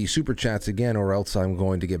to the Super Chats again, or else I'm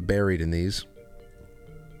going to get buried in these.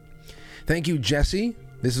 Thank you, Jesse.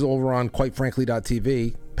 This is over on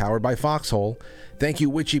quitefrankly.tv, powered by Foxhole. Thank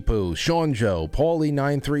you, Witchy Poo, Sean Joe,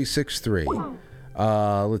 Paulie9363.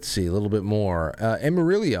 Let's see, a little bit more.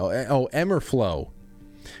 Emerflow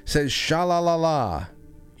says, sha-la-la-la.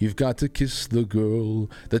 You've got to kiss the girl.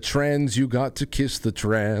 The trans, you got to kiss the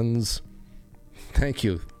trans. Thank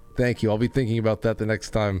you. I'll be thinking about that the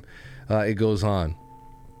next time it goes on.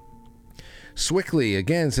 Swickley,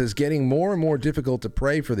 again, says, getting more and more difficult to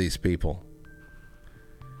pray for these people.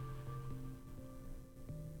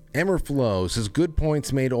 Emerflow says, good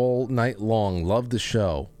points made all night long. Love the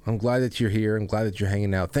show. I'm glad that you're here. I'm glad that you're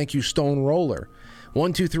hanging out. Thank you, Stone Roller.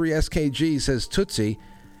 123SKG says, Tootsie,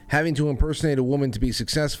 having to impersonate a woman to be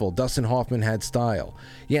successful. Dustin Hoffman had style.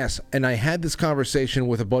 Yes, and I had this conversation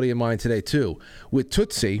with a buddy of mine today, too. With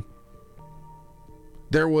Tootsie,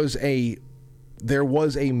 there was a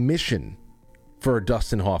mission for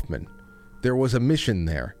Dustin Hoffman. There was a mission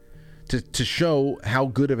there. To show how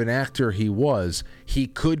good of an actor he was, he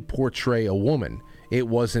could portray a woman. It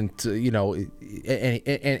wasn't,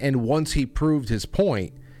 and once he proved his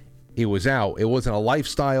point, it was out. It wasn't a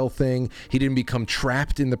lifestyle thing. He didn't become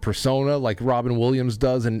trapped in the persona like Robin Williams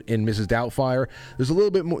does in Mrs. Doubtfire. There's a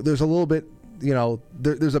little bit more. There's a little bit,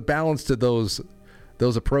 there's a balance to those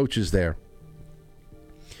approaches there.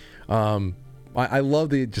 I love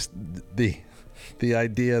the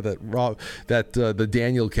idea that the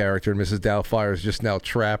Daniel character in Mrs. Doubtfire is just now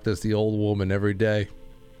trapped as the old woman every day.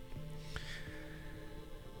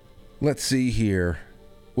 Let's see here.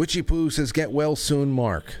 Witchy Poo says, "Get well soon,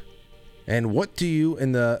 Mark." And what you do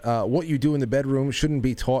in the bedroom shouldn't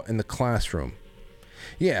be taught in the classroom.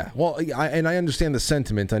 Yeah, well, I understand the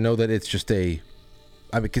sentiment. I know that it's just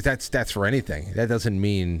because that's for anything. That doesn't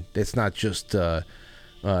mean it's not just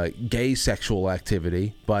gay sexual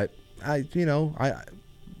activity, but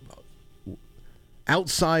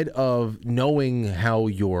outside of knowing how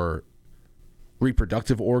your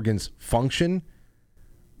reproductive organs function,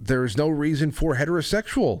 there's no reason for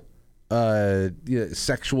heterosexual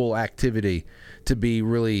sexual activity to be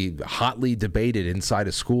really hotly debated inside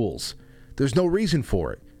of schools. There's no reason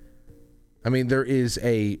for it. I mean, there is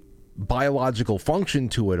a biological function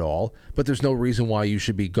to it all, but there's no reason why you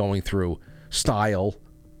should be going through style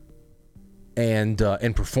and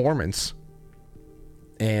performance.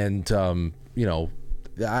 And I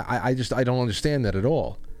don't understand that at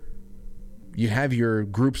all. You have your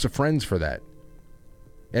groups of friends for that.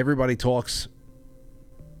 Everybody talks.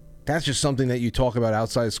 That's just something that you talk about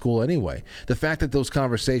outside of school anyway. The fact that those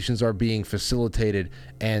conversations are being facilitated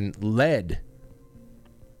and led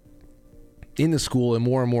in the school and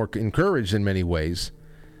more encouraged in many ways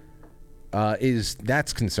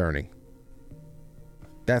that's concerning.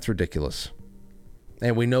 That's ridiculous.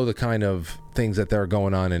 And we know the kind of things that are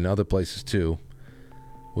going on in other places too.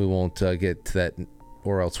 We won't get to that,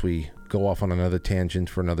 or else we go off on another tangent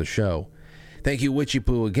for another show. Thank you, Witchy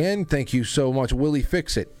Poo, again. Thank you so much, Willie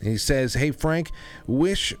Fix-It. He says, "Hey Frank,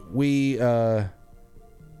 wish me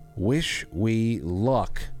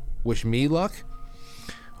luck. Wish me luck?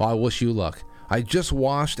 Well, I wish you luck. I just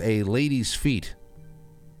washed a lady's feet.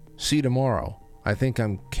 See you tomorrow. I think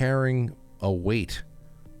I'm carrying a weight.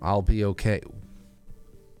 I'll be okay."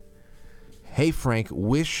 Hey, Frank,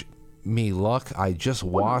 wish me luck. I just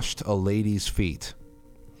washed a lady's feet.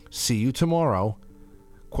 See you tomorrow. ?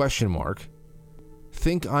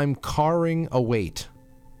 Think I'm carring a weight.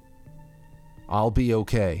 I'll be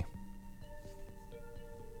okay.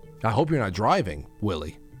 I hope you're not driving,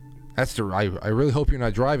 Willie. I really hope you're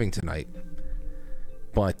not driving tonight.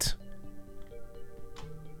 But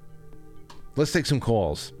let's take some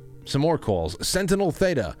calls. Some more calls. Sentinel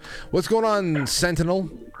Theta. What's going on, Sentinel?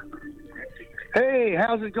 Hey,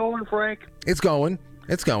 how's it going, Frank? It's going.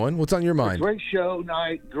 What's on your mind? Great show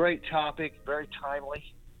night, great topic, very timely.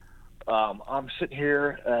 I'm sitting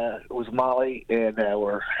here with Molly, and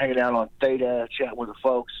we're hanging out on Theta, chatting with the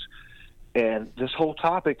folks. And this whole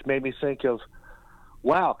topic made me think of,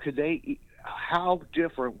 wow, how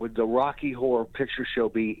different would the Rocky Horror Picture Show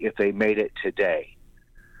be if they made it today?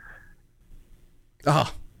 No,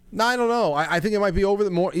 I don't know. I think it might be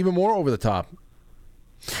even more over the top.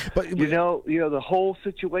 But you know the whole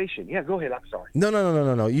situation. Yeah, go ahead. I'm sorry.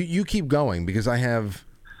 No. You keep going because I have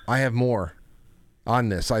more on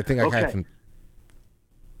this. I think I have some.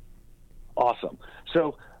 Awesome.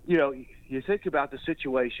 So you think about the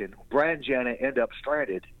situation. Brad and Jenna end up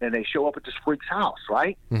stranded, and they show up at this freak's house,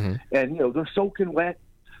 right? Mm-hmm. And they're soaking wet.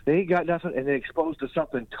 They ain't got nothing, and they're exposed to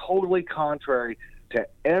something totally contrary to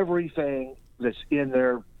everything that's in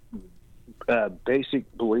their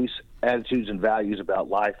basic beliefs, attitudes, and values about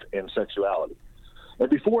life and sexuality. And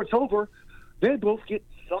before it's over, they both get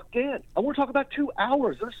sucked in. And we're talking about 2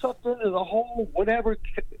 hours. They're sucked into the whole whatever.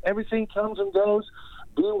 Everything comes and goes.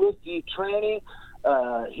 Being with the tranny.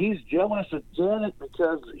 He's jealous of Janet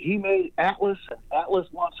because he made Atlas, and Atlas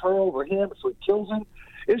wants her over him, so he kills him.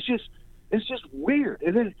 It's just weird.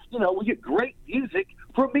 And then we get great music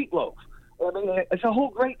from Meatloaf. I mean, it's a whole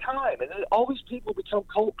great time, and then all these people become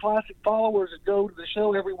cult classic followers and go to the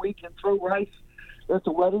show every week and throw rice at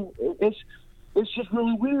the wedding. It's just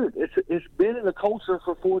really weird. It's been in the culture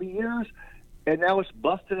for 40 years, and now it's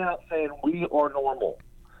busting out saying we are normal.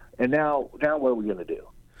 And now what are we going to do?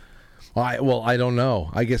 I don't know.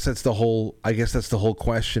 I guess that's the whole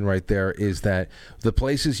question right there, is that the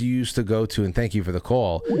places you used to go to, and thank you for the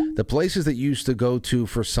call, the places that you used to go to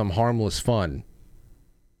for some harmless fun,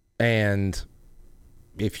 and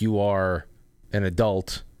if you are an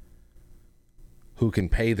adult who can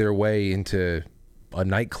pay their way into a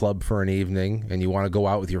nightclub for an evening, and you want to go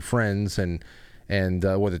out with your friends, and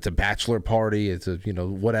whether it's a bachelor party, it's a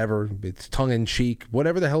whatever, it's tongue in cheek,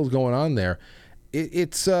 whatever the hell's going on there,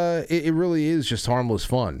 it really is just harmless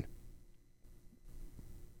fun.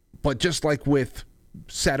 But just like with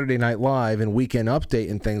Saturday Night Live and Weekend Update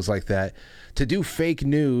and things like that, to do fake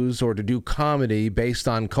news or to do comedy based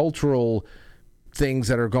on cultural things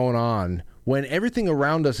that are going on when everything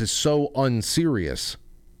around us is so unserious,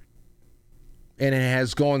 and it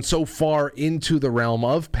has gone so far into the realm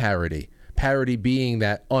of parody being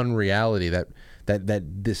that unreality, that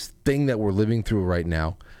this thing that we're living through right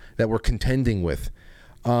now, that we're contending with.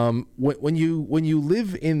 When you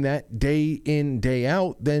live in that day in, day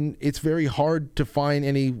out, then it's very hard to find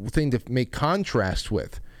anything to make contrast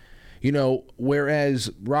with. Whereas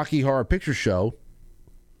Rocky Horror Picture Show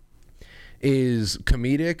is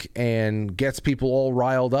comedic and gets people all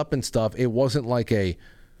riled up and stuff. It wasn't like a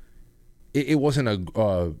you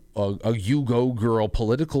go girl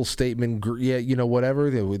political statement. Whatever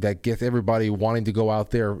that gets everybody wanting to go out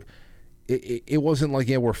there. It wasn't like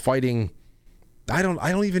we're fighting. I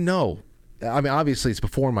don't even know. I mean, obviously it's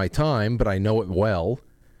before my time, but I know it well.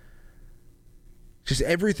 Just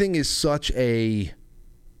everything is such a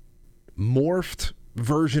morphed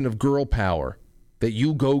version of girl power, that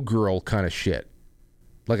you go girl kind of shit.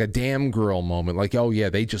 Like a damn girl moment, like, oh yeah,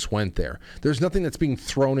 they just went there. There's nothing that's being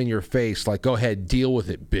thrown in your face like, go ahead, deal with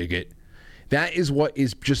it, bigot. That is what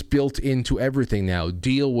is just built into everything now.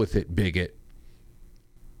 Deal with it, bigot.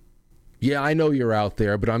 Yeah, I know you're out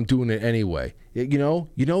there, but I'm doing it anyway.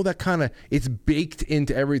 That kind of, it's baked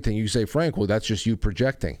into everything. You say, Frank, well, that's just you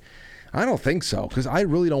projecting. I don't think so, because I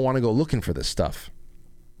really don't want to go looking for this stuff.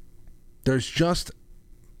 There's just,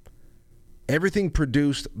 everything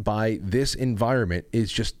produced by this environment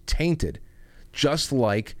is just tainted, just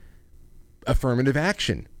like affirmative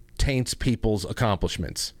action taints people's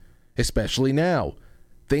accomplishments, especially now.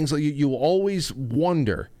 Things like you always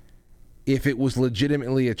wonder if it was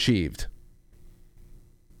legitimately achieved.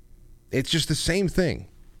 It's just the same thing.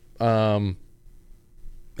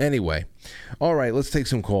 Anyway, all right, let's take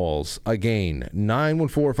some calls. Again,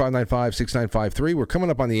 914-595-6953. We're coming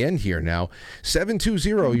up on the end here now.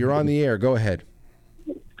 720, you're on the air. Go ahead.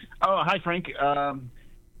 Oh, hi, Frank.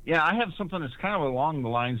 Yeah, I have something that's kind of along the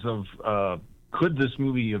lines of could this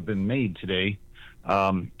movie have been made today?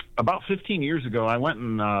 About 15 years ago, I went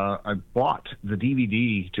and I bought the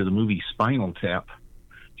DVD to the movie Spinal Tap.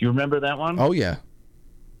 Do you remember that one? Oh, yeah.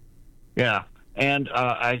 Yeah. And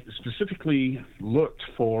I specifically looked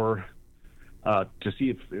for, to see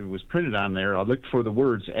if it was printed on there, I looked for the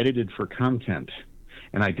words edited for content,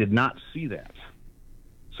 and I did not see that.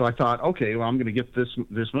 So I thought, okay, well, I'm going to get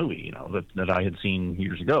this movie, that I had seen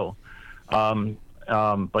years ago.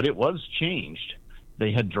 But it was changed.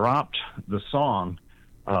 They had dropped the song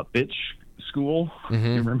Bitch School. Mm-hmm.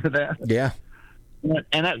 You remember that? Yeah.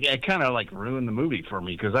 And that kind of like ruined the movie for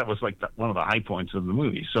me, because that was like one of the high points of the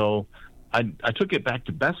movie. So I took it back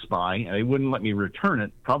to Best Buy, and they wouldn't let me return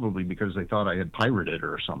it, probably because they thought I had pirated it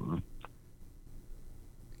or something.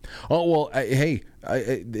 Oh, well, hey,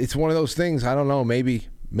 it's one of those things. I don't know. Maybe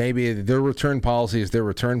their return policy is their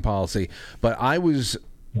return policy. But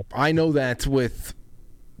I know that with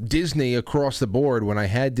Disney across the board, when I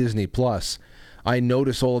had Disney Plus, I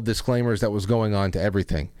noticed all the disclaimers that was going on to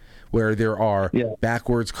everything, where there are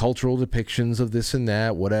backwards cultural depictions of this and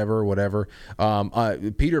that, whatever.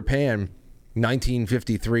 Peter Pan,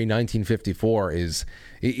 1953, 1954 is,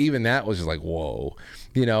 even that was just like, whoa.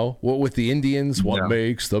 What with the Indians, what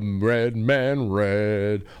makes the red man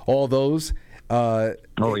red, all those. Oh,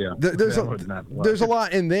 yeah. There's a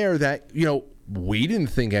lot in there that, we didn't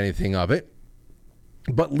think anything of it.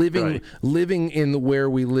 But living in where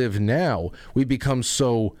we live now, we become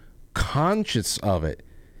so conscious of it,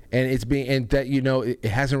 and it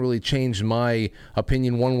hasn't really changed my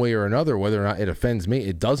opinion one way or another. Whether or not it offends me,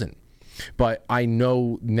 it doesn't. But I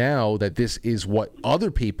know now that this is what other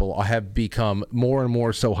people have become more and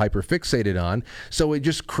more so hyperfixated on. So it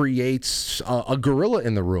just creates a gorilla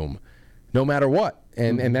in the room, no matter what.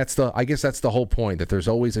 And I guess that's the whole point, that there's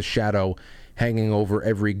always a shadow hanging over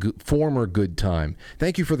every former good time.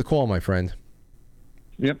 Thank you for the call, my friend.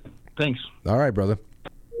 Yep. Thanks. All right, brother.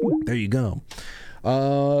 There you go.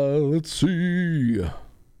 Let's see.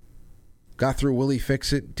 Got through Willie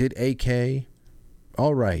Fix It. Did AK.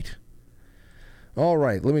 All right.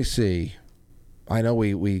 Let me see. I know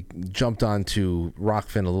we jumped onto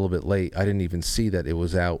Rockfin a little bit late. I didn't even see that it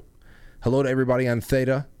was out. Hello to everybody on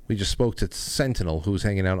Theta. We just spoke to Sentinel, who's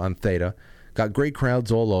hanging out on Theta. Got great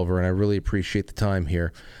crowds all over, and I really appreciate the time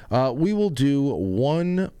here. We will do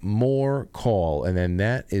one more call, and then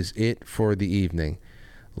that is it for the evening.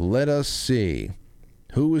 Let us see.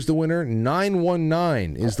 Who is the winner?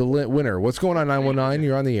 919 is the winner. What's going on, 919?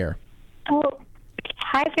 You're on the air. Oh,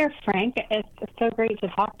 hi there, Frank. It's so great to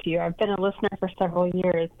talk to you. I've been a listener for several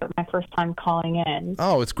years, but my first time calling in.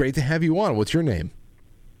 Oh, it's great to have you on. What's your name?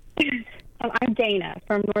 I'm Dana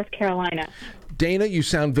from North Carolina. Dana, you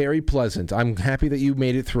sound very pleasant. I'm happy that you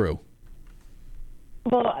made it through.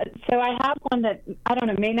 Well, so I have one that, I don't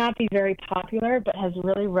know, may not be very popular, but has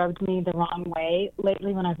really rubbed me the wrong way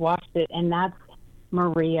lately when I've watched it, and that's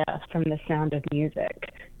Maria from The Sound of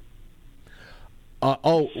Music. I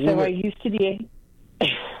used to be...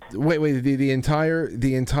 Wait, the entire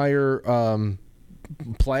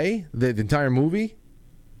play? The entire movie?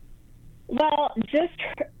 Well, just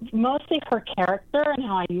mostly her character and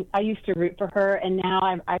how I used to root for her, and now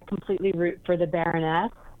I completely root for the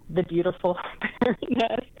Baroness, the beautiful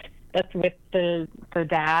Baroness that's with the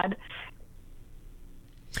dad.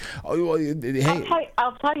 Oh, well, hey,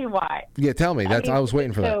 I'll tell you why. Yeah, tell me. I was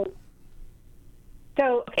waiting for that.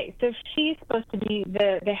 So she's supposed to be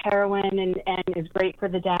the heroine and is great for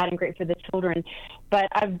the dad and great for the children, but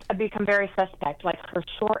I've become very suspect. Like, her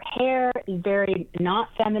short hair is very not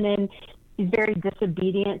feminine. She's very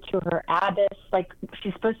disobedient to her abbess. Like,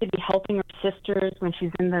 she's supposed to be helping her sisters when she's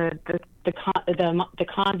in the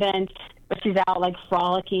convent, but she's out like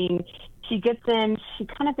frolicking. She gets in. She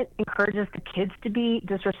kind of encourages the kids to be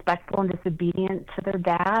disrespectful and disobedient to their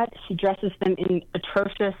dad. She dresses them in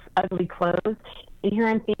atrocious, ugly clothes. And here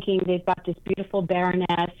I'm thinking they've got this beautiful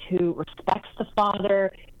Baroness who respects the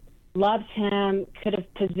father, loves him, could have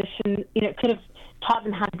could have taught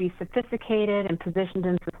them how to be sophisticated and positioned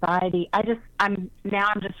in society. I'm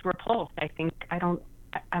just repulsed.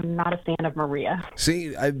 I'm not a fan of Maria. See,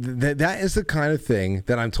 that is the kind of thing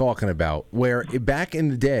that I'm talking about, where back in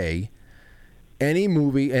the day, any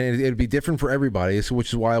movie, and it'd be different for everybody, which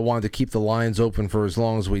is why I wanted to keep the lines open for as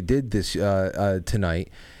long as we did this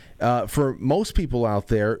tonight. For most people out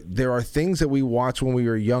there are things that we watched when we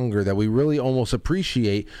were younger that we really almost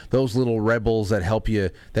appreciate, those little rebels that help you,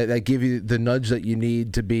 that give you the nudge that you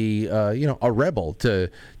need to be, a rebel, to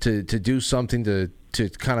do something, to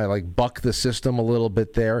kind of like buck the system a little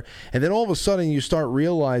bit there. And then all of a sudden you start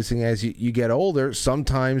realizing as you get older,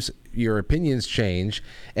 sometimes your opinions change,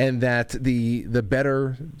 and that the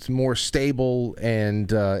better, more stable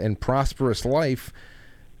and prosperous life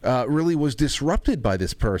really was disrupted by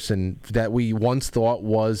this person that we once thought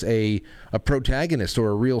was a protagonist or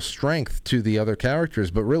a real strength to the other characters.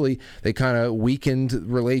 But really, they kind of weakened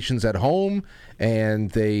relations at home, and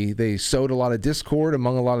they sowed a lot of discord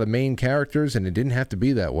among a lot of the main characters, and it didn't have to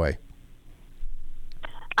be that way.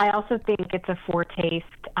 I also think it's a foretaste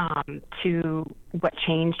to what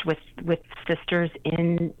changed with sisters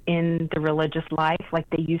in the religious life. Like,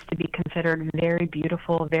 they used to be considered very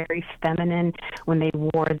beautiful, very feminine when they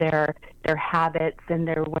wore their habits and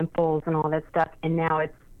their wimples and all that stuff. And now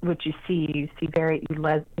it's what you see. You see very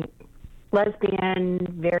lesbian,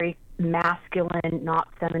 very masculine, not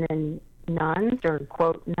feminine nuns, or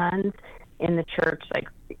quote nuns, in the church, like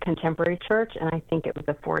contemporary church, and I think it was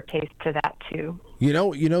a foretaste to that too. You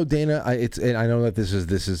know, Dana. And I know that this is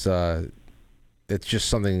it's just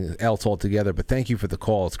something else altogether. But thank you for the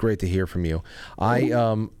call. It's great to hear from you. I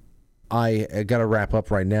got to wrap up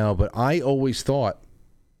right now, but I always thought.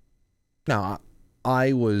 Now,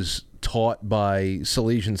 I was taught by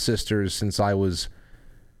Salesian sisters since I was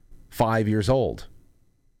 5 years old,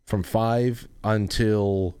 from 5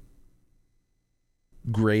 until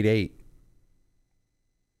grade 8.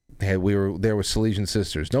 We were there with Salesian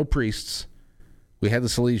sisters, no priests. We had the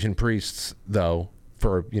Salesian priests though,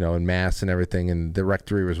 for in mass and everything, and the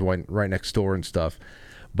rectory was right next door and stuff.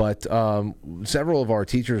 But several of our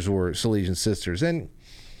teachers were Salesian sisters, and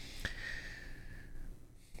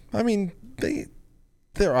I mean they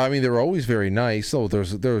were always very nice. Oh, there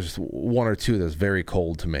was one or two that was very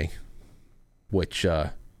cold to me, which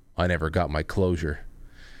I never got my closure.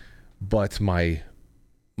 But my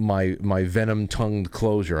venom-tongued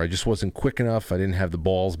closure, I just wasn't quick enough. I didn't have the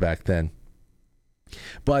balls back then.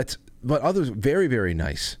 But others, very, very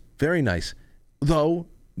nice. Very nice. Though,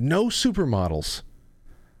 no supermodels.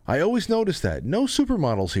 I always noticed that. No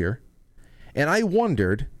supermodels here. And I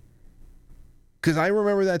wondered, because I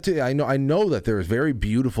remember that too. I know that there's very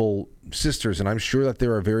beautiful sisters, and I'm sure that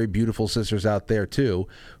there are very beautiful sisters out there too,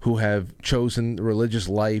 who have chosen religious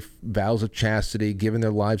life, vows of chastity, given their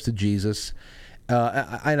lives to Jesus.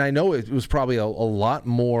 And I know it was probably a lot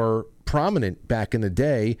more prominent back in the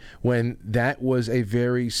day when that was a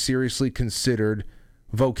very seriously considered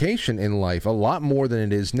vocation in life, a lot more than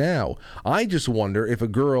it is now. I just wonder if a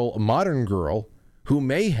modern girl, who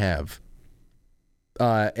may have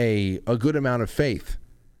a good amount of faith,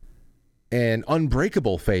 and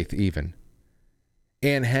unbreakable faith even,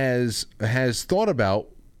 and has thought about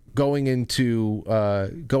going to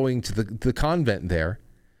the convent there,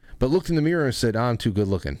 but looked in the mirror and said, "I'm too good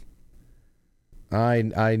looking.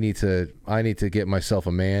 I need to get myself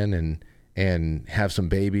a man and have some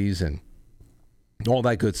babies and all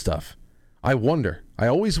that good stuff." I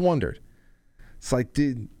always wondered. It's like,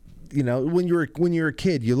 dude, when you're a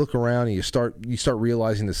kid, you look around and you start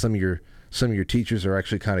realizing that some of your teachers are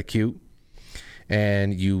actually kind of cute,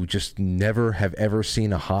 and you just never have ever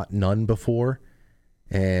seen a hot nun before,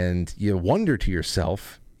 and you wonder to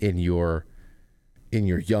yourself in your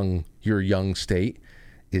young state,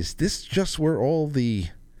 is this just where all the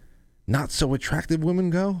not so attractive women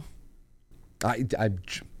go? I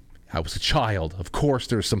was a child. Of course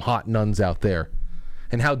there's some hot nuns out there.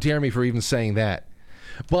 And how dare me for even saying that.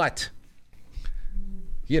 But,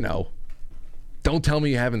 don't tell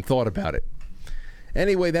me you haven't thought about it.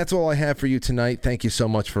 Anyway, that's all I have for you tonight. Thank you so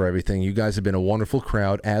much for everything. You guys have been a wonderful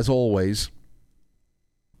crowd, as always.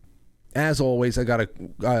 As always, I got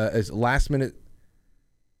a last-minute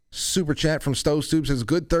super chat from Stowe Stoop. Says,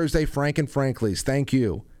 "Good Thursday, Frank and Franklies." Thank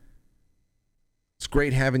you. It's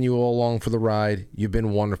great having you all along for the ride. You've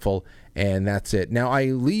been wonderful. And that's it. Now, I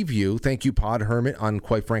leave you, thank you, Pod Hermit on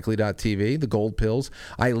QuiteFrankly.tv, the Gold Pills.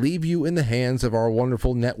 I leave you in the hands of our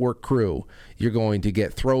wonderful network crew. You're going to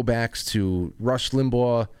get throwbacks to Rush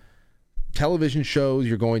Limbaugh television shows.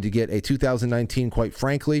 You're going to get a 2019 Quite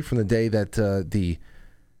Frankly from the day that the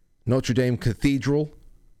Notre Dame Cathedral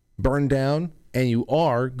burned down. And you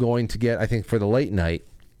are going to get, I think, for the late night,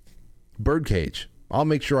 Birdcage. I'll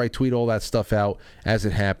make sure I tweet all that stuff out as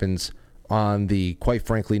it happens on the Quite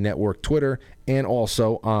Frankly Network Twitter, and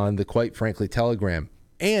also on the Quite Frankly Telegram,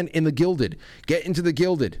 and in the Gilded. Get into the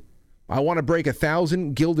Gilded. I want to break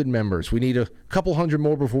 1,000 Gilded members. We need a couple hundred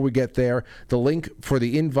more before we get there. The link for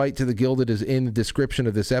the invite to the Gilded is in the description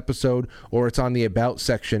of this episode, or it's on the About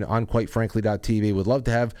section on QuiteFrankly.tv. Would love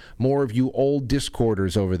to have more of you old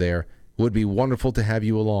Discorders over there. Would be wonderful to have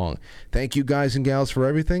you along. Thank you guys and gals for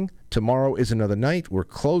everything. Tomorrow is another night. We're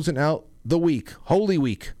closing out the week, Holy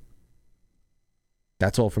Week.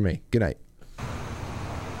 That's all for me. Good night.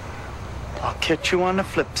 I'll catch you on the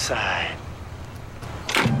flip side.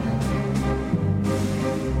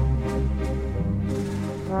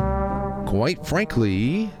 Quite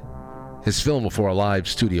frankly, his film before a live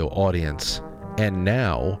studio audience. And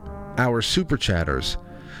now, our super chatters,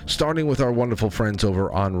 starting with our wonderful friends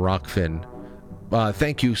over on Rockfin.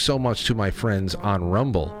 Thank you so much to my friends on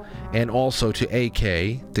Rumble, and also to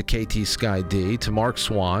AK, to KT Sky D, to Mark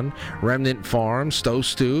Swan, Remnant Farm, Stow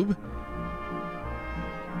Stube,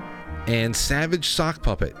 and Savage Sock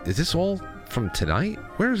Puppet. Is this all from tonight?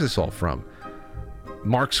 Where is this all from?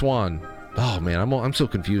 Mark Swan. Oh man, I'm so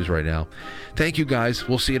confused right now. Thank you guys.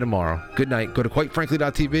 We'll see you tomorrow. Good night. Go to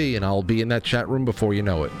quitefrankly.tv and I'll be in that chat room before you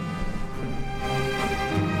know it.